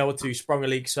 Being able to Sprung a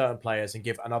Leak certain players and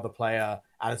give another player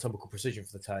anatomical precision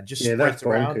for the turn, just spreads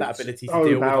around that ability to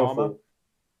deal with armor.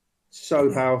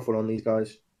 So powerful on these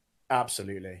guys.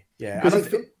 Absolutely, yeah.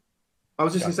 I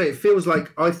was just going to say, it feels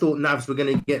like I thought Navs were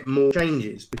going to get more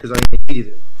changes because I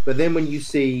needed them. But then when you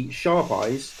see Sharp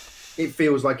Eyes, it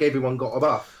feels like everyone got a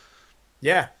buff.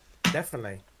 Yeah,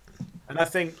 definitely. And I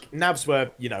think Navs were,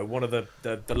 one of the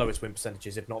lowest win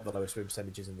percentages, if not the lowest win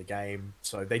percentages in the game.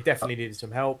 So they definitely needed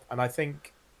some help. And I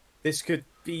think this could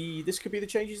be the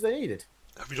changes they needed.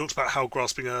 Have you talked about how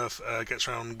Grasping Earth gets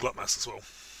around Glutmass as well?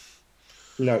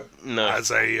 No. As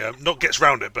a not gets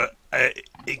around it, but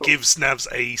it gives Navs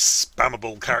a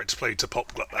spammable character play to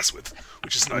pop Glutmass with,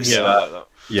 which is nice.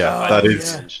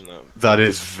 That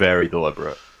is very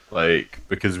deliberate. Like,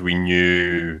 because we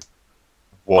knew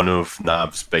one of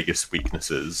Nav's biggest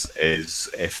weaknesses is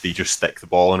if they just stick the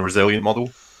ball in a resilient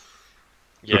model.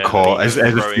 Yeah, because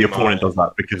as if the opponent does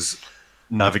that, because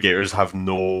Navigators have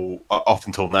no, up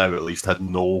until now at least, had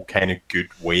no kind of good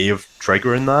way of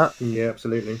triggering that. Yeah,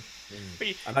 absolutely. But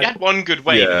you had one good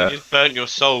way, but you just burnt your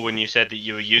soul when you said that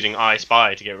you were using I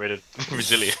Spy to get rid of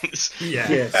resilience.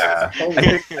 I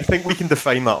think we can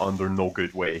define that under no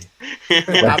good way.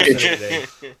 Absolutely.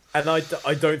 And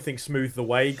I don't think Smooth the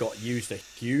Way got used a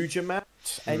huge amount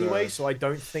anyway, No. so I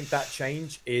don't think that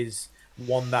change is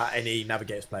one that any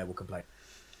Navigators player will complain.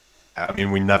 I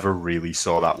mean, we never really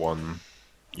saw that one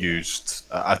used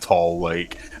at all.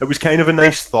 Like, it was kind of a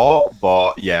nice thought,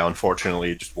 but yeah,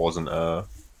 unfortunately, it just wasn't a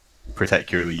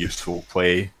particularly useful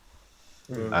play.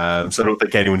 So I don't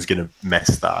think anyone's going to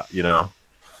miss that, you know?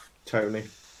 Totally.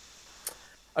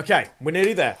 Okay, we're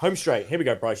nearly there. Home straight. Here we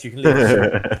go, Bryce. You can leave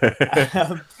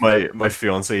us. My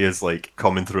fiance is like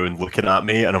coming through and looking at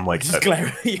me, and I'm like, Just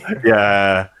glaring at you.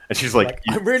 yeah, and she's like,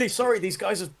 I'm really sorry. These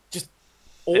guys are just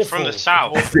awful. It's from the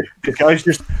south.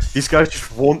 these guys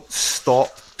just won't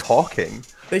stop talking.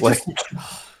 They Like- just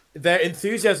their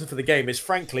enthusiasm for the game is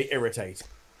frankly irritating.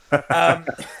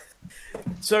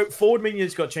 So forward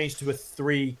minions got changed to a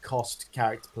 3-cost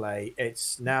character play.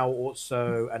 It's now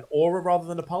also an aura rather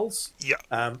than a pulse. Yeah.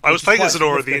 I which was is playing quite as an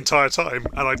aura the significant. entire time,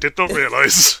 and I did not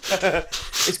realise.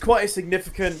 It's quite a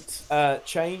significant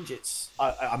change.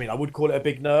 I mean, I would call it a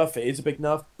big nerf. It is a big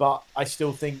nerf, but I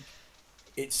still think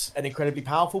it's an incredibly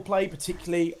powerful play,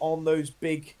 particularly on those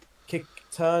big kick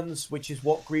turns, which is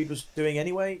what Greed was doing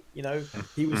anyway. You know,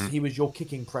 he was your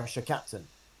kicking pressure captain.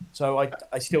 So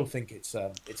I still think it's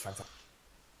fantastic.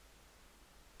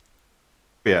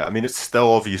 Yeah, I mean, it's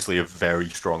still obviously a very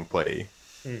strong play.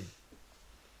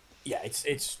 Yeah,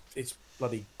 it's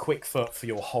bloody quick foot for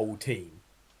your whole team.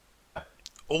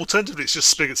 Alternatively, it's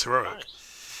just Spigot's Heroic.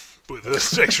 With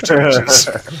the extra changes.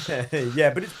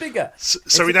 Yeah, but it's bigger.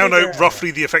 So we now know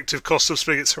roughly the effective cost of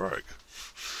Spigot's Heroic.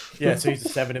 Yeah, so he's a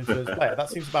 7 influence player.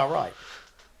 That seems about right.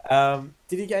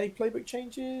 Did he get any playbook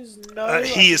changes? No.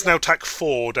 He is now TAC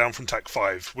 4 down from TAC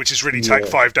 5, which is really TAC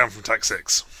 5 down from TAC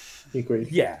 6.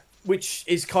 Agreed. Yeah, which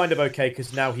is kind of okay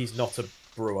because now he's not a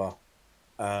brewer.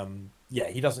 Yeah,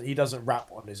 he doesn't rap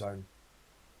on his own,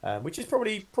 which is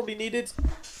probably needed.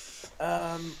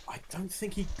 I don't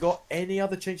think he got any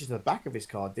other changes to the back of his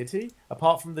card, did he?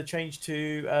 Apart from the change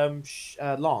to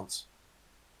Lance.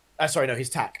 Sorry, no, his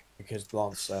TAC, because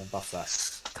Lance buffed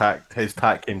that. His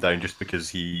tack came down just because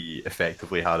he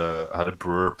effectively had a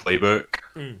brewer playbook,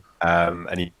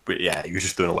 and he was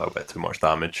just doing a little bit too much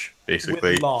damage,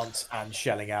 basically. With Lance and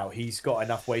shelling out, he's got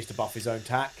enough ways to buff his own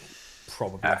TAC.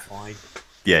 Probably fine.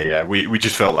 Yeah, we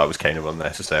just felt that was kind of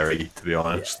unnecessary, to be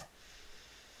honest.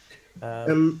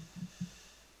 Well,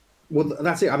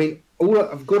 that's it. I mean,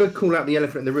 I've got to call out the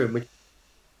elephant in the room, which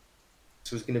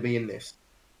was going to be in this.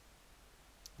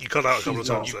 You cut out a couple of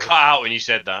times You there. cut out when you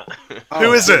said that.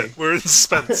 Who is it? We're in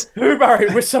suspense. Who,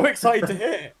 Barry? We're so excited to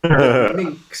hear.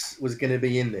 Minx was going to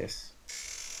be in this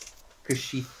because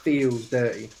she feels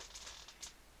dirty.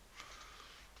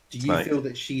 Do you Right. feel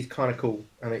that she's kind of cool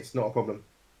and it's not a problem?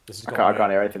 I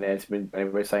can't hear anything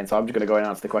anybody's saying, so I'm just going to go and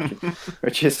answer the question,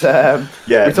 which is Yeah,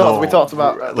 we talked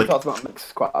about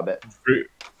Mix quite a bit.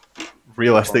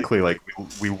 Realistically, like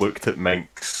we looked at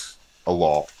Minx a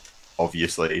lot,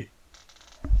 obviously,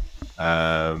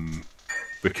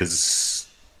 because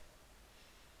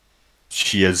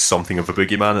she is something of a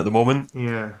boogeyman at the moment.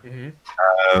 Yeah.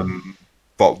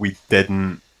 But we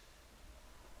didn't.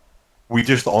 We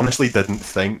just honestly didn't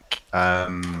think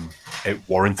it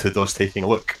warranted us taking a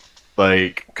look,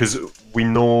 like, because we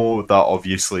know that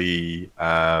obviously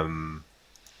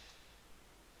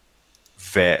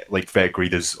Vet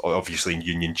Greed is obviously in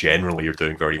Union generally are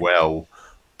doing very well,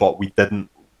 but we didn't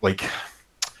like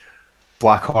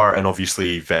Blackheart and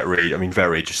obviously Vet Rage. I mean, Vet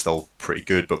Rage is still pretty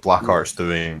good, but Blackheart's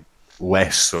doing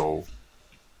less so.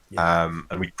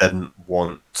 And we didn't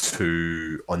want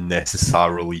to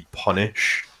unnecessarily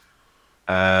punish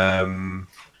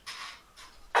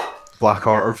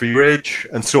Blackheart or V-Rage.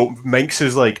 And so Minx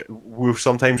is like, we'll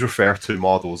sometimes refer to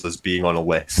models as being on a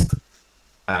list.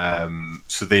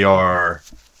 So they are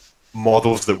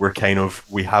models that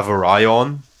we have our eye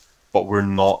on, but we're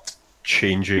not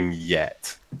changing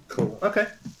yet. Cool. Okay.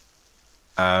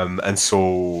 And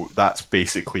so that's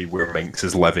basically where Minx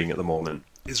is living at the moment.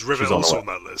 Is Rivet She's on also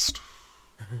the on that list?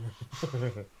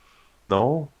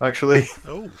 No, actually.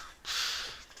 Oh,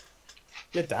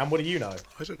 Yeah, Dan, what do you know?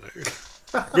 I don't know.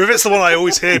 Rivet's the one I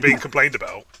always hear being complained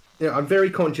about. Yeah, I'm very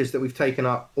conscious that we've taken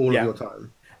up all of your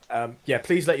time. Yeah,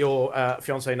 please let your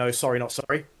fiance know. Sorry, not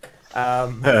sorry.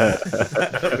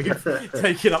 We've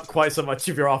taken up quite so much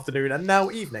of your afternoon and now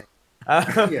evening.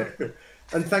 Yeah.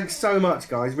 And thanks so much,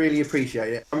 guys. Really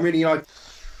appreciate it. I'm really like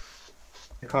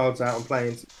cards out and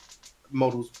playing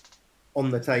models on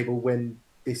the table when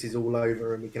this is all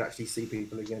over and we can actually see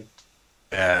people again.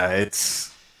 Yeah,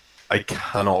 I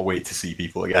cannot wait to see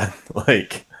people again.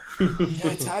 Like,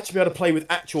 Yeah, to actually be able to play with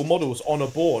actual models on a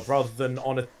board rather than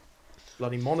on a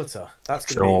bloody monitor.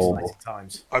 That's going to be exciting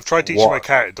times. I've tried teaching my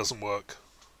cat; it doesn't work.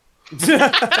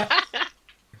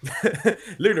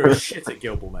 Luna is shit at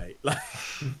Guild Ball, mate.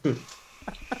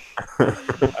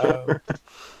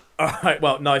 All right,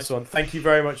 well, nice one. Thank you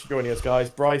very much for joining us, guys.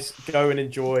 Bryce, go and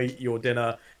enjoy your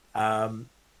dinner.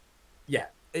 Yeah,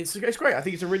 it's great. I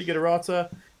think it's a really good errata.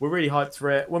 We're really hyped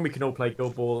for it. When we can all play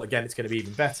Guild Ball, again, it's going to be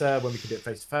even better when we can do it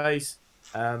face-to-face.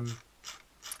 And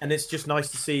it's just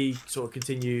nice to see sort of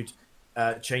continued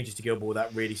changes to Guild Ball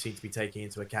that really seem to be taking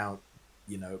into account,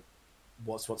 you know,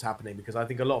 what's happening. Because I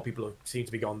think a lot of people seem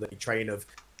to be on the train of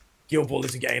Guild Ball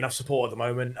isn't getting enough support at the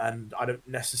moment, and I don't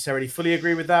necessarily fully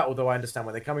agree with that, although I understand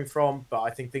where they're coming from. But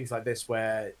I think things like this,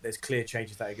 where there's clear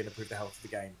changes that are going to improve the health of the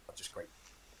game, are just great.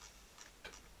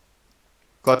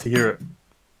 Glad to hear it.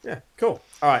 Yeah, cool.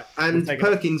 All right. And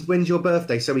Perkins, when's your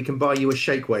birthday so we can buy you a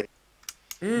shake weight?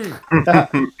 Sorry,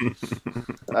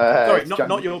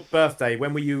 not your birthday.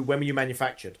 When were you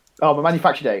manufactured? Oh, my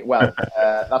manufacture date. Well,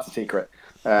 that's a secret.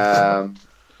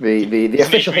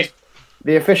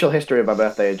 The official history of my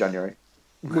birthday is January.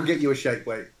 We'll get you a shake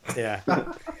weight. Yeah.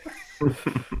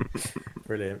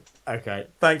 Brilliant. Okay.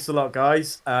 Thanks a lot,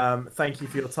 guys. Thank you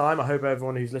for your time. I hope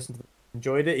everyone who's listened to this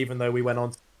enjoyed it, even though we went on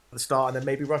at the start and then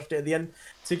maybe rushed it at the end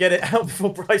to get it out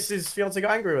before Bryce's fiance got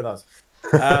angry with us.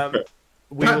 That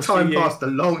time passed a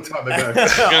long time ago.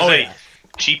 Yeah.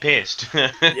 She pissed.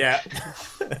 Yeah.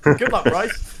 Good luck,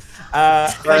 Bryce.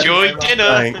 Enjoy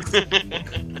dinner. Thanks.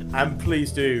 And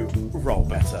please do roll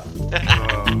better.